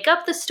make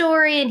up the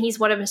story and he's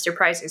one of Mr.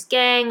 Prizer's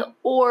gang,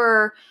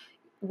 or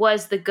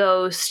was the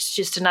ghost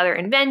just another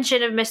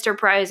invention of Mr.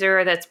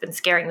 Prizer that's been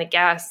scaring the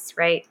guests,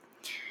 right?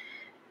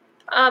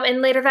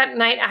 And later that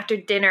night after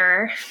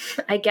dinner,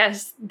 I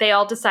guess they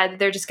all decide that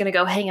they're just going to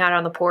go hang out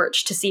on the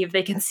porch to see if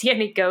they can see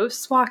any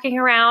ghosts walking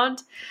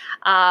around.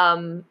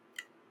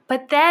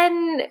 But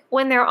then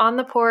when they're on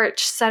the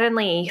porch,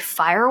 suddenly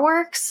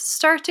fireworks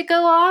start to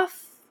go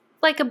off,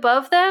 like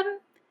above them.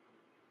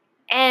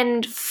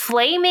 And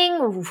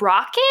flaming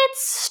rockets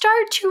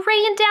start to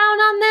rain down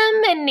on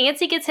them. And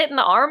Nancy gets hit in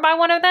the arm by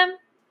one of them.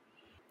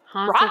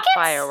 Haunted Rockets?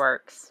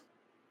 fireworks.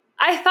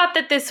 I thought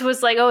that this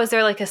was like, oh, is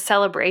there like a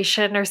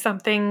celebration or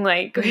something?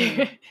 Like,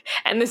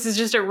 and this is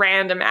just a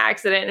random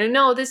accident. And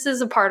no, this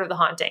is a part of the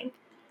haunting.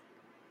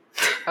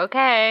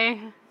 Okay.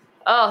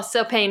 Oh,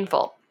 so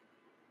painful.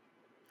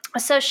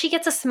 So she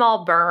gets a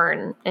small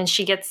burn, and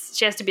she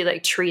has to be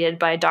like treated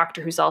by a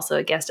doctor who's also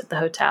a guest at the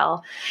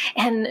hotel.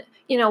 And,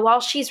 you know,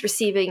 while she's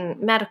receiving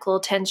medical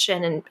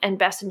attention and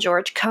Bess and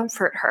George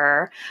comfort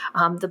her,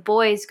 the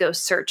boys go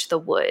search the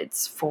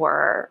woods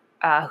for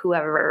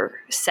whoever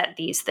set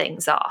these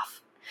things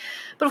off.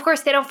 But of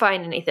course, they don't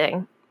find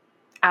anything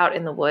out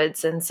in the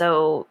woods. And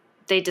so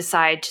they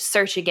decide to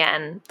search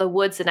again the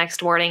woods the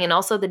next morning, and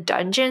also the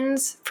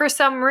dungeons for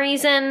some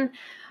reason.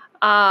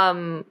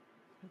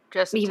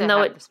 Just even to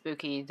though have the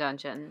spooky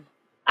dungeon.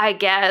 I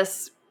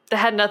guess that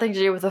had nothing to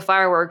do with the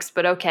fireworks,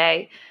 but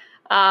okay.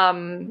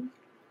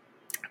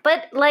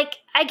 But like,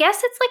 I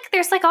guess it's like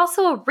there's like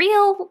also a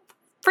real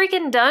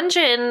freaking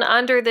dungeon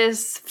under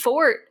this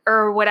fort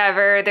or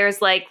whatever.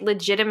 There's like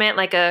legitimate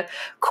like a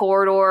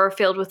corridor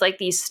filled with like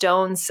these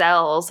stone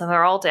cells, and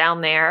they're all down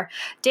there.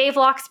 Dave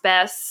locks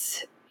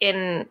Bess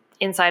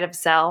inside of a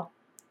cell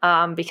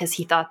because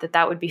he thought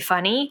that would be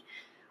funny.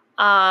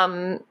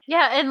 Yeah,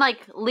 and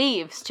like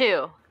leaves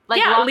too. Like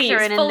yeah, locks leaves, her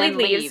in and fully then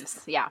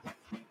leaves. Yeah.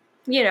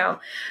 You know,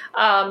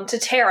 to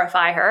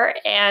terrify her.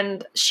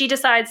 And she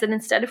decides that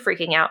instead of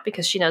freaking out,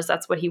 because she knows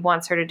that's what he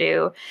wants her to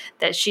do,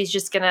 that she's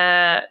just going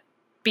to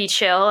be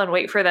chill and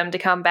wait for them to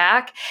come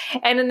back.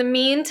 And in the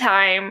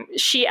meantime,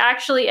 she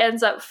actually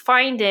ends up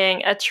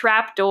finding a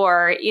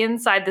trapdoor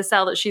inside the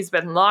cell that she's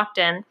been locked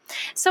in.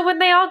 So when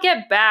they all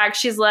get back,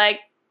 she's like,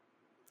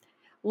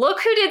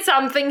 look who did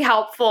something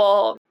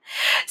helpful.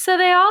 So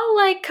they all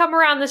like come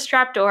around this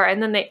trapdoor,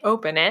 and then they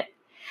open it.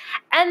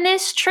 And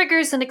this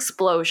triggers an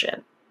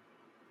explosion.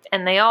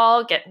 And they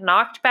all get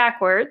knocked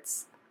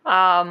backwards.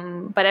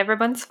 But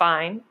everyone's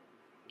fine.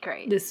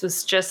 Great. This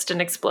was just an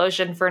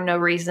explosion for no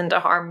reason to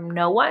harm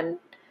no one.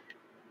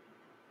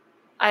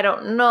 I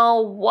don't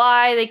know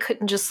why they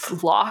couldn't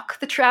just lock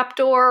the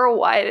trapdoor.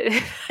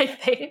 Why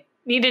they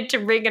needed to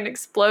rig an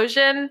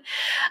explosion.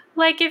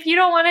 Like, if you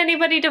don't want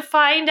anybody to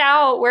find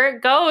out where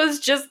it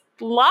goes, just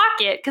lock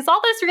it. Because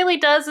all this really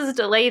does is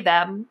delay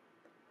them.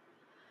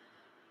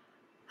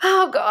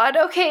 Oh, God.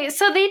 Okay,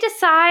 so they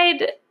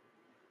decide...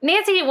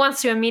 Nancy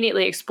wants to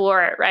immediately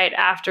explore it right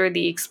after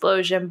the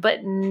explosion,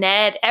 but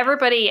Ned,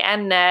 everybody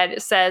and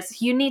Ned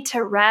says, you need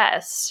to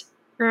rest.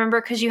 Remember,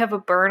 because you have a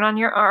burn on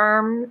your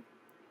arm.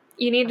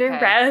 You need to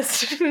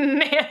rest,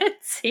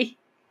 Nancy.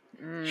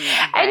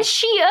 Okay. And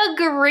she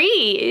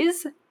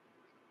agrees.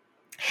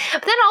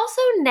 But then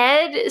also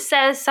Ned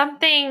says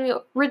something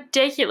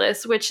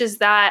ridiculous, which is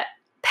that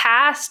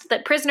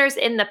prisoners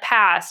in the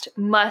past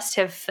must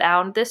have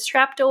found this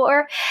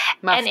trapdoor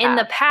in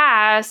the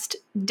past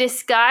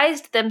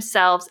disguised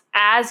themselves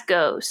as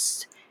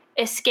ghosts,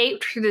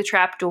 escaped through the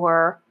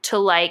trapdoor to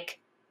like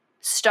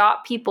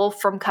stop people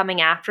from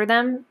coming after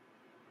them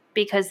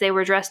because they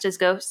were dressed as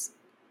ghosts.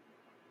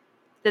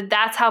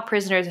 That's how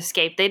prisoners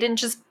escaped. They didn't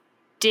just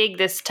dig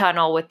this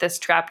tunnel with this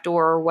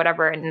trapdoor or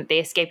whatever and they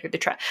escaped through the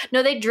trap.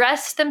 No, they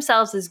dressed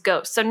themselves as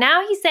ghosts. So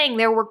now he's saying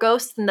there were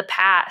ghosts in the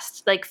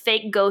past, like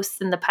fake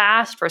ghosts in the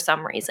past for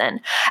some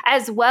reason,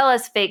 as well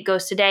as fake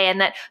ghosts today,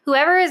 and that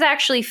whoever is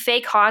actually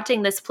fake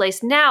haunting this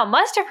place now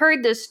must have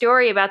heard this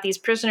story about these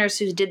prisoners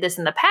who did this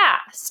in the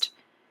past.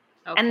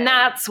 Okay. And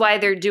that's why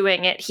they're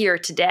doing it here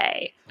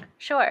today.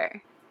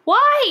 Sure.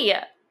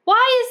 Why?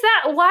 Why is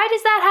that? Why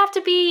does that have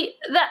to be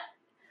that?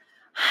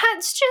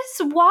 It's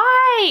just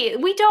why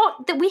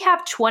we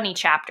have 20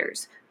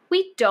 chapters.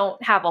 We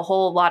don't have a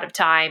whole lot of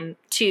time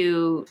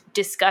to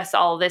discuss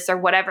all of this or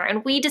whatever.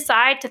 And we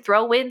decide to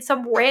throw in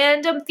some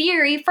random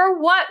theory for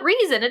what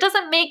reason? It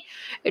doesn't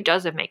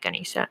make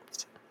any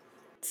sense.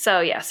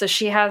 So yeah, so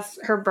she has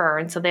her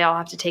burn. So they all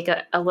have to take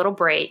a little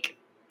break.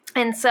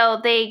 And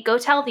so they go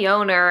tell the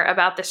owner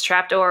about this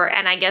trapdoor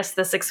and I guess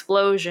this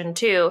explosion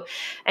too.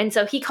 And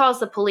so he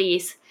calls the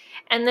police.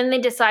 And then they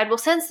decide, well,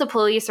 since the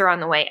police are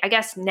on the way, I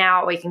guess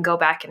now we can go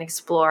back and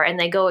explore. And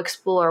they go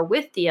explore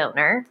with the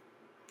owner.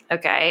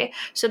 Okay.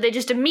 So they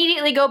just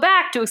immediately go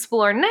back to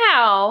explore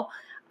now.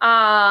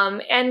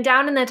 And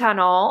down in the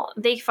tunnel,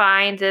 they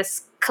find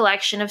this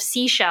collection of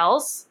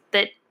seashells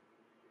that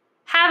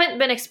haven't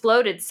been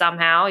exploded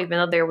somehow, even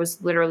though there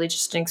was literally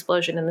just an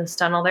explosion in this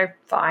tunnel. They're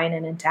fine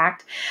and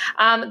intact.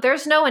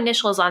 There's no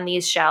initials on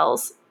these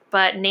shells,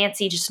 but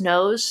Nancy just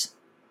knows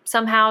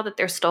somehow that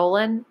they're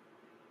stolen.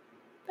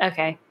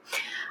 Okay.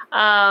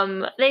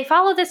 They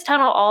follow this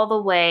tunnel all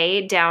the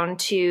way down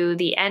to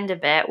the end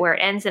of it, where it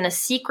ends in a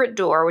secret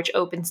door, which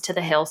opens to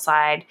the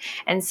hillside.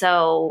 And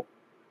so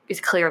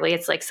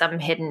it's like some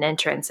hidden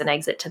entrance and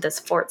exit to this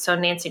fort. So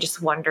Nancy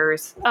just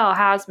wonders, oh,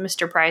 how's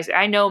Mr. Prizer?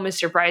 I know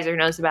Mr. Prizer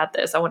knows about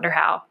this. I wonder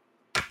how.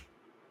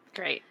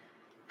 Great.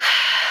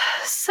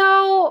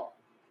 So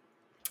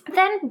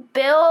then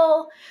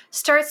Bill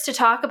starts to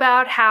talk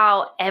about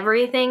how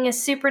everything is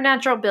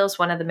supernatural. Bill's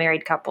one of the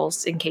married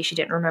couples, in case you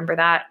didn't remember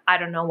that. I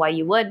don't know why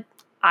you would.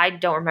 I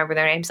don't remember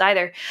their names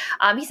either.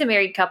 He's a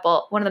married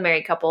couple, one of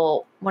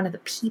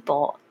the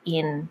people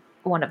in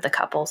one of the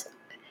couples.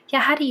 Yeah,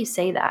 how do you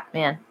say that,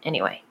 man?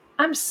 Anyway,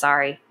 I'm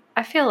sorry.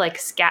 I feel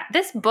like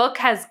this book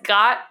has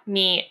got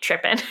me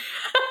tripping.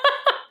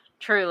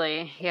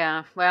 Truly,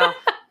 yeah. Well,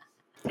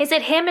 is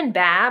it him and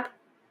Bab?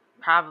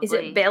 probably. Is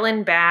it Bill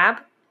and Bab?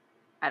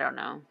 I don't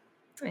know.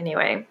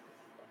 Anyway,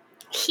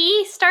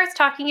 he starts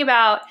talking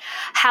about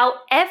how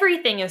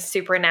everything is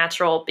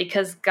supernatural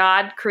because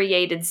God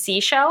created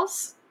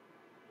seashells.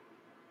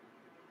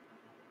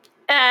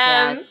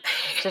 Yeah,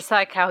 just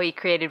like how he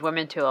created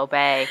women to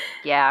obey.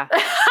 Yeah.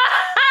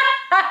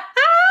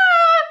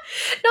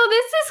 No,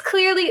 this is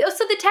clearly.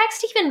 So the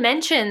text even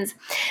mentions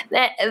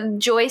that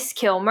Joyce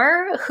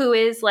Kilmer, who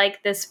is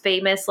like this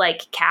famous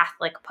like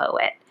Catholic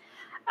poet,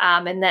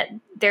 and that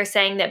they're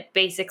saying that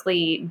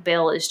basically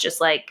Bill is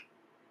just like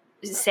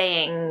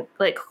saying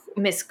like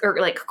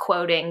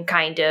quoting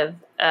kind of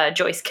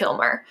Joyce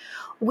Kilmer,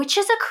 which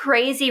is a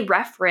crazy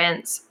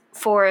reference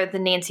for the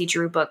Nancy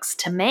Drew books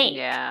to make.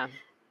 Yeah.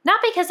 Not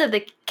because of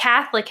the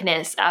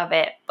Catholicness of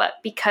it, but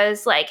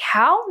because, like,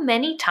 how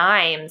many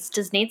times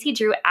does Nancy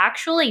Drew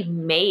actually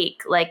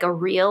make, like, a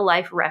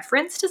real-life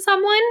reference to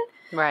someone?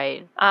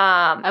 Right.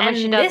 And when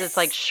she does, it's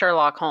like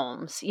Sherlock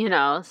Holmes,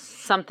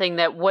 something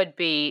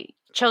that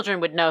children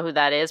would know who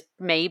that is,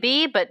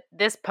 maybe, but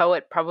this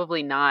poet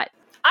probably not.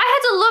 I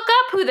had to look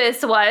up who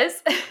this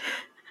was.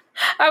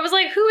 I was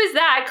like, who is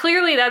that?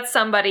 Clearly that's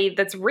somebody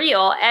that's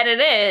real, and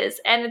it is.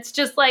 And it's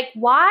just like,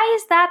 why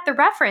is that the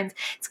reference?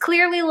 It's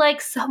clearly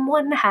like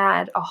someone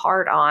had a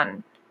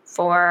hard-on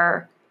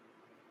for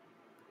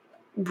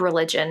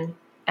religion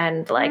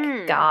and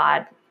like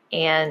God,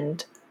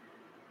 and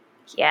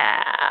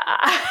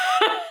yeah.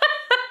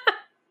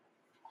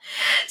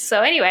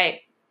 So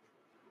anyway,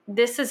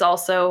 this is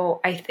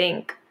also, I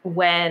think,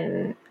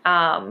 when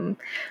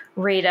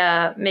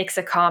Rita makes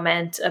a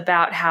comment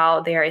about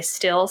how there is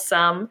still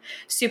some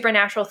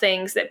supernatural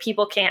things that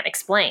people can't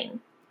explain,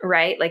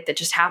 right? Like that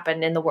just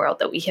happened in the world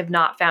that we have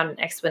not found an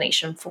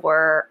explanation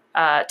for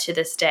to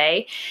this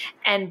day.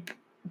 And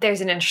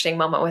there's an interesting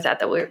moment with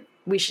that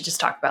we should just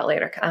talk about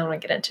later. I don't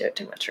want to get into it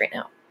too much right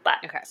now, but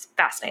It's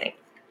fascinating.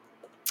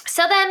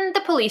 So then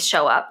the police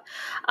show up,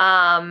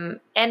 and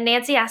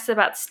Nancy asks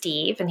about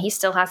Steve, and he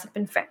still hasn't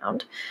been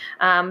found.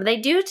 They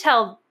do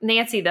tell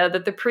Nancy, though,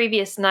 that the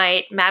previous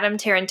night, Madame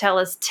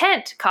Tarantella's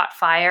tent caught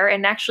fire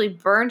and actually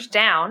burned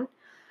down,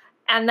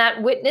 and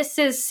that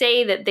witnesses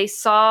say that they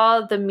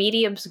saw the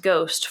medium's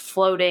ghost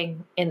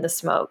floating in the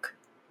smoke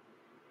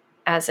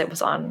as it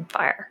was on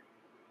fire.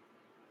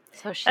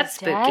 So she's That's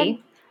dead?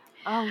 spooky.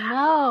 Oh,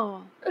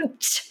 no.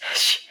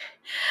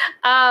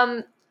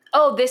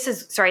 This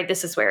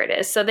is where it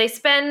is. So they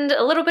spend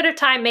a little bit of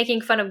time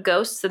making fun of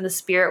ghosts in the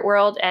spirit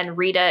world, and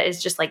Rita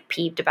is just like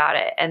peeved about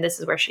it. And this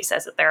is where she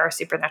says that there are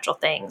supernatural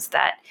things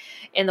that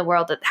in the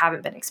world that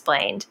haven't been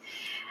explained.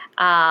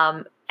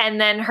 And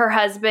then her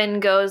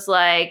husband goes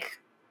like,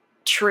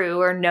 true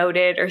or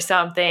noted or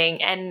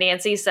something. And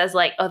Nancy says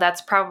like, oh,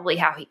 that's probably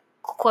how he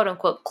quote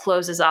unquote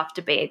closes off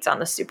debates on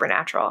the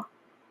supernatural.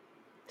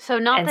 So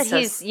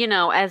he's,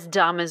 as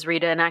dumb as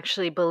Rita and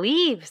actually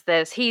believes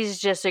this. He's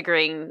just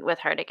agreeing with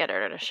her to get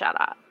her to shut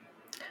up.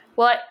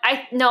 Well,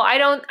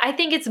 I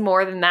think it's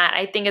more than that.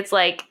 I think it's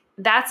like,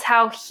 that's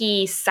how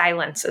he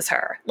silences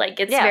her. Like,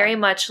 it's very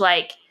much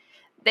like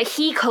that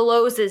he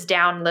closes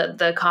down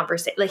the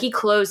conversation. Like, he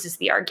closes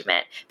the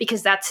argument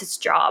because that's his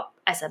job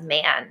as a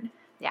man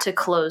to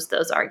close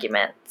those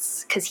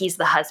arguments because he's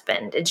the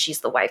husband and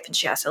she's the wife and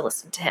she has to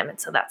listen to him. And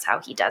so that's how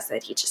he does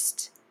it. He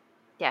just...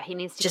 Yeah, he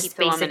needs to keep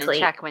the woman in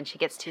check when she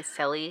gets too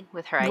silly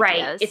with her ideas.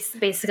 Right. It's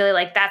basically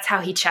like that's how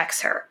he checks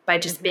her, by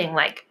just being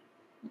like,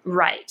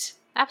 right.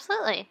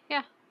 Absolutely.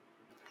 Yeah.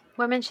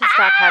 Women should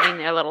stop having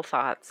their little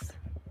thoughts.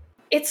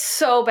 It's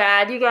so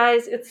bad, you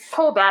guys. It's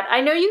so bad.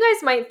 I know you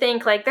guys might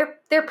think like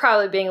they're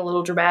probably being a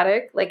little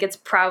dramatic. Like this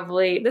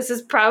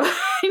is probably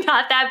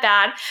not that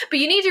bad. But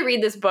you need to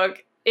read this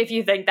book if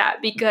you think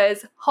that,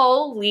 because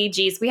holy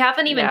jeez, we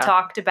haven't even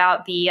talked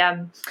about the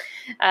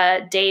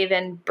Dave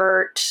and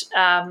Bert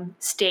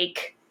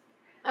steak.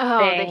 Oh,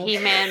 thing. the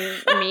He-Man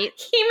meat.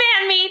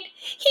 He-Man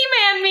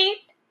meat.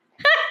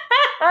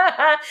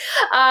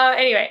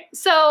 Anyway,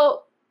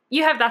 so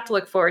you have that to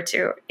look forward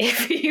to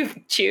if you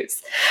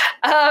choose.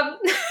 Um,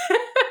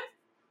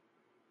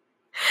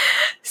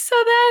 so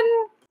then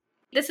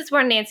this is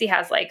where Nancy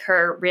has like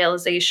her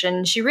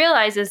realization. She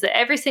realizes that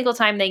every single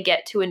time they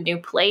get to a new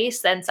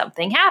place, then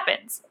something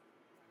happens.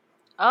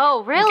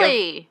 Oh,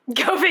 really?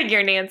 Go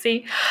figure,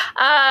 Nancy.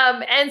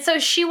 And so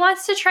she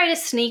wants to try to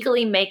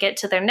sneakily make it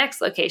to their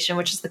next location,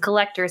 which is the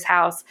collector's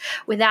house,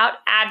 without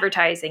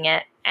advertising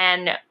it,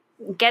 and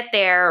get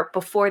there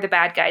before the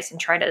bad guys and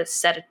try to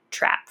set a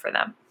trap for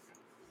them.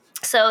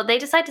 So they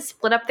decide to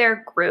split up their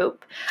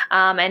group,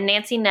 and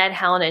Nancy, Ned,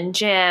 Helen, and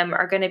Jim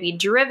are going to be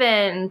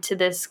driven to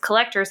this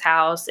collector's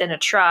house in a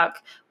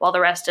truck while the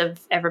rest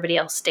of everybody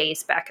else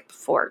stays back at the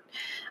fort.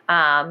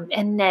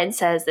 And Ned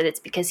says that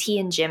it's because he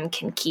and Jim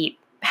can keep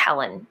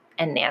Helen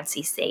and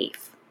Nancy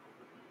safe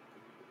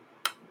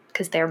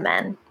because they're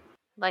men.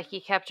 Like he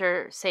kept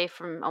her safe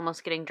from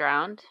almost getting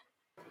drowned?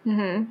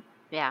 Mm-hmm.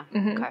 Yeah.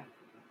 Mm-hmm. Okay.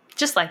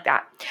 Just like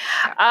that.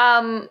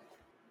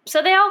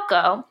 So they all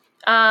go.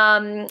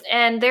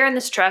 And they're in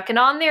this truck, and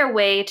on their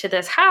way to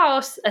this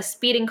house, a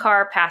speeding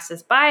car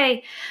passes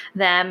by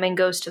them and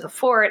goes to the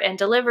fort and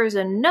delivers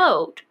a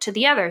note to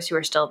the others who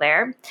are still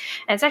there. And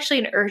it's actually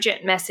an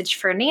urgent message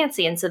for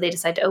Nancy, and so they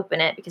decide to open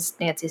it because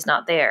Nancy's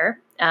not there.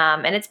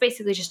 And it's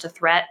basically just a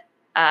threat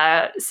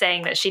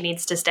saying that she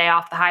needs to stay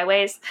off the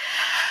highways.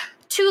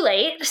 Too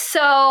late.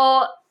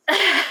 So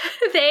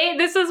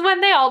this is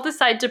when they all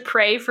decide to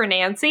pray for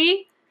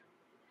Nancy.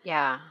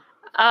 Yeah.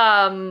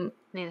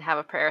 Need to have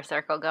a prayer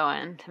circle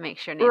going to make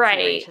sure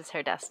Nancy reaches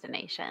her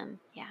destination.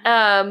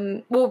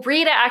 Yeah. Well,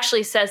 Rita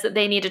actually says that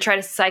they need to try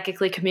to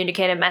psychically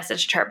communicate a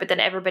message to her, but then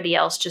everybody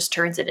else just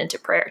turns it into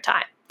prayer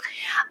time.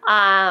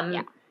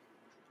 Yeah.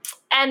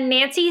 And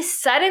Nancy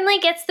suddenly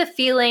gets the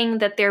feeling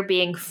that they're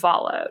being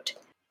followed.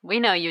 We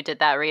know you did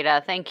that,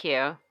 Rita. Thank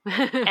you.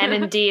 And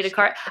indeed, a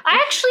car.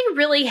 I actually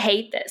really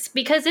hate this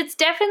because it's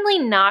definitely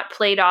not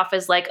played off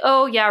as like,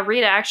 oh yeah,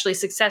 Rita actually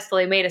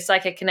successfully made a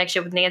psychic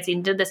connection with Nancy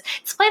and did this.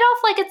 It's played off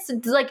like it's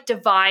like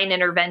divine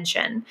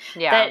intervention.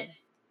 Yeah. That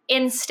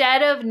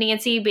instead of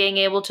Nancy being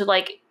able to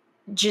like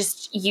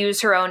just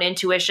use her own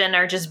intuition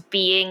or just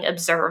being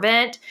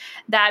observant,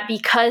 that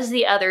because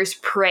the others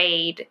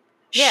prayed,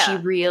 she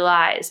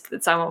realized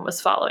that someone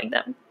was following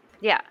them.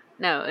 Yeah.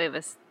 No, it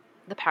was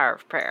the power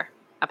of prayer.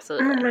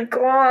 Absolutely. Oh my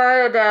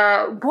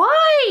God.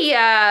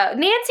 Why?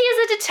 Nancy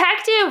is a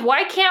detective.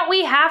 Why can't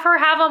we have her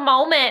have a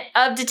moment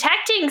of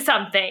detecting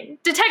something?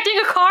 Detecting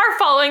a car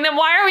following them.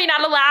 Why are we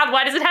not allowed?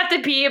 Why does it have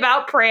to be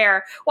about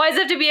prayer? Why does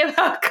it have to be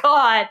about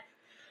God?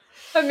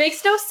 It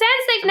makes no sense.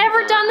 They've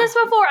never done this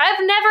before.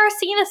 I've never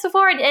seen this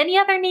before in any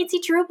other Nancy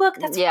Drew book.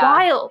 That's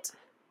wild.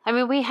 I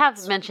mean, we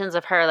have mentions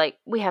of her, like,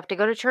 we have to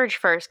go to church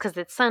first because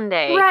it's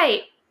Sunday.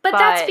 Right. But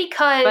that's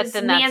because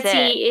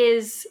Nancy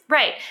is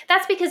right.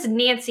 That's because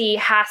Nancy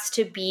has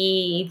to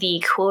be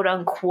the quote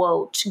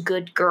unquote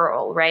good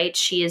girl, right?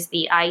 She is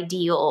the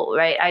ideal,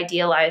 right?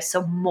 Idealized.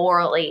 So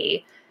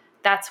morally,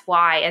 that's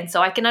why. And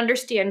so I can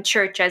understand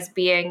church as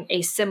being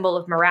a symbol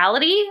of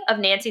morality, of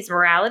Nancy's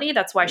morality.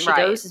 That's why she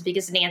goes, is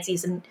because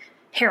Nancy's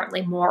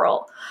inherently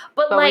moral.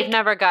 But like, we've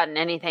never gotten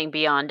anything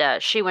beyond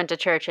she went to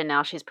church and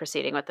now she's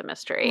proceeding with the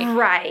mystery.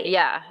 Right.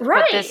 Yeah.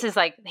 Right. But this is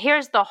like,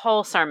 here's the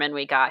whole sermon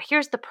we got.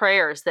 Here's the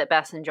prayers that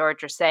Bess and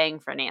George are saying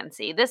for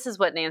Nancy. This is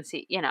what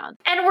Nancy,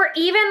 And we're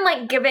even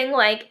like giving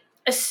like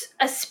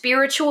a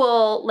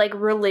spiritual, like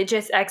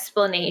religious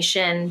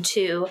explanation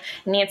to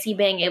Nancy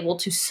being able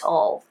to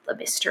solve the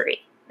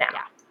mystery now.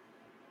 Yeah.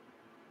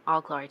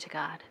 All glory to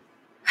God.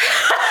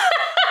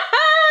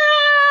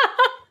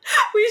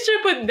 We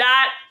should put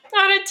that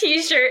on a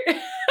t-shirt.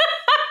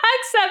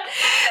 Except,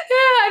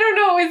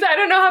 I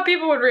don't know how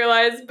people would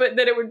realize, but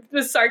that it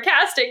was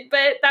sarcastic,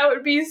 but that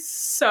would be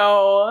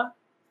so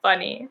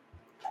funny.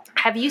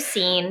 Have you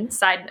seen,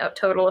 side note,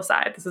 total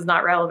aside, this is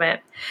not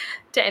relevant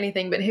to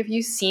anything, but have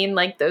you seen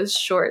like those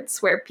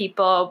shorts where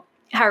people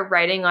are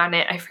writing on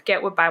it? I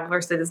forget what Bible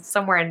verse it is,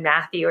 somewhere in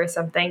Matthew or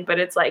something, but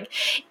it's like,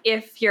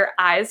 if your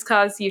eyes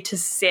cause you to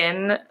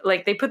sin,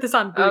 like they put this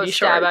on booty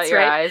shorts, stab out your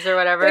eyes or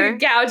whatever. Like,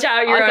 gouge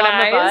out your own on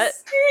eyes. The butt.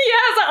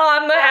 Yes,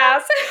 on the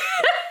ass.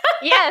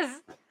 Yes,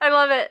 I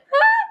love it.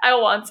 I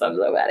want some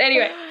so bad.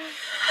 Anyway,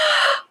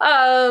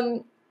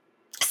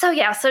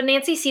 so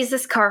Nancy sees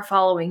this car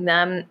following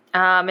them,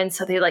 and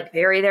so they like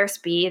vary their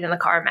speed, and the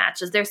car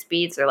matches their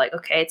speed. So they're like,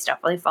 okay, it's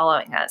definitely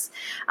following us.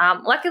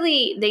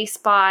 Luckily, they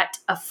spot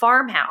a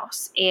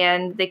farmhouse,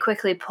 and they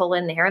quickly pull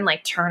in there and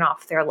like turn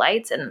off their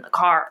lights, and the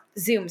car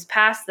zooms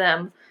past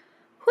them.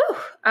 Whew.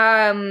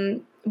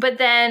 But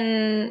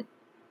then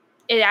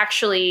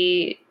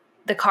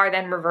the car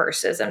then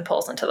reverses and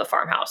pulls into the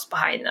farmhouse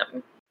behind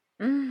them.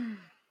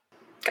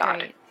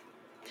 God. Right.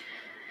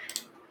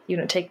 You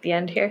want to take the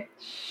end here?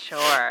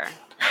 Sure.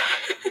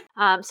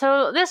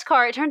 So this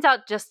car, it turns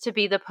out just to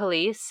be the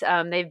police.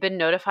 They've been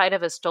notified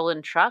of a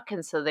stolen truck,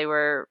 and so they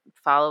were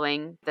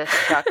following this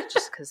truck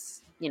just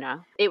because,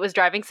 it was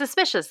driving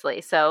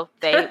suspiciously, so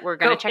they were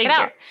going to check it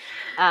out.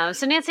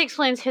 So Nancy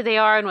explains who they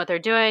are and what they're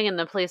doing, and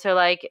the police are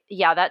like,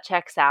 yeah, that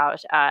checks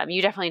out.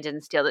 You definitely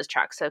didn't steal this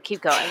truck, so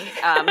keep going.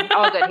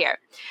 All good here.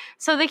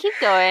 So they keep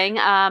going,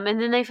 and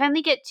then they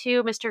finally get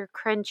to Mr.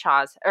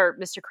 Cranshaw?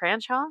 Mr.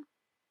 Cranshaw,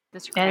 I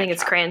think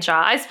it's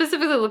Cranshaw. I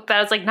specifically looked at it.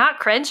 I was like, not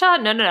Crenshaw?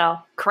 No.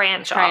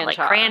 Cranshaw. Like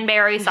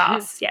cranberry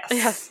sauce. Yes.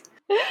 Yes.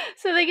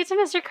 So they get to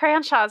Mr.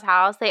 Cranshaw's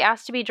house. They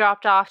ask to be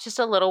dropped off just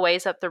a little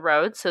ways up the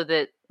road so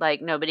that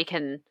nobody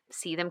can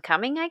see them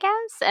coming, I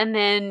guess. And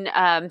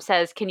then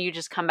says, can you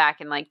just come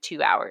back in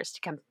 2 hours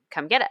to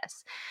come get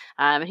us?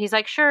 And he's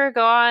like, sure,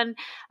 go on.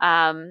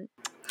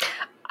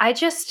 I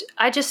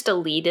just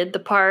deleted the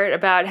part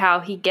about how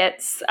he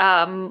gets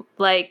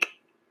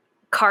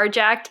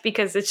carjacked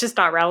because it's just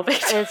not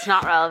relevant. It's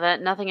not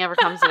relevant. Nothing ever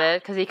comes of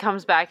it because he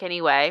comes back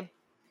anyway.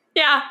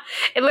 Yeah,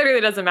 it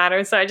literally doesn't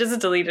matter. So I just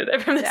deleted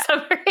it from the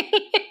summary.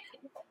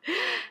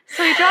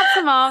 So he drops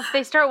them off.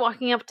 They start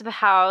walking up to the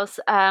house,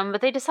 but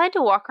they decide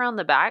to walk around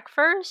the back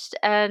first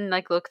and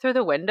look through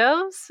the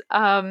windows.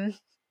 So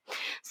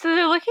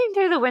they're looking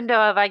through the window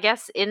of, I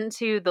guess,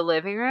 into the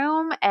living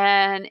room,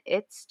 and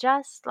it's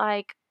just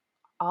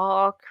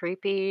all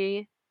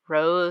creepy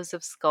rows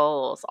of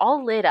skulls,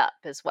 all lit up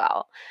as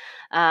well.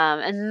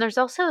 And there's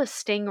also a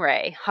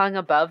stingray hung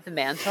above the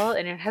mantle,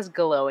 and it has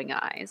glowing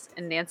eyes.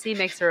 And Nancy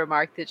makes a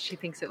remark that she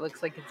thinks it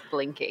looks like it's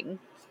blinking.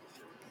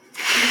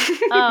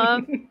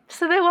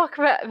 So they walk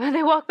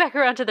back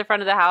around to the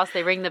front of the house.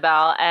 They ring the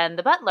bell, and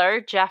the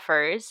butler,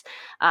 Jeffers,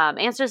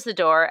 answers the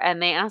door,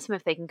 and they ask him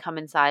if they can come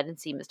inside and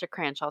see Mr.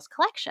 Cranshaw's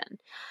collection.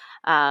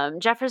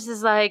 Jeffers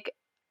is like,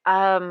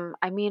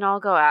 I'll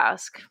go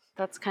ask.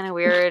 That's kind of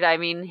weird.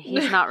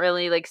 He's not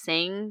really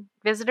seeing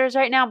visitors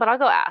right now, but I'll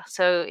go ask.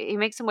 So he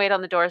makes him wait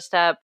on the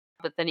doorstep,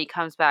 but then he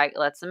comes back,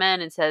 lets them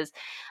in, and says,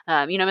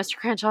 Mr.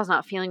 Cranshaw's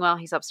not feeling well.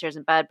 He's upstairs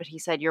in bed, but he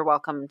said you're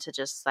welcome to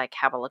just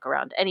have a look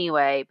around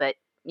anyway, but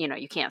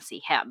you can't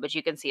see him, but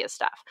you can see his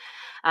stuff.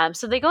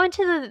 So they go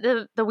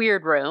into the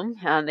weird room.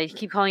 They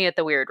keep calling it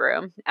the weird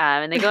room.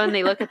 And they go and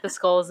they look at the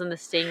skulls and the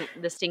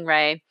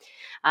stingray.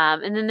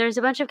 And then there's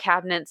a bunch of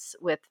cabinets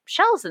with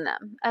shells in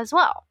them as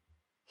well.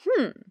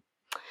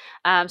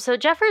 So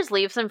Jeffers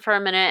leaves them for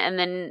a minute, and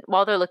then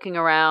while they're looking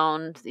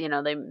around,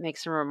 they make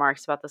some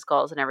remarks about the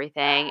skulls and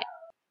everything.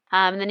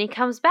 And then he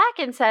comes back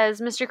and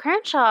says, Mr.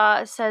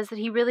 Cranshaw says that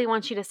he really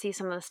wants you to see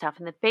some of the stuff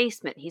in the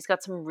basement. He's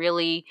got some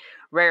really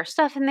rare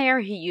stuff in there.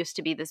 He used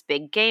to be this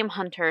big game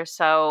hunter,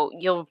 so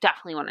you'll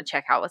definitely want to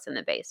check out what's in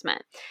the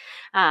basement.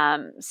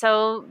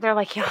 So they're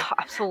like, yeah,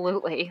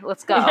 absolutely.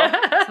 Let's go.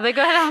 So they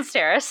go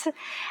downstairs,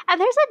 and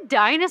there's a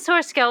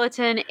dinosaur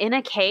skeleton in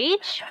a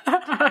cage.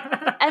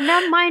 And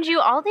then, mind you,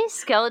 all these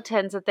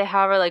skeletons that they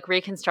have are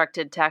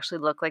reconstructed to actually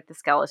look like the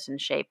skeleton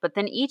shape, but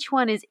then each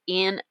one is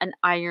in an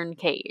iron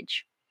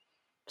cage.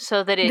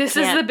 So that this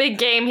is the big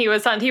game he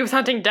was hunting. He was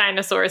hunting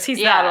dinosaurs.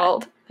 He's that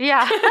old.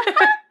 Yeah.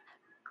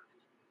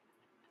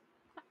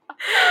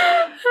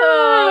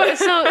 So,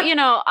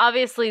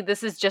 obviously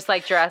this is just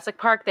like Jurassic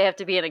Park. They have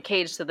to be in a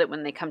cage so that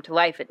when they come to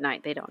life at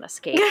night, they don't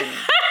escape and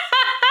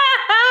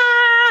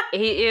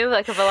eat you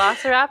like a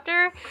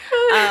velociraptor.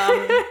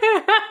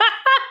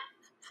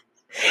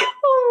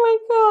 Oh my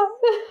god.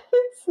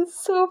 This is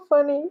so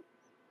funny.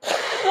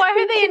 Why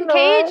are they in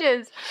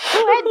cages?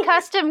 Who had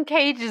custom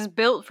cages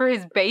built for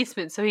his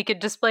basement so he could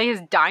display his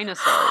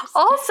dinosaurs?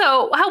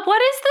 Also,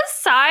 what is the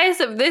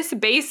size of this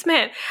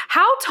basement?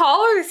 How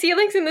tall are the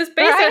ceilings in this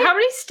basement? Right? How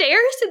many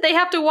stairs did they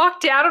have to walk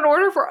down in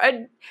order for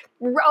a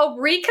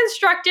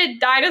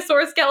reconstructed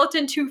dinosaur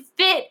skeleton to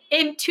fit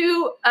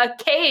into a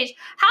cage?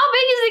 How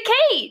big is the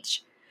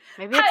cage?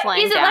 Maybe it's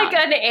laying down. Is it down. like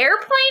an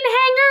airplane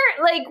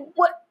hangar?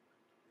 What?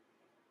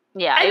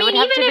 Yeah, it would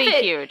have to be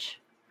huge.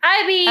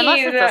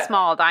 Unless it's a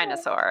small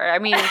dinosaur.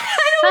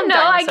 Some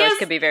dinosaurs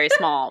could be very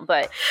small,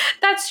 but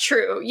that's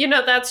true.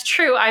 That's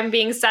true. I'm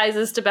being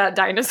sizist about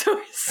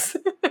dinosaurs.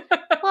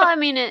 Well,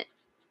 we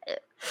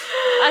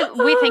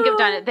think of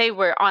they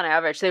were on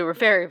average. They were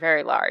very,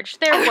 very large.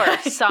 There were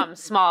some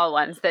small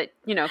ones that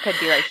could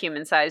be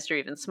human sized or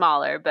even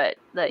smaller, but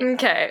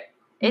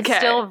it's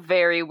still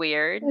very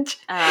weird.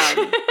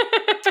 But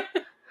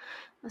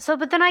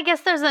then I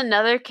guess there's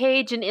another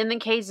cage, and in the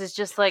cage is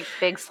just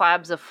big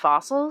slabs of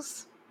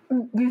fossils.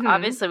 Mm-hmm.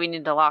 Obviously, we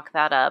need to lock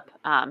that up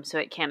so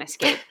it can't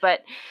escape.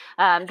 But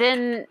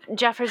then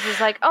Jeffers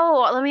is like,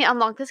 oh, let me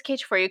unlock this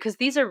cage for you because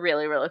these are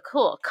really, really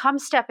cool. Come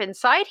step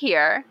inside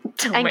here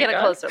and get a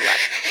closer look.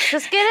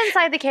 Just get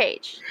inside the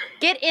cage.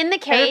 Get in the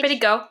cage. Everybody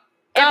go.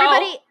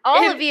 Everybody,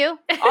 all of you,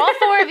 all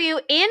four of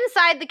you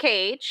inside the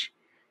cage.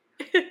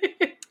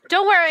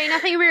 Don't worry,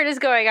 nothing weird is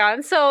going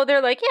on. So they're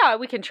like, yeah,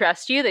 we can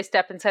trust you. They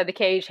step inside the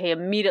cage. He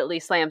immediately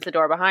slams the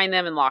door behind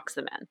them and locks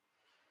them in.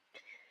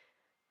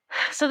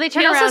 So they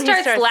turn around. He also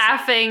starts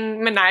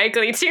laughing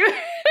maniacally too.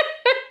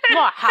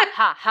 Ha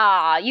ha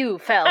ha! You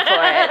fell for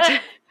it.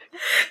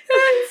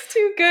 It's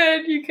too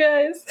good, you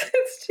guys.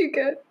 It's too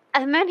good.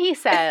 And then he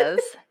says,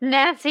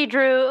 Nancy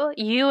Drew,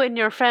 you and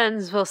your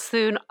friends will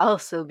soon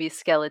also be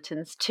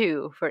skeletons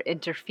too for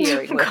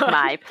interfering with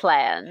my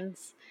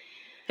plans.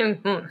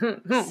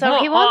 So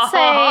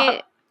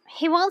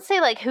he won't say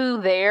like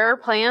who their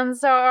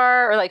plans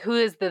are or like who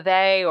is the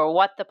they or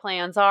what the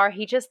plans are.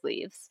 He just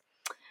leaves.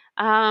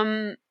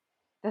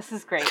 This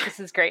is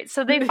great.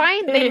 So they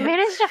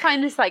manage to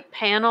find this like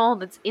panel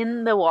that's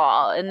in the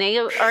wall, and they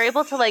are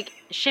able to like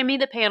shimmy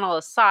the panel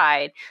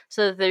aside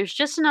so that there's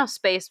just enough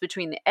space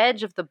between the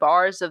edge of the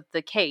bars of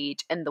the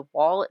cage and the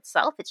wall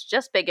itself. It's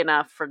just big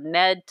enough for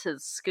Ned to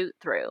scoot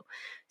through.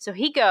 So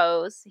he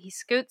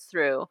scoots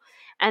through,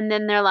 and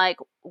then they're like,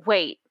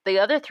 wait, the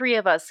other three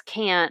of us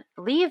can't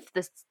leave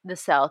the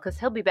cell because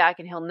he'll be back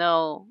and he'll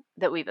know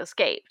that we've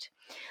escaped.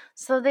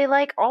 So they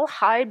like all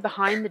hide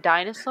behind the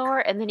dinosaur,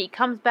 and then he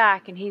comes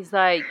back and he's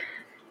like,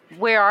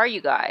 where are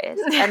you guys?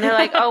 And they're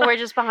like, oh, we're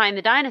just behind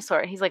the dinosaur.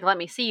 And he's like, let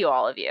me see you,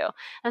 all of you.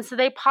 And so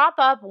they pop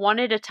up one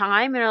at a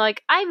time and are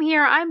like, I'm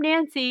here, I'm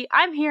Nancy,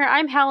 I'm here,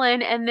 I'm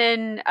Helen. And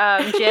then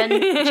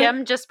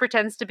Jem just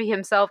pretends to be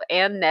himself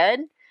and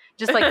Ned,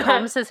 just like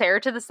combs his hair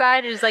to the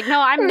side and is like, no,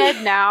 I'm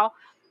Ned now.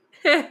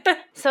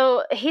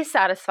 So he's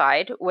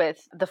satisfied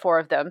with the four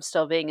of them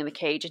still being in the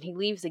cage, and he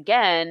leaves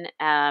again,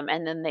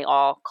 and then they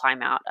all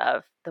climb out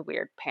of the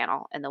weird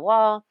panel in the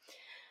wall.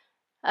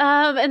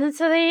 And then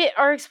so they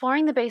are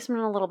exploring the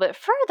basement a little bit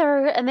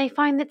further, and they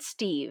find that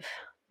Steve,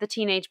 the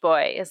teenage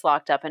boy, is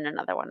locked up in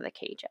another one of the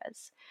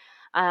cages.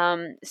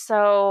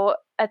 So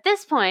at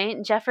this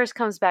point, Jeffers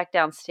comes back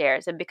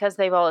downstairs, and because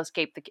they've all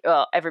escaped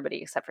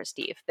everybody except for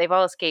Steve, they've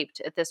all escaped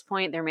at this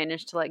point. They're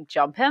managed to like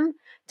jump him,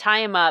 tie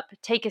him up,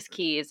 take his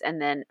keys, and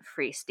then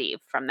free Steve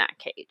from that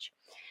cage.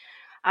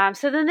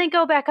 So then they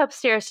go back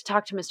upstairs to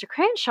talk to Mr.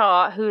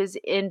 Cranshaw, who is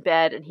in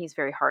bed, and he's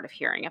very hard of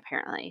hearing,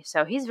 apparently.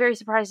 So he's very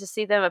surprised to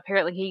see them.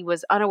 Apparently, he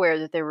was unaware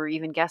that there were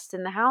even guests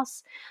in the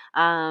house.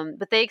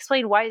 But they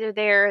explain why they're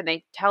there, and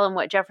they tell him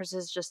what Jeffers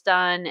has just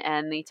done,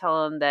 and they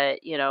tell him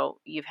that, you know,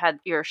 you've had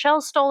your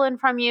shells stolen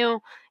from you.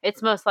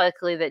 It's most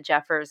likely that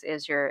Jeffers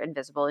is your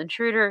invisible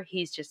intruder.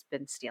 He's just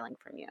been stealing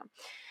from you.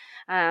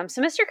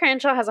 So Mr.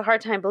 Cranshaw has a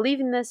hard time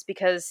believing this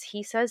because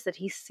he says that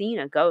he's seen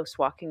a ghost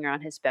walking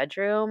around his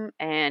bedroom,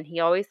 and he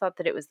always thought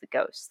that it was the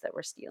ghosts that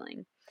were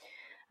stealing.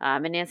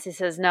 And Nancy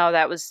says, no,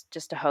 that was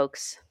just a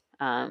hoax.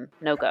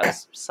 No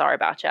ghost. Sorry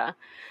about ya.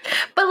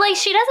 But like,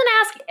 she doesn't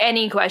ask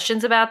any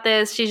questions about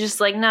this. She's just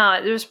like, no,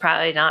 it was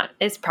probably not.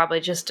 It's probably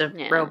just a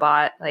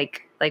robot.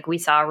 Like we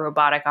saw a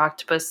robotic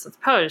octopus. It's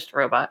probably just a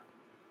robot.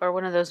 Or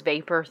one of those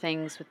vapor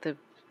things with the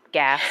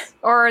gas.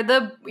 Or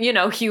the,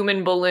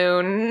 human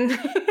balloon.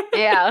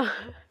 Yeah.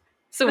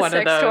 So the one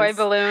of those. Sex toy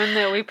balloon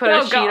that we put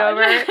a sheet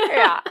over.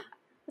 Yeah.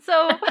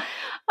 So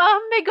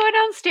they go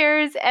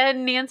downstairs,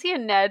 and Nancy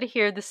and Ned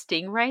hear the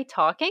stingray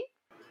talking.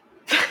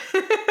 You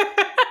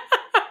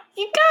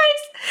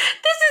guys,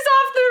 this is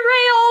off the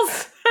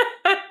rails.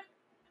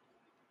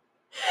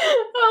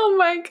 Oh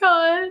my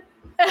god.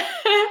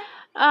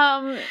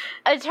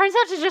 It turns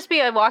out to just be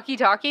a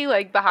walkie-talkie,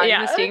 like behind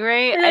the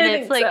stingray, and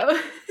it's like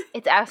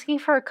it's asking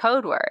for a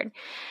code word.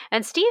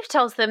 And Steve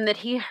tells them that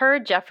he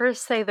heard Jeffers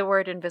say the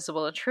word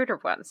invisible intruder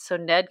once. So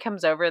Ned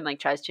comes over and like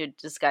tries to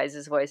disguise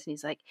his voice, and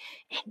he's like,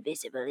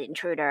 invisible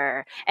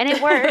intruder, and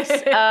it works.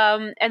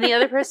 And the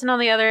other person on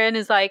the other end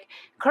is like,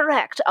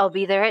 correct, I'll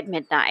be there at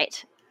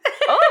midnight.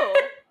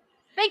 Oh.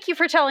 Thank you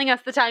for telling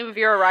us the time of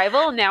your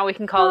arrival. Now we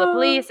can call the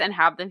police and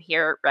have them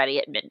here ready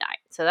at midnight.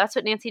 So that's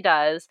what Nancy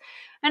does.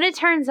 And it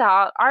turns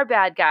out our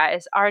bad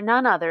guys are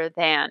none other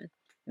than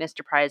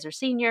Mr. Prizer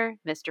Sr.,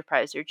 Mr.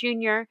 Prizer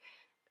Jr.,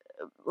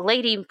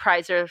 Lady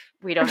Prizer,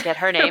 we don't get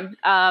her name,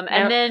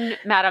 and then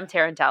Madame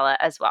Tarantella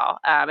as well.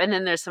 And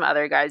then there's some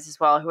other guys as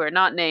well who are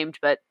not named,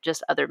 but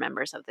just other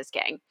members of this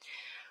gang.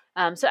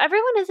 So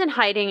everyone is in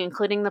hiding,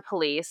 including the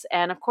police,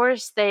 and of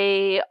course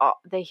they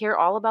hear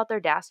all about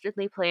their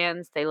dastardly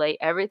plans. They lay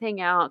everything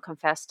out,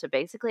 confess to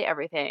basically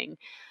everything.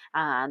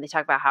 They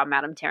talk about how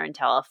Madame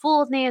Tarantella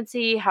fooled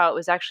Nancy, how it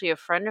was actually a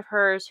friend of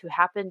hers who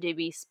happened to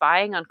be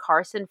spying on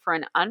Carson for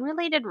an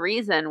unrelated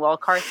reason while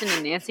Carson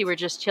and Nancy were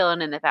just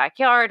chilling in the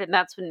backyard. And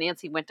that's when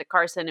Nancy went to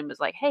Carson and was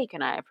like, hey,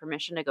 can I have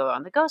permission to go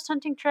on the ghost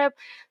hunting trip?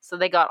 So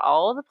they got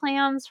all the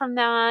plans from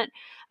that.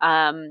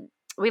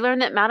 We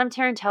learned that Madame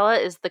Tarantella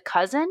is the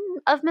cousin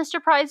of Mr.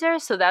 Prizer,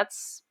 so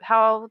that's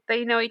how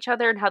they know each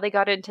other and how they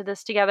got into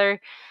this together.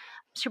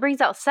 She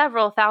brings out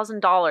several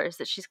 $1,000s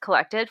that she's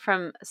collected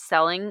from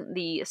selling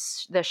the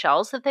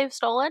shells that they've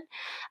stolen.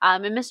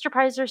 And Mr.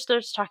 Prizer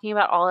starts talking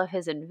about all of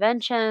his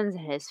inventions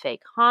and his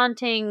fake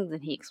hauntings,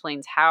 and he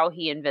explains how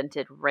he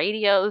invented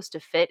radios to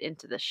fit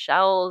into the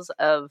shells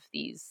of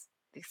the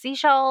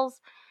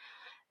seashells.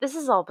 This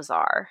is all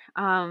bizarre.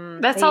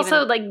 That's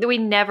also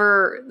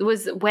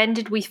when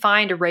did we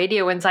find a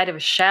radio inside of a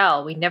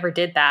shell? We never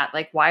did that.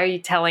 Like, why are you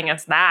telling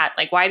us that?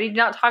 Like, why did you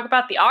not talk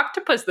about the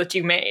octopus that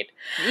you made?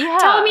 Yeah.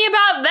 Tell me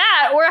about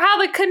that, or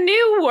how the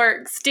canoe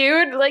works,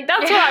 dude. Like,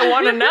 that's what I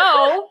want to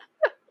know.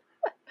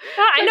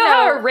 I know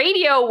how a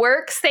radio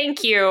works.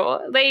 Thank you.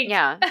 Like,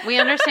 yeah, we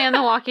understand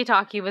the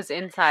walkie-talkie was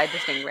inside the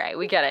stingray.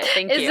 We get it.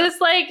 Thank you. Is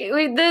this like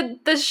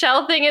the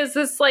shell thing? Is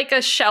this like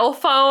a shell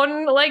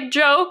phone like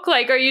joke?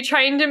 Like, are you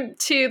trying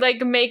to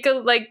like make a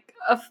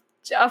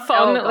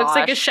phone that looks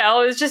like a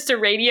shell? It's just a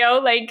radio.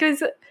 Like,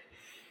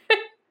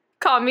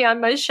 Call me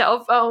on my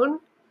shell phone.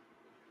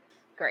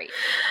 Great.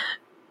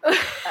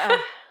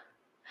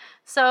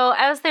 So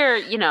as they're,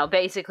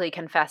 basically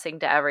confessing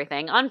to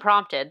everything,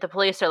 unprompted, the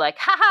police are like,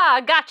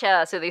 ha,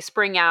 gotcha! So they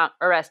spring out,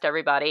 arrest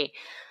everybody.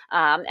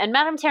 And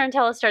Madame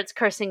Tarantella starts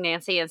cursing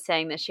Nancy and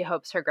saying that she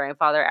hopes her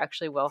grandfather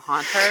actually will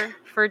haunt her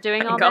for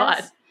doing all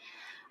this.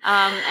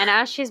 And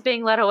as she's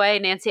being led away,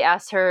 Nancy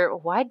asks her,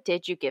 why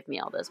did you give me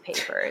all those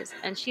papers?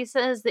 And she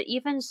says that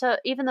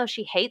even though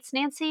she hates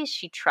Nancy,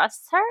 she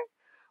trusts her.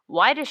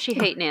 Why does she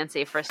hate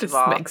Nancy, first of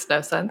all? This makes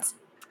no sense.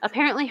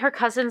 Apparently her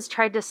cousins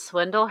tried to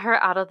swindle her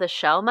out of the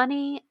shell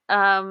money,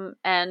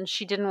 and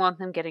she didn't want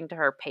them getting to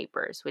her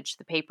papers, which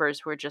the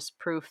papers were just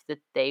proof that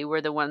they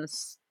were the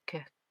ones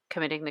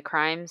committing the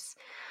crimes.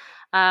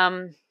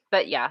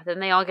 But yeah, then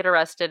they all get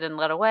arrested and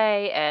led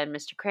away, and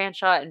Mr.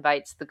 Cranshaw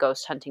invites the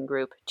ghost hunting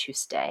group to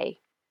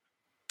stay.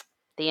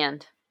 The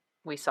end.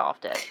 We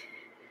solved it.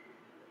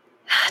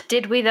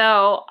 Did we,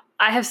 though?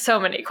 I have so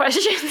many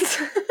questions.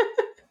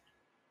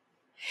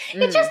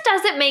 It just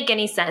doesn't make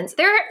any sense.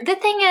 The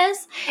thing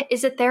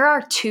is that there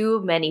are too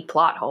many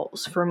plot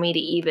holes for me to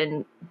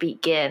even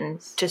begin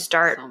to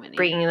start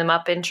bringing them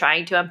up and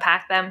trying to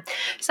unpack them.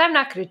 So I'm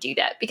not going to do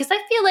that because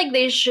I feel like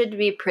they should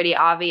be pretty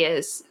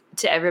obvious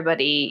to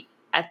everybody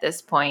at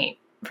this point,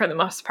 for the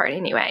most part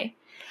anyway.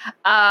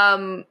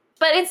 But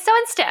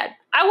instead,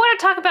 I want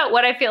to talk about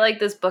what I feel like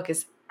this book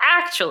is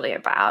actually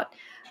about.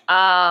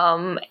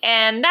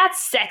 And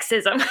that's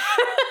sexism.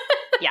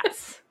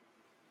 Yes.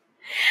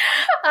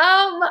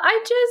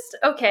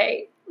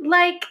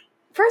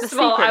 First of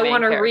all, I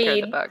want to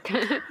read the book.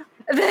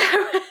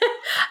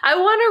 I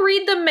want to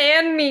read the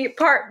man meat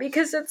part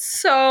because it's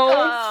so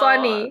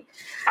funny.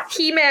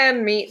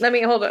 He-Man meat.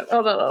 Hold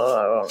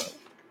on.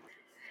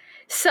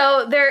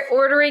 So they're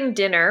ordering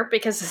dinner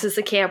because this is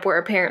a camp where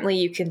apparently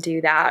you can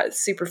do that. It's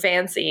super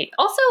fancy.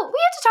 Also, we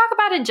have to talk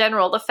about in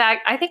general the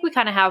fact, I think we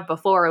kind of have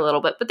before a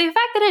little bit, but the fact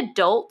that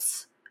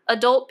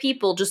adult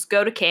people just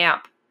go to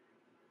camp,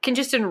 can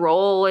just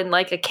enroll in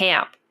like a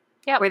camp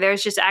where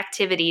there's just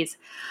activities.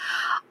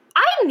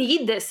 I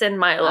need this in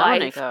my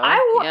life. I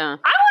want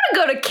to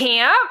go to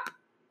camp.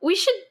 We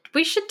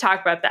should talk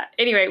about that.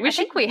 Anyway, we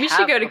should go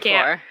to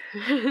camp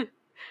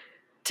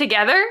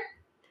together.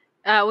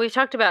 We've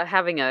talked about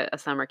having a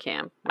summer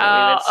camp where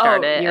we would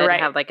start it and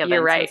have like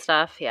events and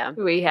stuff. Yeah,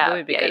 we have. We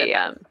would be good at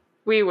that.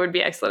 We would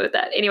be excellent at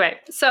that. Anyway,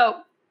 so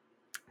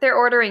they're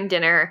ordering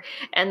dinner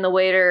and the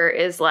waiter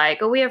is like,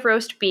 "Oh, we have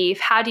roast beef.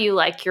 How do you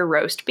like your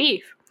roast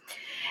beef?"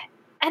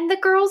 And the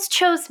girls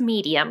chose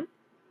medium,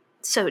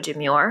 so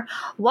demure,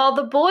 while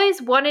the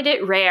boys wanted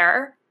it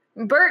rare.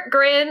 Bert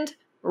grinned,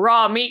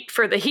 raw meat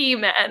for the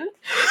he-men.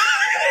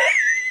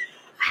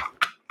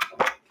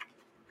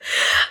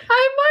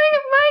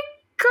 My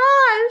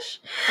gosh.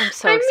 I'm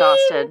so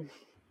exhausted.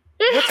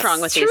 What's wrong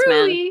with these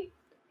men?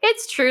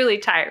 It's truly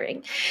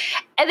tiring.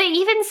 And they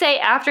even say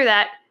after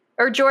that,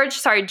 or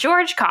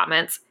George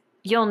comments,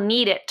 you'll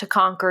need it to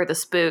conquer the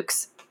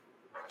spooks.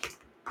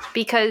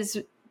 Because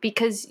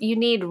you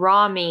need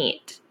raw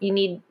meat.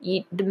 The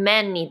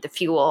men need the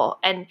fuel.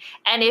 And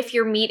if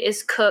your meat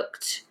is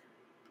cooked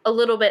a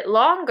little bit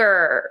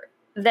longer,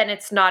 then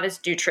it's not as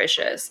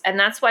nutritious. And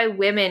that's why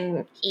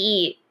women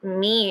eat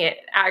meat.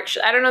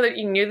 Actually, I don't know that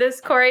you knew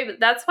this, Corey, but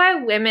that's why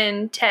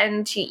women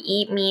tend to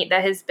eat meat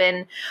that has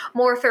been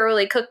more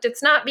thoroughly cooked.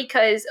 It's not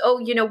because,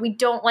 we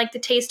don't like the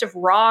taste of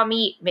raw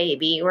meat,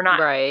 maybe. We're not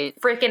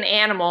freaking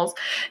animals.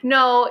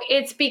 No,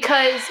 it's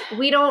because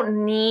we don't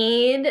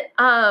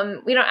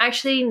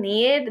actually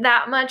need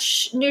that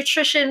much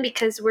nutrition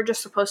because we're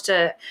just supposed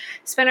to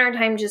spend our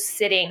time just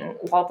sitting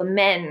while the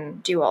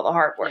men do all the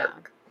hard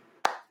work.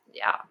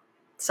 Yeah.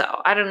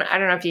 So I don't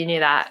know if you knew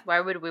that. Why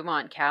would we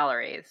want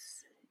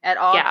calories? At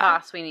all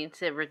costs, we need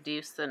to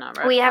reduce the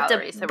number of calories. We have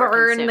to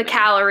burn the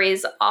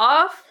calories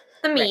off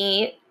the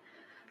meat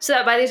so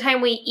that by the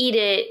time we eat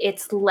it,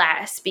 it's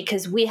less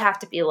because we have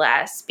to be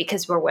less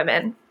because we're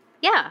women.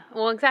 Yeah,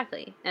 well,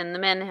 exactly. And the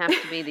men have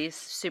to be these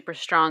super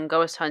strong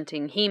ghost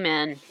hunting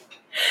he-men.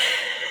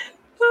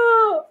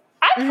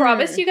 I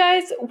promise you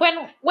guys,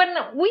 when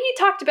we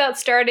talked about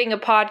starting a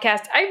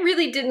podcast, I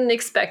really didn't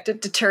expect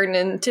it to turn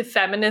into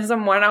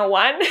Feminism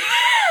 101.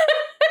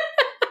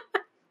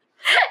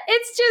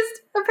 It's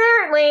just,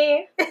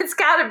 apparently, it's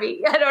gotta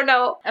be. I don't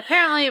know.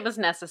 Apparently it was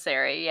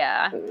necessary,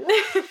 yeah.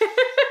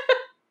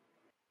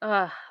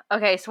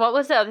 Okay, so what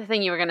was the other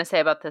thing you were going to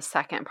say about the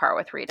second part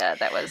with Rita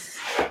that was...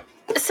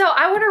 So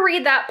I want to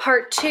read that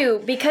part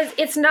too, because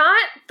it's not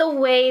the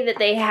way that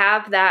they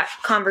have that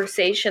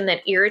conversation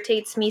that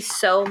irritates me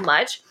so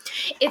much.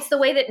 It's the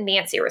way that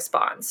Nancy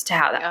responds to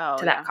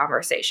that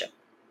conversation.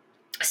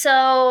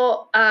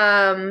 So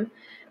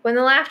when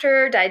the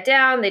laughter died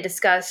down, they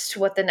discussed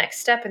what the next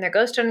step in their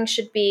ghost hunting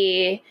should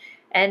be.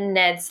 And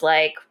Ned's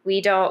like,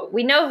 we know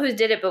who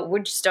did it, but we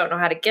just don't know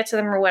how to get to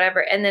them or whatever.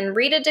 And then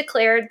Rita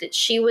declared that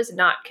she was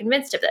not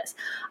convinced of this.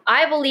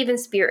 I believe in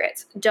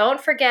spirits. Don't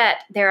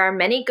forget, there are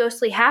many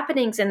ghostly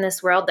happenings in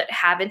this world that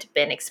haven't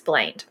been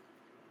explained.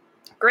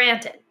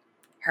 Granted,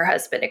 her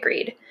husband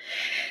agreed.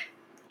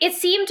 it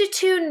seemed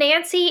to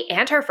Nancy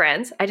and her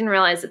friends, I didn't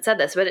realize it said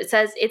this, but it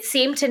says it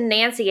seemed to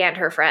Nancy and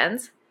her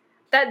friends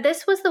that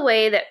this was the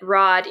way that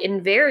Rod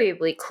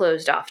invariably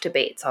closed off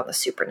debates on the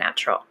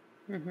supernatural.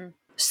 Mm-hmm.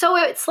 So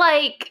it's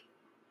like,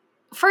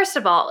 first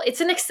of all,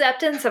 it's an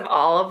acceptance of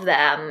all of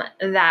them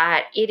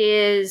that it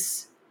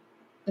is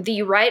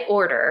the right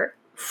order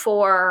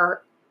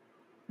for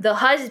the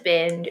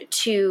husband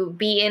to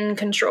be in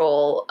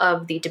control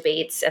of the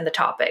debates and the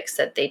topics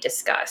that they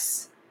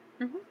discuss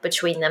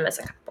between them as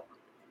a couple.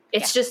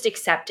 It's just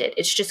accepted.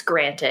 It's just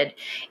granted.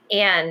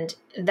 And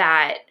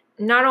that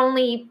not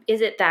only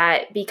is it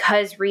that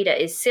because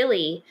Rita is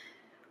silly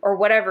or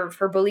whatever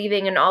for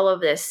believing in all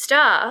of this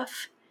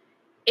stuff,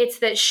 it's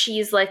that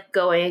she's like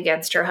going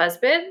against her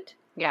husband.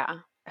 Yeah.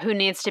 Who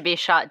needs to be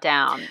shot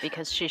down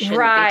because she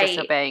shouldn't be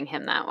disobeying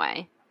him that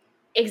way.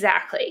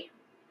 Exactly.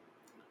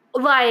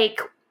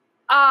 Like,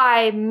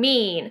 I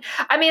mean,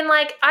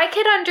 like, I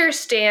could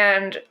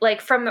understand,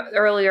 like, from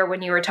earlier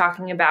when you were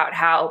talking about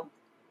how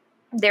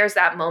there's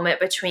that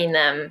moment between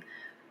them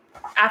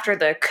after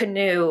the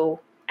canoe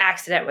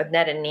accident with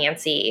Ned and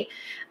Nancy.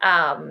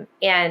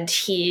 And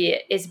he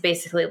is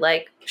basically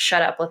like,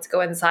 shut up, let's go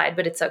inside,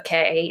 but it's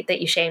okay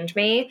that you shamed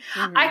me.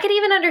 Mm-hmm. I could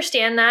even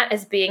understand that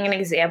as being an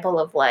example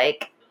of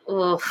like,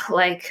 ugh,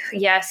 like,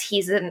 yes,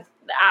 he's an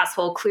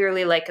asshole,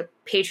 clearly like a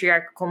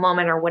patriarchal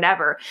moment or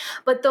whatever.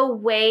 But the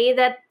way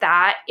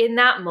that in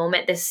that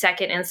moment, the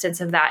second instance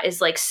of that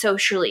is like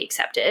socially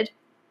accepted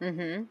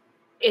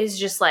is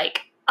just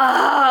like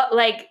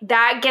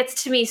that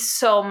gets to me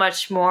so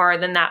much more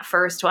than that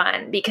first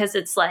one, because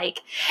it's like,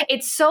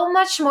 it's so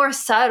much more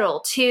subtle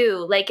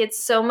too. Like, it's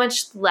so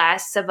much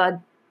less of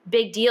a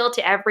big deal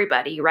to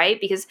everybody, right?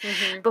 Because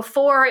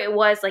before it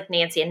was like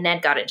Nancy and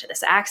Ned got into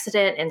this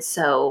accident, and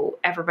so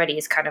everybody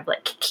is kind of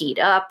like keyed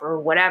up or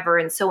whatever.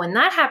 And so when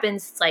that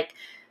happens, it's like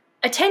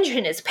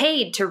attention is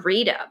paid to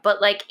Rita.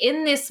 But like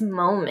in this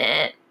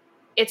moment,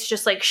 it's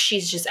just like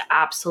she's just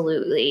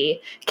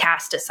absolutely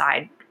cast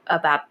aside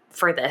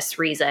for this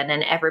reason,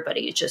 and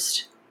everybody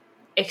just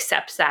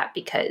accepts that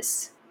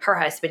because her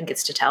husband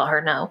gets to tell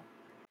her no.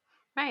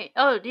 Right.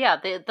 Oh, yeah.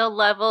 The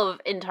level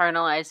of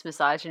internalized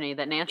misogyny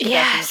that Nancy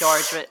Beth and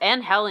George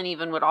and Helen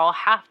even would all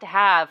have to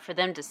have for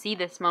them to see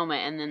this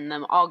moment and then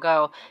them all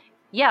go,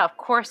 yeah, of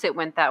course it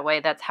went that way.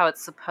 That's how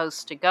it's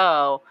supposed to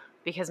go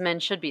because men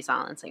should be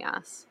silencing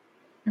us.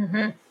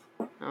 Mm-hmm.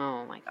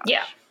 Oh, my gosh.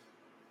 Yeah.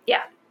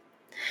 Yeah.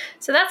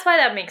 So that's why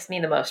that makes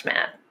me the most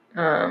mad.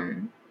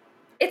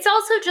 It's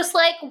also just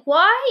like,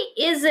 why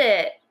is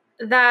it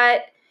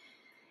that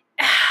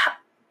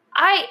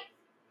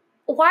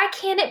why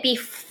can't it be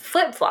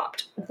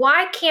flip-flopped?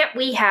 Why can't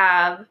we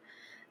have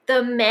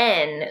the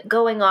men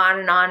going on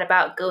and on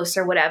about ghosts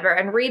or whatever,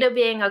 and Rita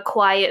being a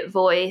quiet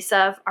voice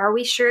of, are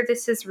we sure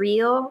this is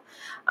real?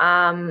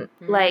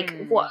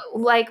 Like,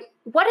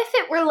 what if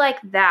it were like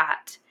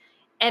that?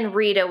 And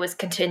Rita was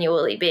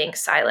continually being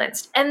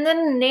silenced. And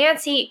then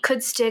Nancy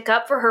could stick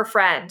up for her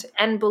friend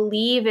and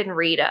believe in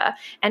Rita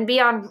and be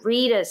on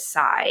Rita's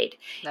side.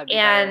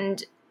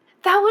 And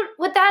better.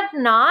 Would that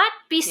not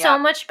be so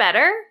much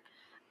better?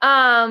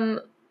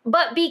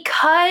 But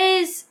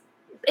because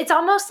it's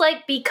almost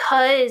like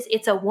because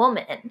it's a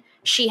woman,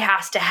 she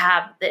has to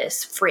have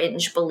this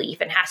fringe belief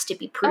and has to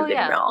be proven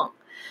wrong.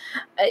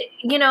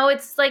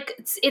 It's like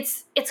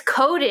it's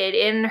coded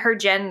in her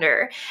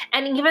gender.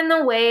 And even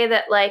the way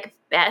that like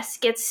Bess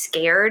gets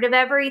scared of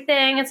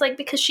everything, it's like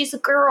because she's a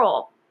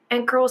girl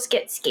and girls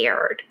get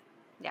scared.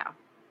 Yeah.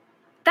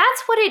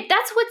 That's what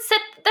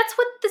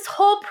this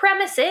whole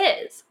premise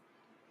is.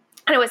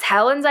 And it was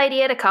Helen's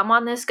idea to come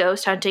on this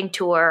ghost hunting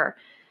tour.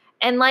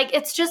 And like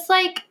it's just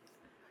like,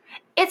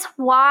 it's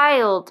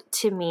wild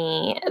to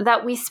me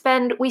that we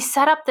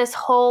set up this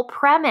whole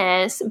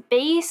premise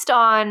based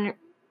on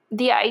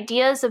the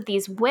ideas of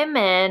these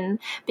women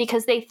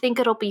because they think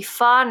it'll be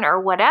fun or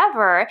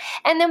whatever.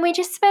 And then we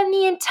just spend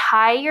the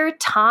entire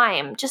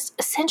time just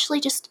essentially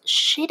just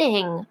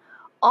shitting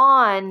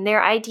on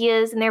their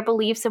ideas and their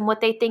beliefs and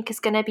what they think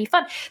is going to be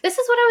fun. This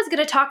is what I was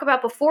going to talk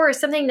about before, is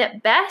something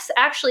that Bess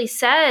actually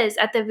says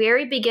at the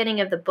very beginning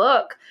of the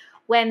book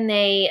when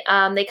they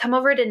come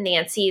over to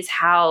Nancy's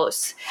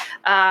house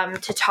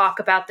to talk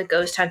about the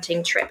ghost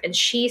hunting trip. And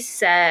she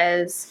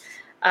says,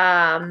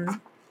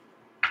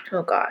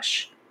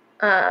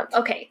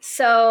 okay,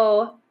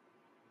 so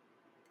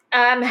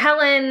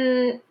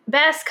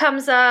Bess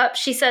comes up.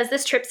 She says,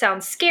 this trip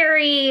sounds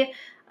scary.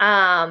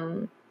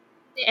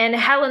 And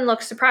Helen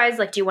looks surprised,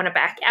 like, do you want to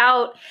back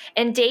out?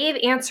 And Dave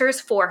answers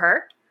for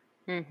her.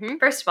 Mm-hmm.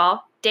 First of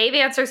all, Dave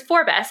answers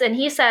for Bess, and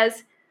he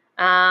says,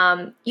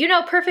 you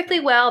know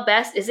perfectly well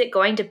Bess isn't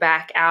going to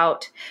back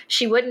out.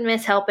 She wouldn't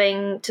miss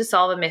helping to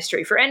solve a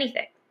mystery for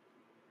anything.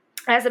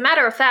 As a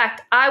matter of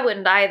fact, I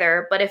wouldn't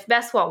either, but if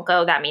Bess won't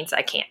go, that means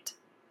I can't.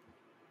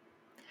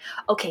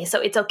 Okay,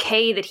 so it's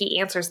okay that he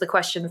answers the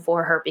question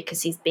for her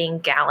because he's being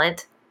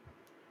gallant.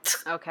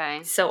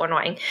 Okay. So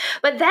annoying.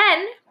 But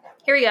then,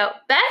 here we go.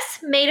 Bess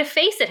made a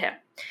face at him.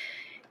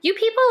 You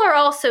people are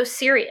all so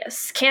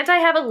serious. Can't I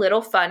have a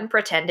little fun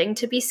pretending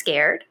to be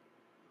scared?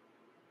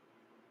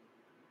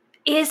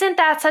 Isn't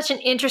that such an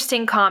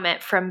interesting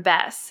comment from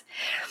Bess?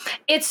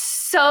 It's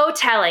so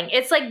telling.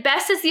 It's like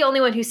Bess is the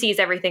only one who sees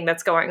everything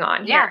that's going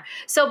on here.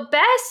 So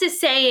Bess is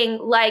saying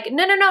like,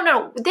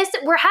 no.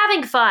 We're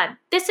having fun.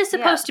 This is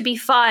supposed to be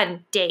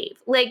fun, Dave.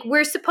 Like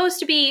we're supposed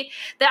to be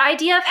the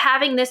idea of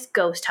having this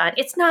ghost hunt.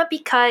 It's not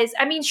because,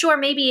 I mean, sure,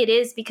 maybe it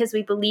is because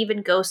we believe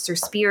in ghosts or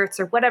spirits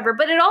or whatever,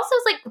 but it also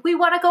is like, we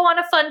want to go on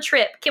a fun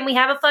trip. Can we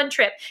have a fun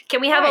trip?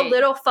 Can we have a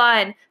little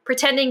fun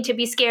pretending to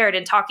be scared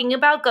and talking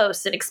about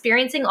ghosts and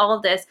experiencing all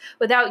of this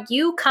without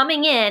you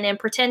coming in and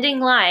pretending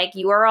like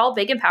you are all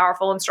big and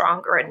powerful and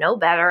stronger and know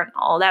better and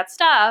all that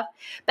stuff.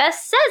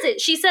 Bess says it.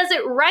 She says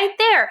it right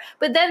there.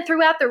 But then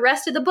throughout the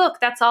rest of the book,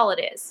 that's all it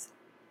is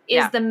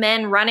the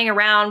men running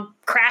around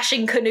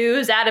crashing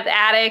canoes out of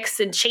attics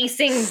and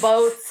chasing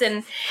boats.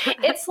 And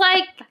it's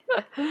like,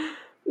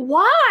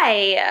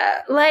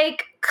 why?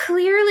 Like,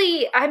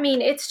 clearly, I mean,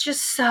 it's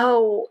just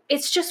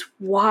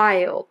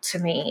wild to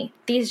me.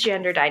 These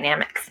gender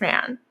dynamics,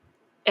 man.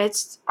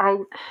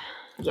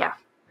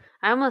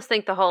 I almost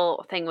think the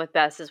whole thing with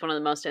Bess is one of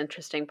the most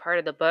interesting part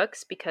of the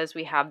books because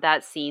we have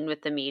that scene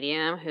with the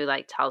medium who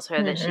like tells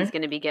her that she's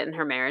going to be getting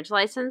her marriage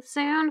license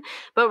soon.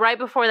 But right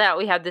before that,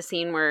 we have the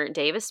scene where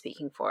Dave is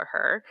speaking for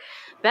her.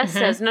 Bess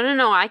says,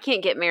 no, I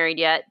can't get married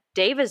yet.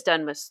 Dave isn't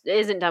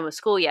done with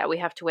school yet. We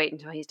have to wait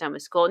until he's done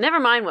with school. Never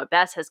mind what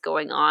Bess has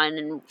going on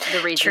and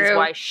the reasons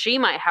why she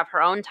might have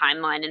her own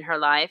timeline in her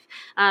life.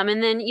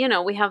 And then,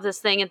 we have this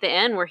thing at the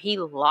end where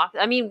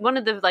one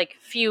of the like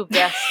few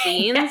best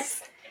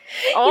scenes.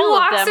 All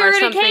of them are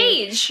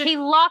something. He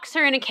locks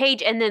her in a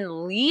cage and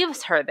then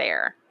leaves her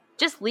there.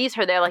 Just leaves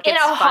her there like it's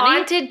funny. In a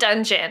haunted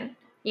dungeon.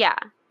 Yeah.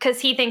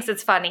 Because he thinks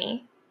it's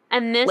funny.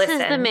 And this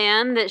is the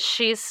man that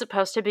she's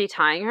supposed to be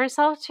tying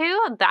herself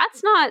to?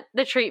 That's not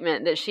the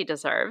treatment that she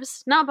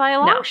deserves. Not by a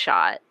long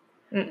shot.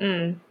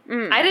 I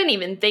didn't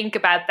even think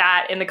about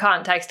that in the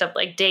context of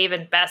like Dave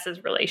and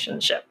Bess's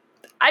relationship.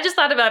 I just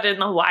thought about it in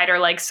the wider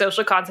like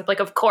social concept.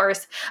 Like, of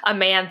course, a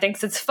man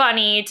thinks it's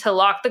funny to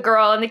lock the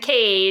girl in the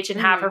cage and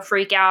have her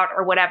freak out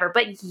or whatever.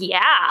 But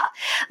yeah,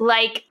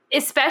 like,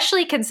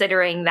 especially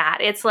considering that,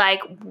 it's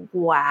like,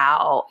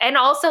 wow. And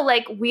also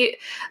like we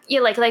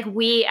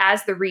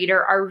as the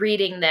reader are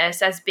reading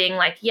this as being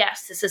like,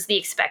 yes, this is the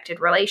expected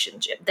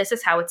relationship. This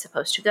is how it's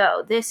supposed to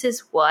go. This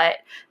is what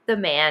the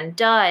man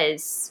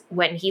does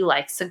when he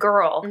likes a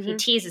girl. He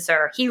teases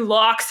her. He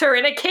locks her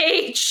in a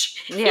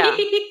cage. Yeah.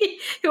 He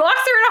locks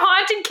her in a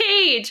haunted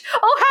cage.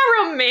 Oh,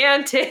 how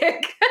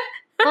romantic.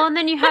 Well, and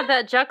then you have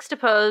that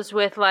juxtaposed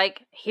with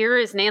like, here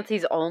is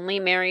Nancy's only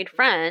married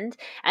friend.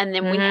 And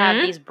then we have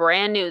these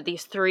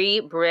three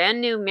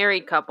brand new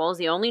married couples.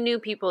 The only new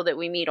people that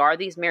we meet are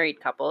these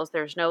married couples.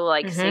 There's no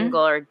like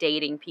single or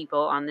dating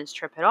people on this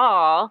trip at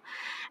all.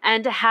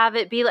 And to have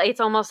it be like,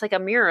 it's almost like a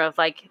mirror of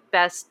like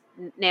Bess,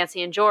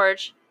 Nancy, and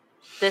George.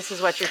 This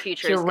is what your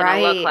future is going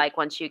to look like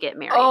once you get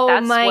married. Oh,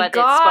 that's my what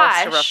gosh.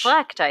 it's supposed to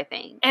reflect, I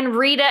think. And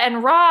Rita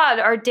and Rod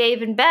are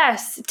Dave and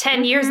Bess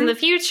 10 years in the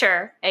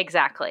future.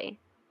 Exactly.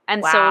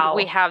 And so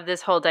we have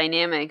this whole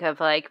dynamic of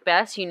like,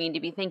 Bess, you need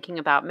to be thinking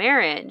about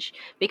marriage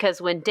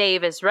because when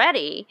Dave is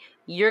ready,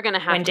 you're going to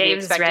have to be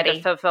expected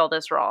to fulfill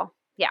this role.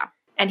 Yeah.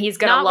 And he's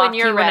going to lock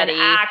you in an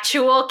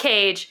actual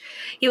cage.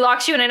 He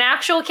locks you in an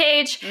actual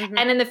cage.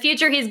 And in the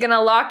future, he's going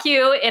to lock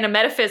you in a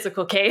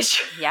metaphysical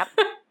cage. Yep.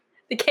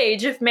 The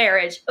cage of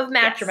marriage, of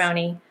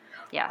matrimony.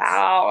 Yes.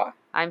 Wow.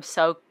 I'm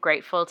so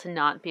grateful to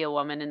not be a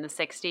woman in the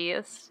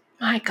 60s.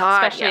 My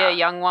God. Especially a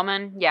young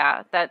woman.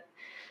 Yeah.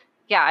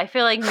 I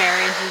feel like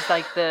marriage is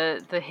like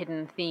the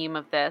hidden theme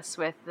of this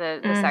with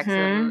the sex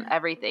and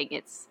everything.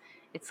 It's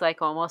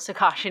like almost a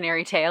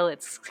cautionary tale.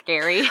 It's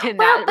scary in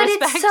that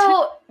respect.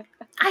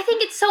 I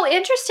think it's so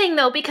interesting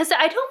though, because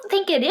I don't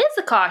think it is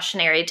a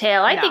cautionary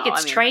tale. I think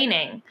it's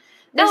training.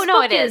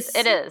 It is.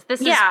 It is.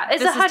 This is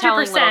 100%.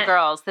 Telling little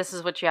girls, this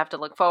is what you have to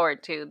look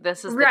forward to.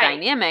 This is the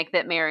dynamic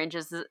that marriage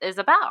is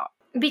about.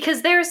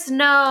 Because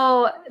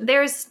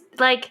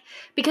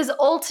because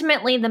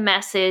ultimately the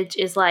message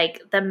is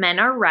like the men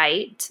are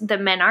right, the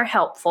men are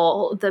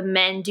helpful, the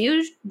men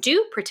do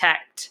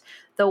protect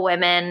the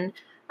women.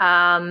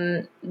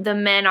 The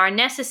men are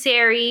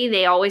necessary.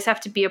 They always have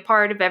to be a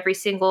part of every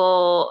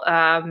single,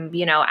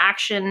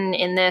 action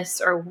in this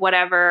or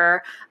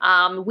whatever.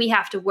 We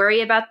have to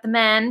worry about the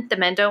men. The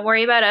men don't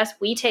worry about us.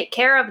 We take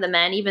care of the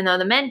men, even though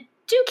the men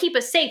do keep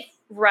us safe,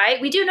 right?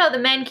 We do know the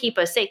men keep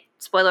us safe.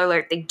 Spoiler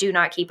alert, they do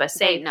not keep us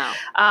safe. No.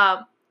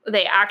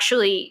 They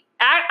actually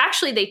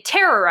they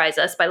terrorize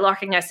us by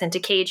locking us into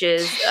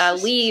cages,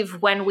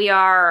 leave when we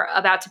are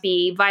about to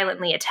be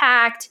violently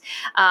attacked.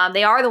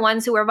 They are the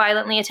ones who are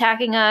violently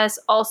attacking us.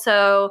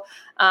 Also,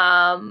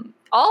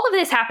 all of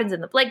this happens in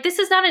the, like, this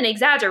is not an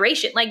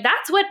exaggeration. Like,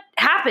 that's what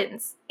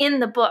happens in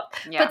the book.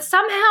 Yeah. But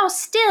somehow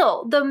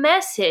still the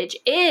message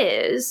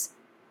is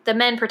the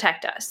men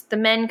protect us. The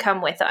men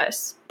come with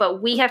us.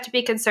 But we have to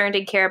be concerned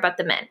and care about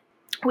the men.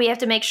 We have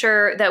to make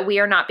sure that we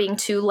are not being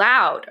too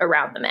loud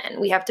around the men.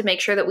 We have to make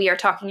sure that we are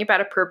talking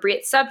about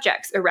appropriate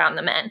subjects around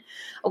the men.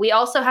 We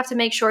also have to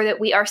make sure that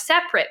we are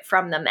separate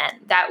from the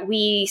men, that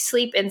we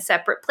sleep in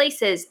separate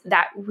places,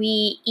 that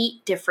we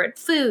eat different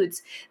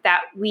foods,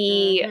 that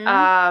we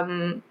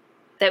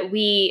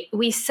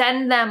we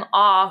send them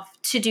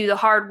off to do the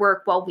hard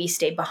work while we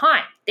stay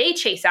behind. They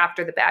chase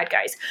after the bad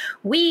guys.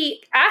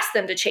 We ask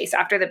them to chase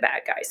after the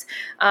bad guys.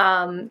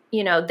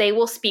 They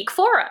will speak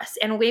for us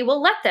and we will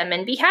let them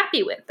and be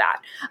happy with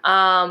that.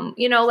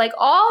 Like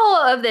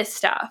all of this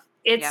stuff,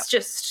 it's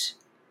just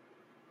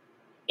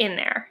in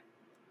there.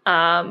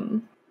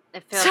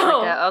 It feels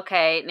like,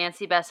 okay,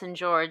 Nancy, Bess, and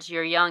George,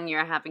 you're young,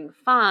 you're having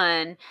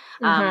fun.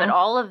 But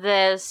all of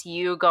this,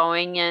 you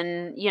going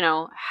and,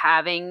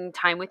 having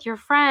time with your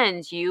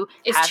friends, you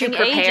having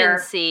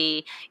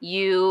agency,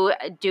 you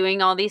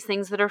doing all these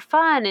things that are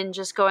fun and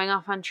just going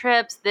off on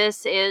trips.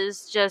 This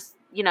is just,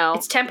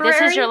 it's temporary.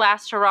 This is your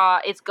last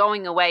hurrah. It's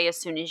going away as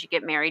soon as you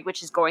get married,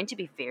 which is going to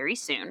be very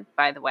soon,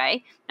 by the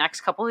way,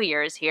 next couple of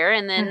years here.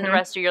 And then the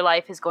rest of your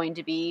life is going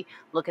to be,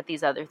 look at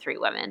these other 3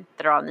 women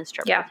that are on this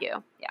trip with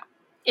you. Yeah.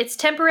 It's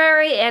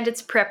temporary and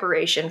it's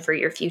preparation for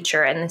your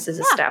future. And this is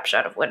a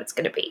snapshot of what it's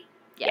going to be.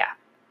 Yeah.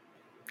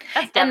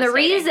 That's and the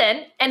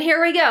reason, and here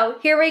we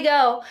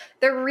go.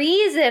 The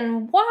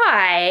reason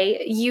why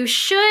you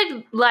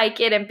should like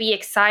it and be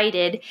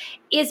excited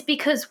is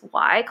because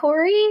why,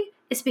 Corey?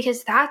 Is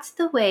because that's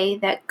the way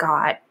that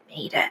God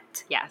made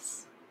it.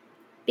 Yes.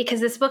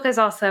 Because this book is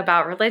also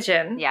about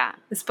religion. Yeah.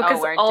 This book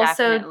is we're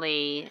also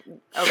definitely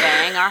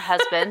obeying our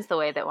husbands the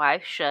way that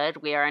wives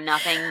should. We are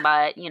nothing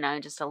but,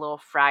 just a little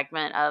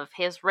fragment of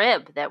his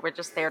rib that we're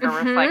just there to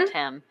reflect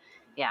him.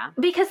 Yeah.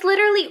 Because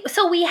literally,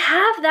 so we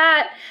have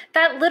that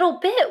little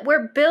bit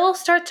where Bill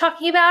starts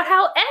talking about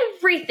how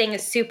everything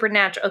is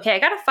supernatural. Okay, I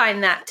got to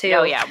find that too.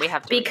 Oh yeah, we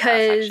have to read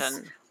that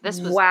section.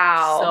 This was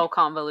so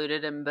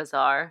convoluted and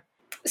bizarre.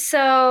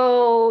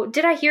 So,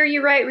 did I hear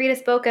you right? Rita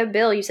spoke of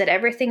Bill. You said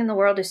everything in the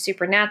world is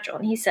supernatural.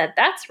 And he said,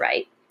 that's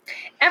right.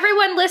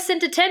 Everyone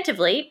listened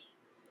attentively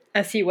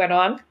as he went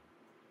on.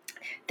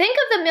 Think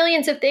of the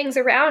millions of things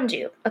around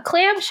you. A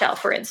clamshell,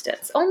 for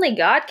instance. Only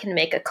God can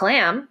make a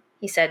clam,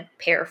 he said,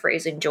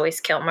 paraphrasing Joyce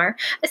Kilmer.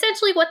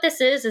 Essentially what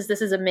this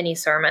is a mini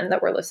sermon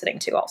that we're listening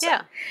to also.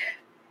 Yeah.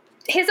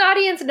 His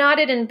audience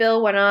nodded and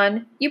Bill went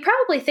on, you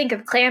probably think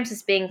of clams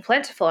as being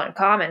plentiful and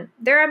common.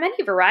 There are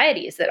many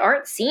varieties that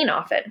aren't seen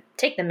often.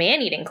 Take the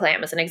man-eating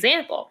clam as an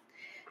example.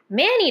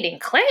 Man-eating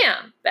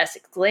clam, Bess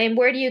exclaimed.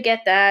 Where do you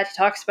get that? He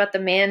talks about the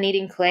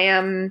man-eating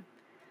clam.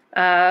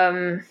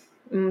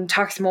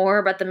 Talks more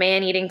about the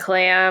man-eating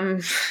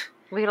clam.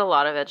 We get a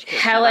lot of education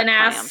Helen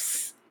about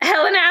asks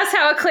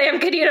how a clam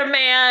could eat a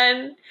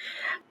man.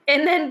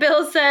 And then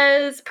Bill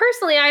says,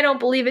 personally, I don't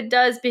believe it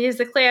does because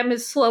the clam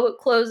is slow at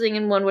closing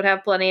and one would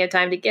have plenty of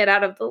time to get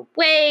out of the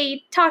way.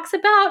 He talks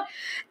about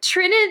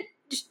Tridacna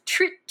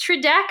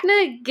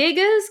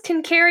gigas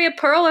can carry a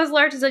pearl as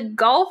large as a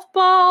golf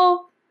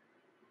ball.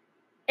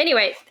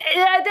 Anyway,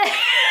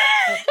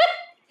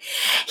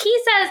 he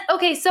says,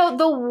 okay, so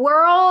the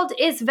world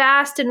is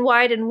vast and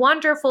wide and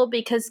wonderful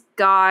because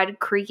God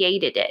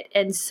created it.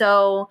 And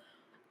so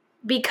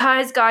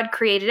because God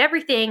created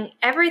everything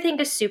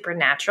is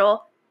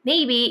supernatural.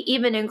 Maybe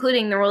even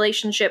including the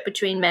relationship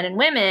between men and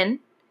women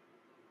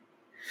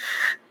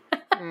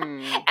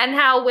and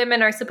how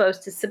women are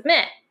supposed to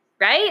submit,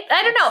 right?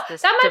 I don't know.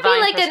 That might be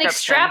like an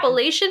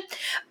extrapolation,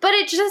 but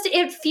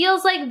it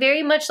feels like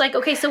very much like,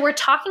 okay, so we're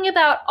talking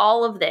about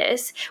all of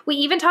this. We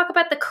even talk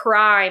about the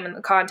crime in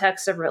the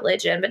context of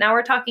religion, but now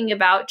we're talking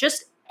about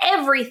just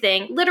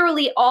everything,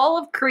 literally all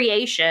of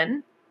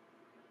creation,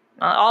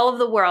 all of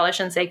the world, I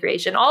shouldn't say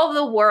creation, all of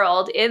the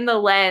world in the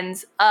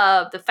lens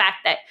of the fact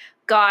that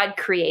God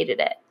created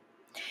it.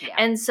 Yeah.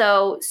 And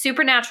so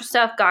supernatural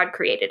stuff, God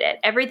created it.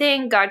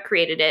 Everything, God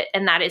created it.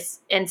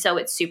 And so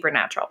it's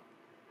supernatural.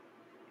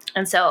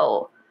 And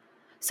so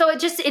it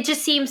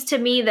just seems to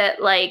me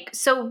that like,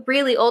 so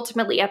really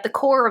ultimately at the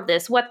core of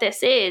this, what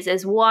this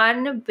is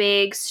one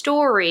big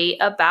story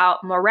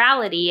about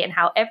morality and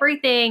how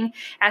everything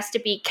has to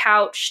be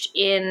couched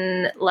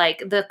in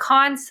like the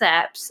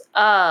concepts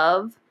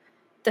of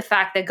the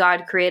fact that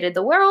God created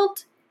the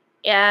world.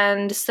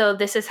 And so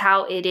this is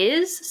how it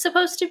is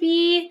supposed to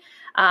be.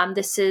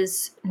 This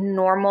is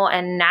normal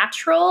and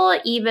natural,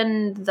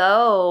 even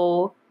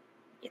though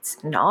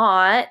it's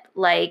not.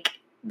 Like,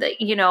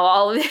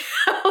 all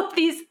of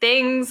these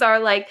things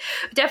are like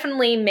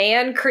definitely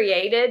man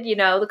created.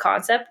 The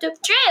concept of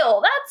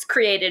jail, that's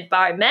created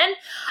by men.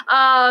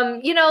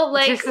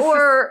 Like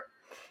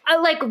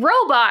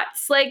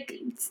robots, like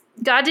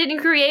God didn't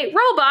create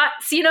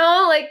robots,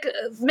 like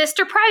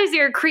Mr.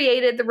 Prizier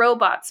created the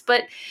robots.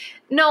 But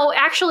no,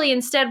 actually,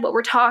 instead, what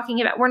we're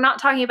not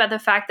talking about the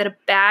fact that a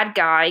bad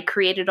guy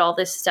created all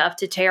this stuff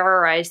to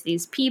terrorize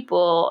these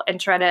people and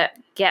try to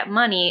get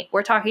money.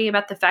 We're talking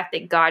about the fact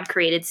that God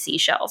created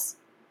seashells.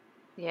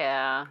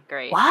 Yeah,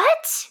 great.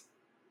 What?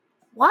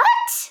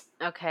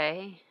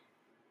 Okay.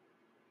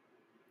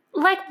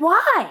 Like,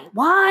 why?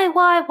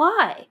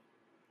 Why?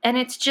 And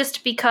it's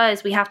just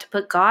because we have to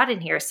put God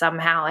in here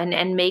somehow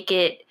and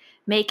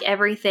make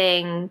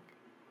everything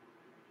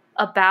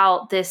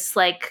about this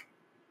like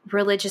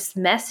religious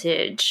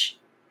message.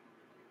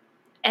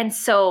 And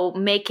so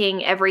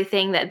making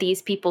everything that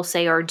these people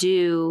say or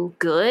do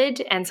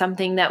good and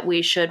something that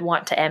we should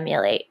want to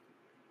emulate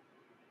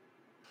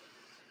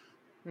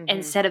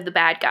instead of the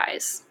bad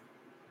guys.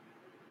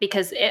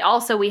 Because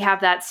we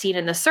have that scene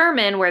in the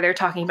sermon where they're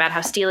talking about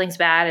how stealing's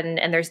bad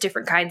and there's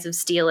different kinds of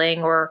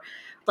stealing, or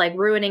like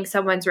ruining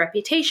someone's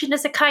reputation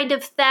is a kind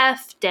of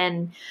theft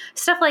and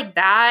stuff like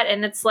that.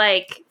 And it's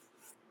like,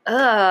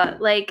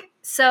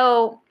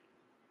 so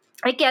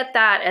I get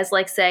that as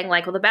like saying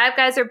like, well, the bad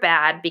guys are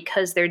bad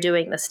because they're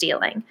doing the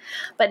stealing.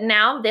 But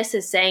now this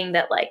is saying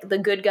that like the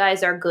good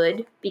guys are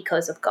good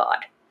because of God.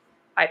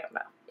 I don't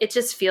know. It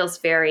just feels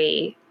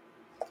it's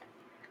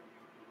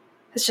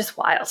just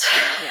wild.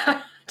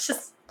 Yeah. It's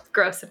just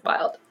gross and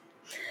wild.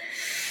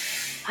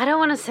 I don't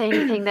want to say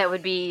anything that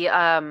would be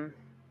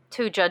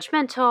too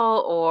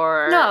judgmental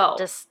or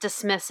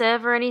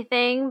dismissive or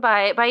anything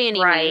by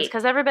any means,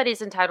 because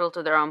everybody's entitled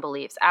to their own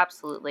beliefs.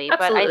 Absolutely.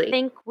 But I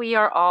think we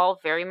are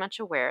all very much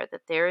aware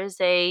that there is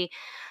a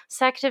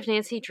sect of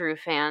Nancy Drew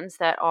fans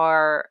that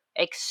are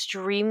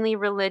extremely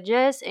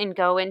religious and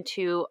go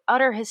into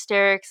utter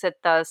hysterics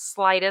at the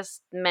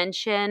slightest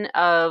mention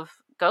of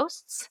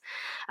ghosts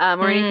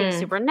or anything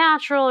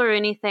supernatural or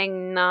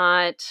anything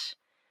not,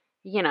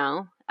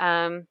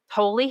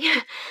 holy.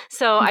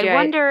 So I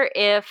wonder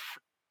if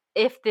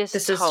this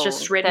is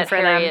just written for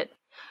Harriet, them.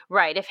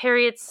 Right. If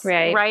Harriet's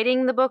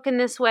writing the book in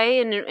this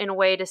way, in a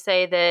way to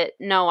say that,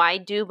 no, I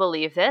do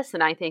believe this,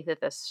 and I think that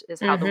this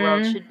is how the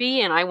world should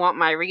be, and I want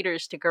my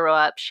readers to grow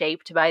up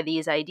shaped by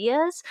these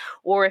ideas,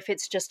 or if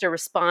it's just a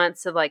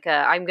response of like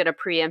I'm going to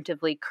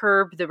preemptively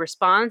curb the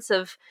response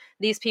of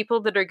these people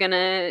that are going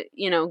to,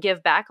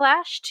 give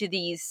backlash to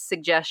these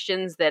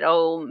suggestions that,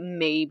 oh,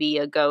 maybe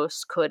a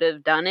ghost could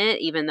have done it,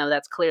 even though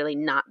that's clearly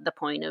not the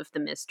point of the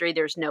mystery.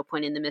 There's no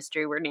point in the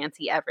mystery where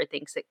Nancy ever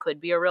thinks it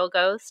could be a real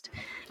ghost.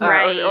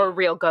 Or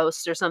real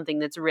ghosts or something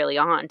that's really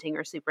haunting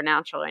or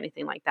supernatural or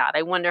anything like that.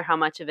 I wonder how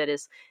much of it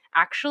is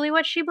actually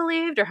what she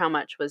believed or how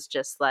much was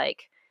just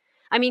like,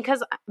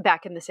 because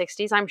back in the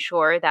 60s, I'm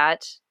sure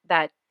that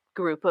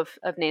group of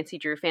Nancy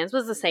Drew fans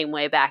was the same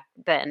way back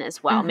then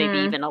as well, maybe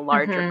even a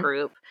larger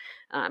group.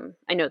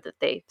 I know that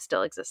they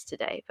still exist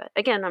today, but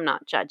again, I'm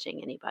not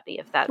judging anybody.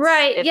 If that's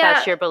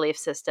that's your belief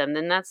system,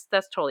 then that's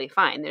totally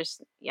fine. There's,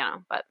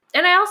 but.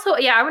 And I also,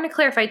 I want to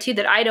clarify too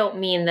that I don't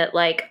mean that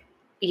like,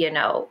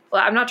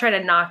 I'm not trying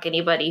to knock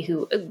anybody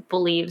who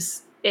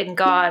believes in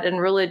God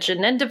and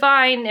religion and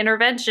divine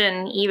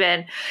intervention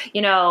even,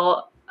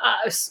 God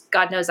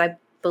knows I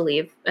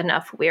believe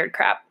enough weird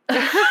crap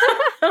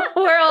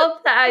world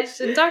that I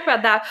shouldn't talk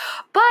about that.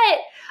 But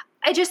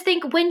I just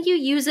think when you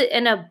use it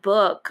in a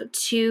book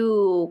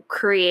to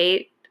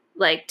create,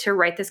 like, to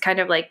write this kind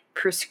of like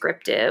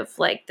prescriptive,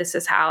 like this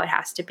is how it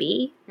has to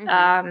be,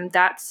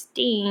 that's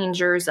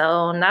danger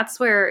zone. That's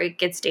where it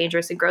gets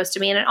dangerous and gross to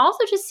me. And it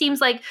also just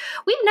seems like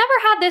we've never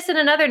had this in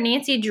another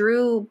Nancy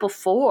Drew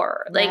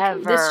before.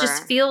 Like this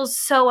just feels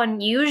so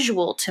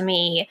unusual to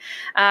me,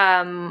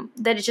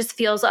 that it just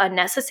feels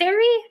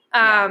unnecessary.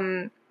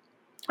 And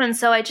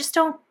so I just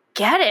don't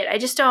get it. I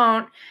just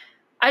don't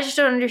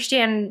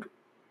understand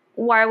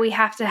why we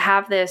have to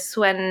have this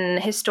when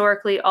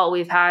historically all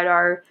we've had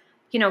are,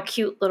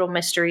 cute little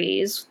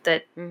mysteries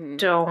that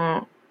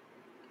don't,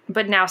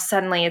 but now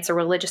suddenly it's a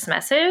religious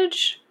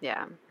message.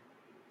 Yeah.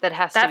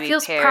 That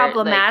feels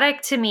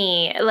problematic to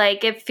me.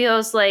 Like it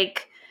feels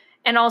like,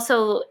 and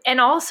also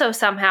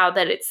somehow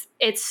that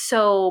it's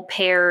so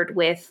paired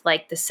with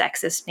like the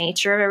sexist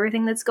nature of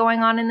everything that's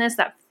going on in this,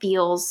 that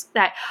feels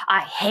that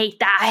I hate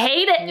that. I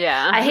hate it.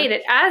 Yeah. I hate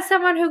it. As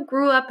someone who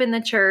grew up in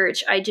the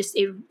church, I just,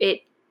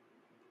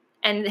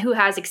 and who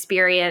has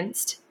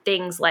experienced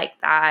things like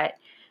that,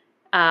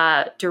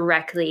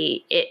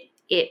 directly,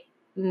 it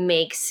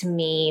makes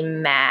me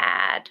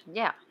mad.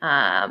 Yeah.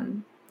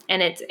 And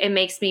it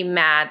makes me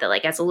mad that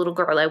like as a little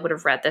girl I would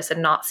have read this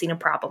and not seen a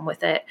problem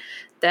with it.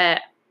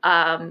 That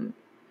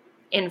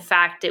in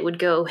fact it would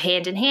go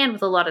hand in hand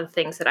with a lot of the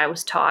things that I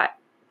was taught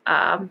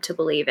to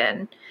believe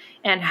in,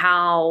 and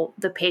how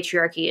the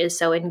patriarchy is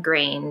so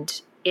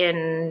ingrained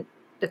in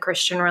the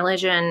Christian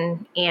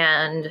religion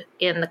and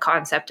in the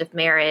concept of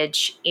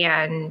marriage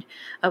and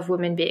of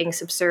women being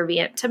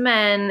subservient to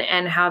men,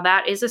 and how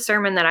that is a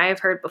sermon that I have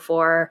heard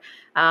before,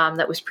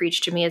 that was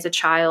preached to me as a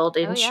child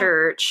in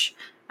church,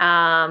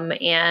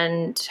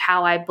 and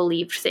how I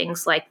believed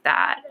things like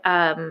that,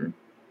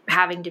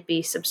 having to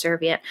be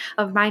subservient,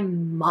 of my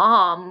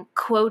mom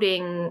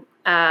quoting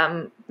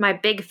my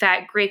big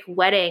fat Greek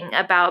wedding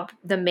about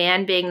the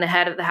man being the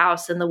head of the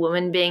house and the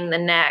woman being the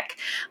neck.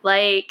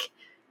 Like,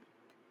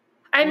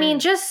 I mean,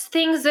 just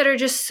things that are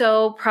just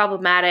so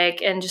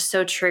problematic and just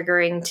so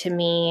triggering to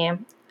me.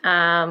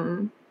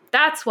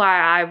 That's why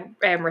I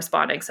am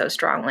responding so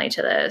strongly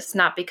to this.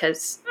 Not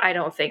because I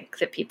don't think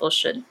that people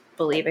should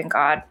believe in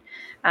God.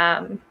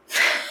 I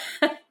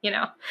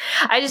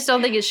just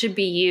don't think it should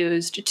be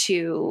used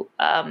to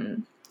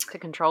To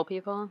control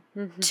people?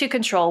 to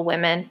control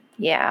women.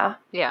 Yeah.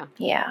 Yeah.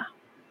 Yeah.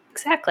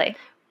 Exactly.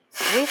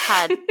 We've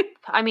had,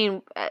 I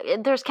mean,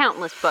 there's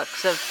countless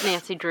books of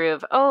Nancy Drew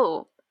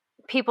of,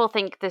 people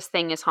think this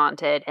thing is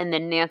haunted, and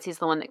then Nancy's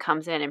the one that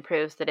comes in and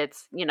proves that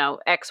it's,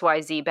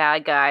 XYZ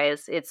bad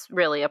guys. It's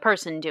really a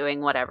person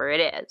doing whatever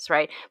it is,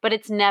 right? But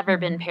it's never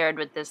been paired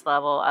with this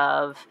level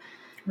of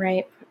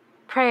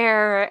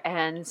prayer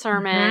and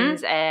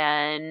sermons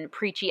and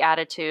preachy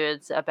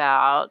attitudes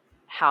about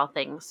how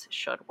things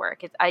should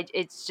work.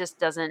 It just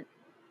doesn't,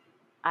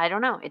 I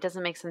don't know. It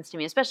doesn't make sense to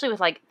me, especially with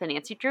like the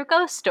Nancy Drew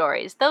ghost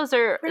stories. Those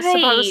are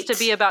supposed to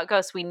be about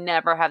ghosts. We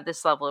never have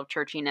this level of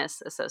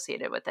churchiness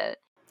associated with it.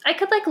 I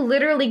could like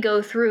literally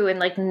go through and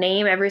like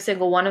name every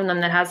single one of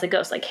them that has a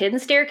ghost. Like Hidden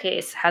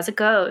Staircase has a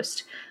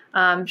ghost.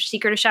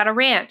 Secret of Shadow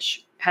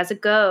Ranch has a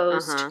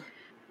ghost.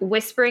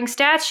 Whispering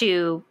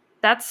Statue,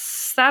 that's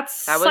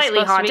slightly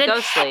haunted. To be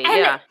ghostly, and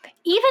yeah.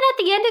 Even at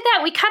the end of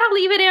that, we kind of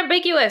leave it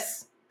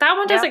ambiguous. That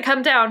one doesn't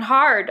come down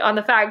hard on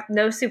the fact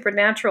no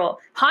supernatural.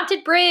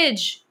 Haunted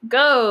Bridge,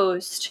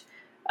 ghost.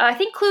 I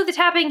think Clue the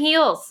Tapping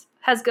Heels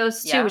has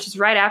ghosts too, which is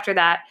right after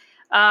that.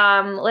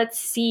 Let's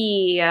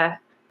see.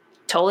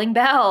 Tolling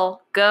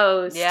Bell,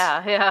 ghost.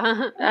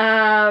 Yeah.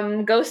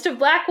 Ghost of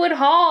Blackwood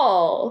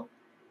Hall.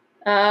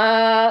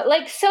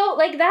 That's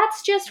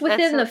just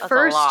within the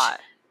first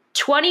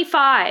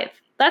 25.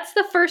 That's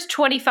the first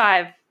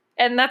 25.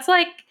 And that's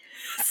like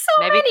so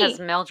Maybe many. because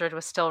Mildred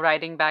was still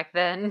writing back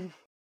then.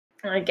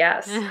 I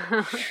guess.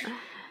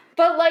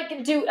 But I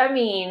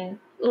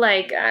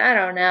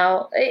don't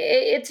know.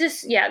 It's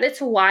just,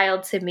 it's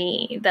wild to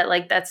me that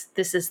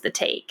this is the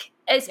take.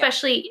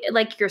 Especially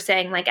like you're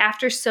saying, like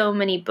after so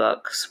many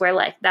books where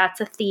like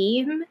that's a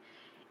theme,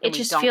 it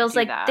just feels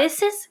like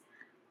this is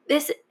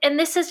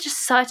just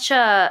such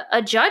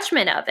a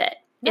judgment of it.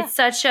 Yeah. It's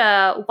such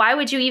a, why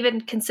would you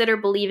even consider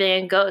believing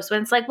in ghosts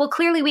when it's like, well,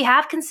 clearly we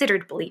have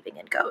considered believing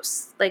in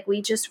ghosts. Like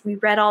we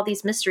read all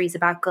these mysteries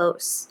about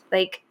ghosts.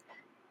 Like,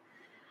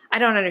 I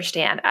don't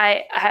understand.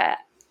 I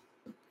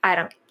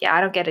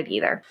don't get it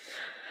either.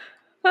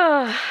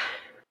 Well,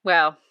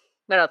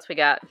 what else we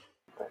got?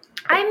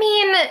 I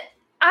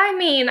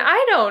mean,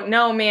 I don't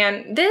know,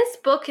 man. This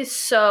book is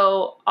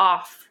so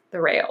off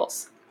the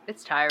rails.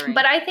 It's tiring.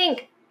 But I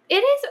think it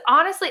is,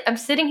 honestly, I'm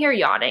sitting here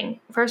yawning.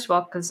 First of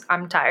all, because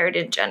I'm tired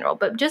in general,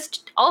 but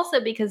just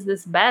also because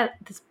this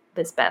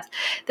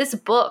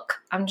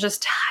book, I'm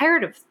just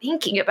tired of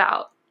thinking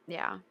about.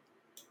 Yeah.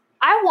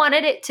 I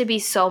wanted it to be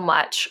so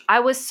much. I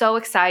was so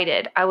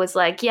excited. I was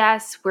like,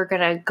 yes, we're going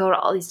to go to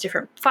all these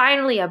different,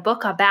 finally a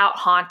book about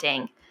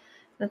haunting.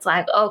 It's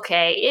like,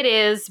 okay, it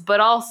is, but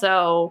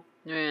also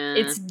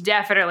it's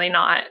definitely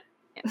not.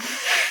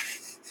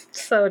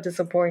 So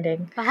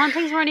disappointing. The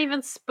hauntings weren't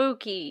even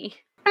spooky.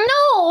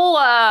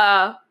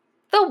 No,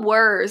 the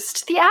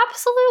worst, the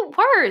absolute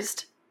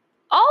worst.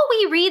 All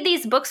we read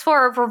these books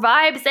for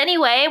vibes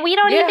anyway, and we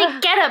don't even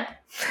get them.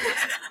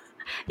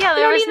 Yeah,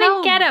 there was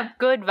no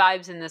good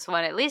vibes in this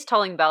one. At least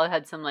Tolling Bell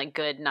had some like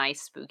good,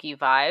 nice, spooky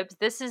vibes.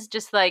 This is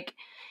just like,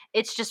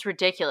 it's just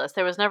ridiculous.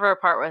 There was never a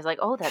part where I was like,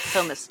 oh, that's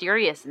so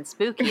mysterious and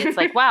spooky. It's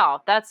like,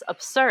 wow, that's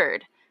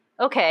absurd.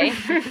 Okay.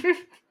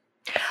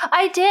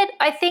 I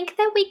think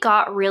that we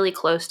got really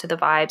close to the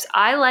vibes.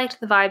 I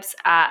liked the vibes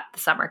at the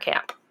summer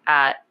camp.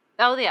 The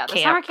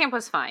summer camp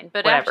was fine.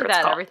 But after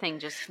that, everything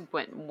just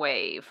went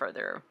way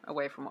further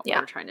away from what we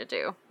were trying to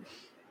do.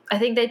 I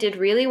think they did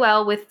really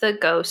well with the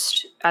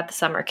ghost at the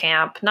summer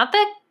camp. Not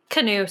the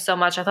canoe so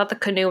much. I thought the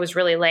canoe was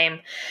really lame.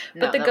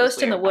 But the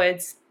ghost in the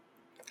woods,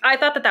 I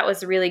thought that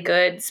was really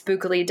good,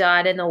 spookily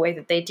done, and the way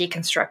that they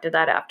deconstructed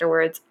that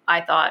afterwards,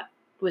 I thought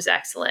was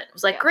excellent. It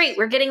was like, great,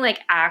 we're getting like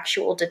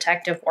actual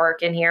detective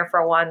work in here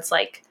for once.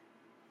 Like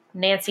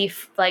Nancy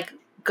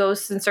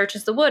goes and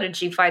searches the wood and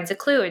she finds a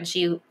clue and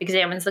she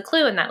examines the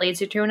clue and that leads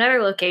her to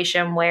another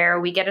location where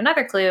we get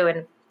another clue.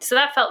 And so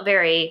that felt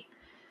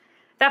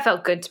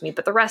good to me.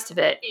 But the rest of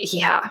it,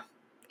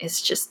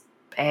 it's just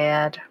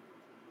bad.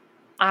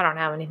 I don't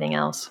have anything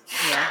else.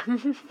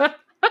 Yeah.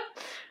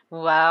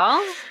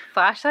 Well,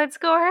 flashlight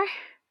score?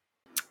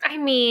 I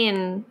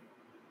mean,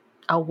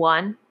 a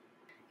 1.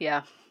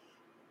 Yeah.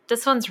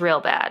 This one's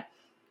real bad.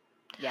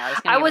 Yeah,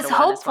 I was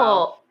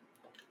hopeful.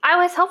 I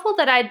was hopeful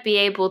that I'd be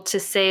able to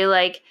say,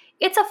 like,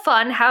 it's a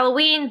fun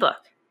Halloween book.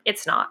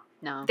 It's not.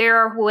 No. There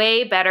are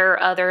way better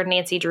other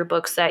Nancy Drew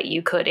books that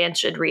you could and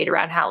should read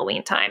around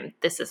Halloween time.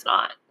 This is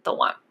not the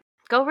one.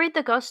 Go read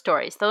the ghost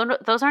stories.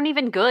 Those aren't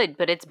even good,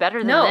 but it's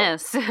better than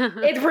this.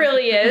 It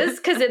really is,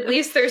 because at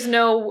least there's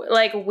no,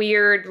 like,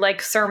 weird,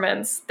 like,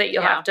 sermons that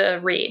you'll have to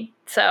read.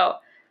 So,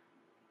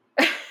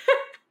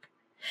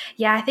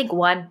 yeah, I think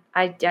 1.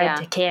 I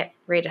can't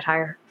rate it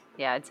higher.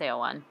 Yeah, I'd say a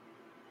 1.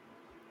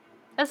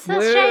 That's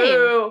a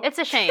shame. It's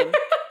a shame.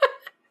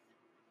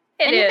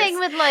 Anything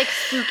with like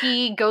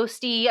spooky,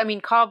 ghosty, I mean,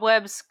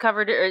 cobwebs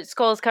covered, or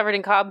skulls covered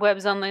in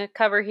cobwebs on the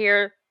cover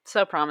here.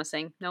 So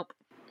promising. Nope.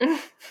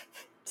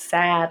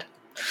 Sad.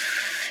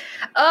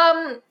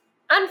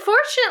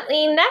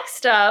 Unfortunately,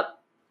 next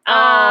up.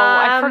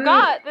 I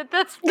forgot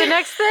that's the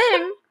next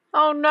thing.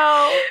 Oh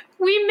no.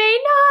 We may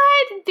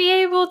not be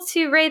able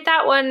to rate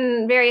that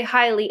one very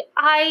highly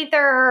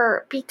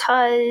either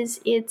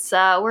because it's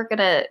we're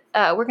gonna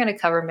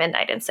cover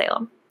Midnight in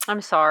Salem.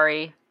 I'm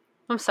sorry,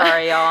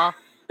 y'all.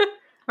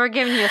 We're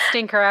giving you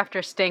stinker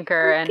after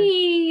stinker, and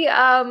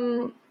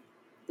the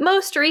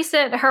most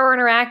recent Horror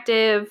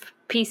Interactive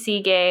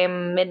PC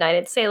game, Midnight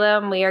in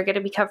Salem. We are going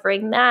to be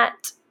covering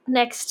that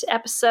next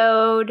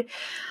episode.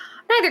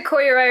 Neither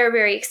Corey or I are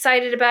very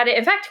excited about it.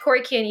 In fact,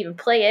 Corey can't even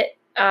play it.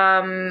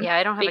 Yeah,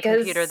 I don't have a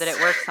computer that it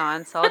works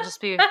on, so I'll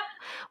just be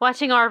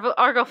watching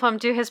Argolfum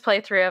do his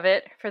playthrough of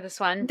it for this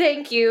one.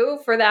 Thank you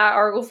for that,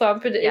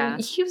 Argolfum. Yeah.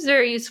 He was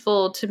very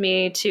useful to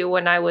me, too,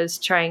 when I was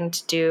trying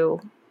to do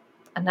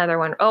another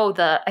one. Oh,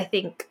 I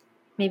think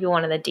maybe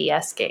one of the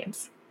DS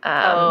games.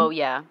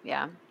 Yeah.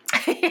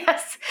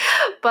 Yes.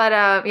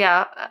 But,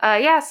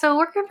 so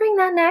we're going to bring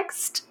that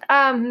next.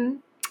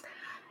 I'm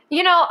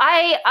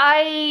trying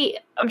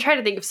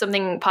to think of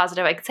something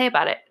positive I could say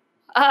about it.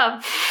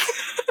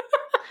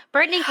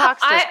 Brittany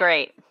Cox does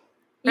great.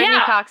 Brittany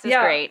Cox is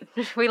great.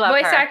 We love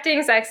her. Voice acting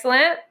is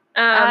excellent.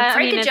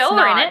 Frank and Joe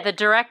are in it. The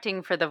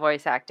directing for the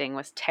voice acting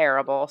was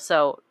terrible,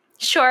 so...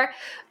 Sure.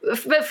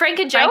 But Frank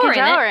and Joe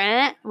are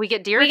in it. We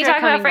get Deirdre. We can talk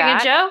about Frank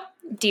back. and Joe.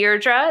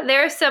 Deirdre.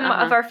 They're some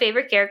of our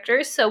favorite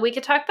characters, so we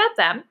could talk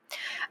about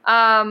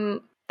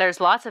them.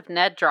 There's lots of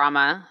Ned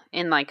drama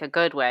in, like, a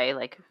good way,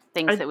 like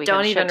things that we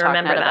don't even talk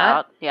remember that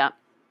about. Yeah.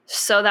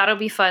 So that'll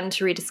be fun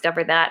to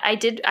rediscover that. I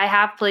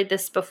have played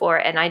this before,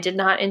 and I did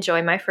not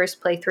enjoy my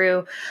first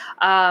playthrough,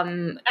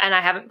 and I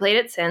haven't played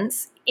it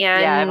since.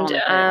 And, I've only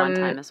played it one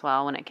time as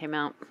well when it came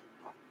out.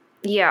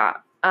 Yeah.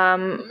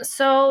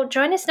 So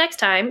join us next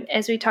time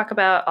as we talk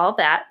about all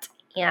that.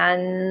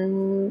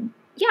 And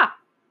yeah.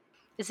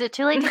 Is it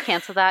too late to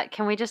cancel that?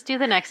 Can we just do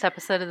the next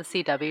episode of the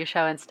CW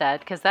show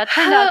instead? Because that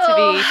turned out to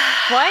be...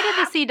 Why did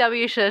the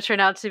CW show turn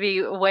out to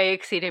be way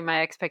exceeding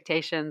my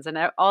expectations? And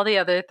all the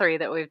other 3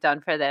 that we've done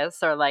for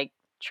this are like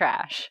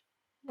trash.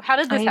 How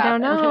did this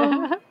happen?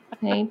 I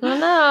don't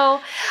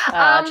know.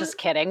 Just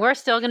kidding. We're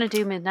still going to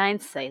do Midnight in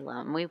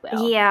Salem. We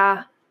will.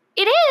 Yeah.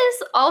 It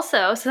is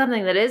also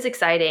something that is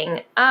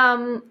exciting.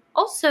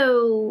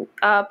 Also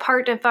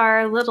part of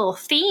our little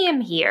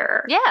theme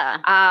here. Yeah.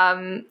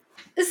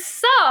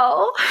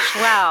 So,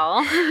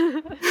 wow.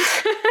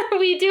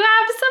 we do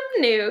have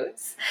some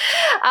news.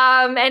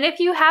 And if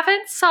you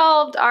haven't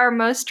solved our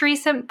most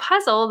recent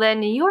puzzle,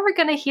 then you are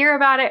going to hear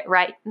about it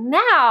right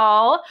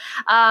now.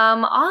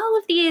 All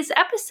of these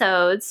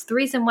episodes, the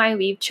reason why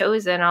we've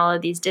chosen all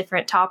of these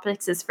different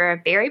topics is for a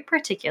very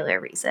particular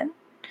reason.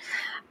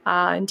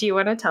 Do you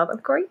want to tell them,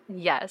 Corey?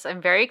 Yes,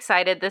 I'm very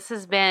excited. This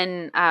has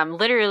been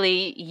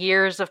literally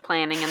years of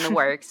planning in the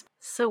works.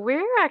 So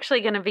we're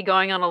actually going to be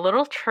going on a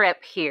little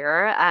trip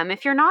here.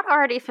 If you're not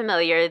already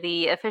familiar,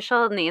 the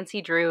official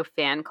Nancy Drew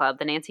fan club,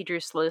 the Nancy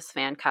Drew Sleuths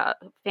fan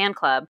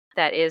club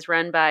that is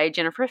run by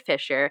Jennifer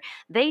Fisher,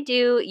 they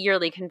do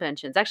yearly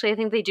conventions. Actually, I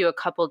think they do a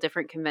couple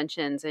different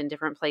conventions in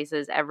different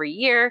places every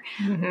year.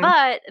 Mm-hmm.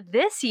 But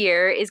this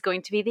year is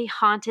going to be the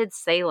Haunted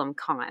Salem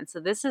Con. So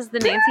this is the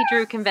Nancy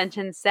Drew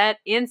convention set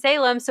in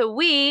Salem. So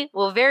we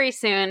will very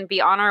soon be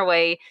on our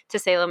way to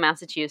Salem,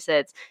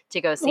 Massachusetts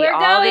to go see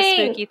all the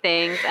spooky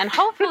things and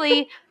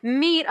hopefully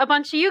meet a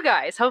bunch of you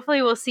guys.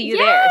 Hopefully we'll see you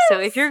there. So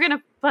if you're going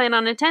to plan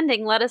on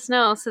attending, let us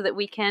know so that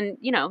we can,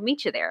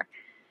 meet you there.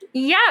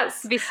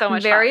 Yes. It'd be so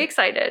much Very fun.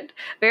 excited.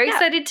 Very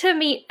excited to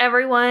meet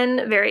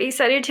everyone. Very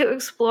excited to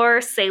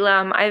explore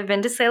Salem. I've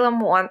been to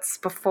Salem once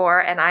before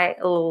and I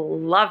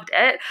loved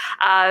it.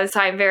 So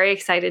I'm very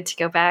excited to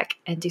go back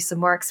and do some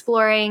more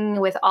exploring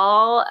with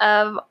all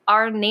of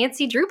our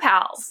Nancy Drew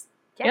pals.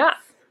 Yes. Yeah.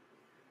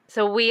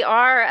 So we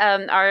are,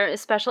 our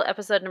special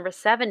episode number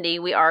 70,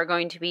 we are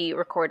going to be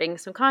recording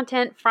some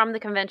content from the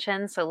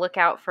convention. So look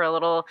out for a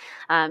little,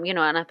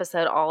 an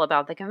episode all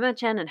about the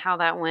convention and how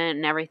that went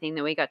and everything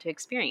that we got to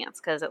experience.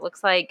 Because it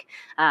looks like,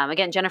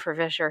 again, Jennifer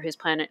Fisher, who's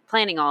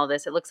planning all of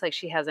this, it looks like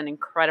she has an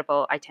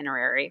incredible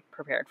itinerary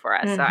prepared for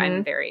us. Mm-hmm. So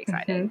I'm very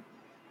excited.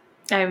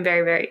 Mm-hmm. I'm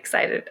very, very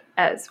excited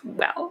as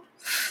well.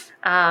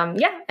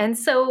 And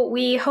so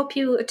we hope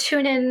you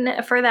tune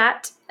in for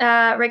that,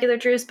 regular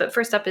Drews, but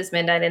first up is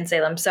Midnight in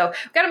Salem. So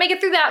we've got to make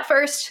it through that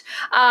first,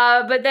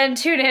 but then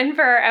tune in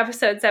for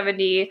episode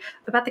 70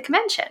 about the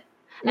convention.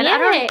 And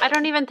I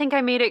don't even think I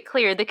made it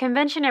clear. The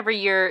convention every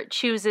year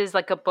chooses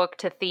like a book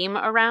to theme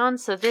around.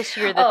 So this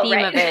year the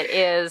theme of it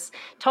is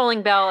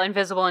Tolling Bell,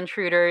 Invisible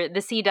Intruder, the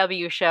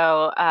CW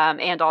show,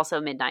 and also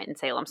Midnight in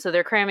Salem. So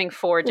they're cramming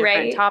 4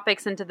 different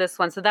topics into this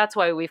one. So that's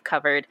why we've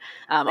covered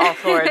all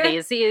 4 of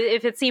these.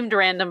 If it seemed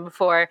random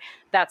before,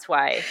 that's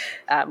why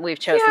we've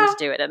chosen to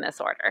do it in this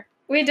order.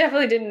 We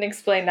definitely didn't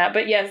explain that,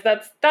 but yes,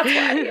 that's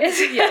why.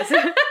 Yes.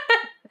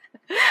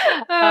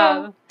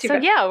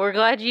 We're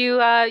glad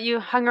you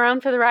hung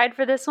around for the ride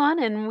for this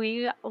one, and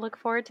we look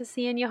forward to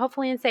seeing you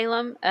hopefully in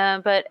Salem,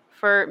 but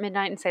for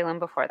Midnight in Salem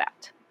before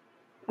that.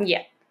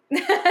 Yeah.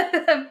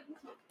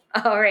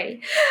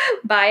 Alrighty.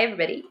 Bye,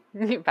 everybody.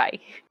 Bye.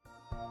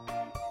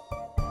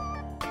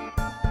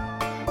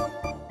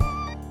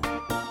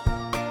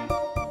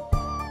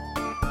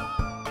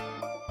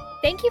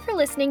 Thank you for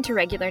listening to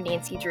Regular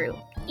Nancy Drew.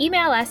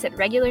 Email us at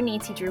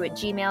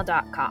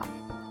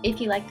regularnancydrew@gmail.com.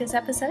 If you like this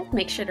episode,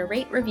 make sure to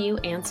rate, review,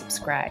 and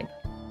subscribe.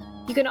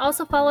 You can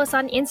also follow us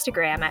on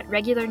Instagram at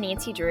Regular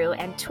Nancy Drew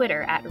and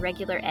Twitter at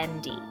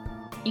RegularND.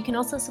 You can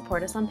also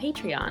support us on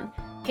Patreon.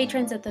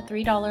 Patrons at the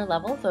 $3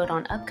 level vote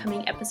on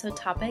upcoming episode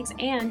topics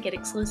and get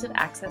exclusive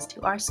access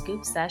to our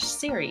Scoop Sesh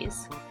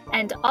series.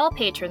 And all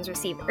patrons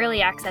receive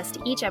early access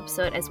to each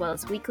episode as well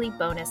as weekly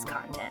bonus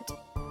content.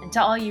 And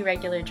to all you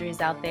regular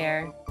Drews out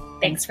there,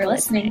 thanks for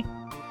listening.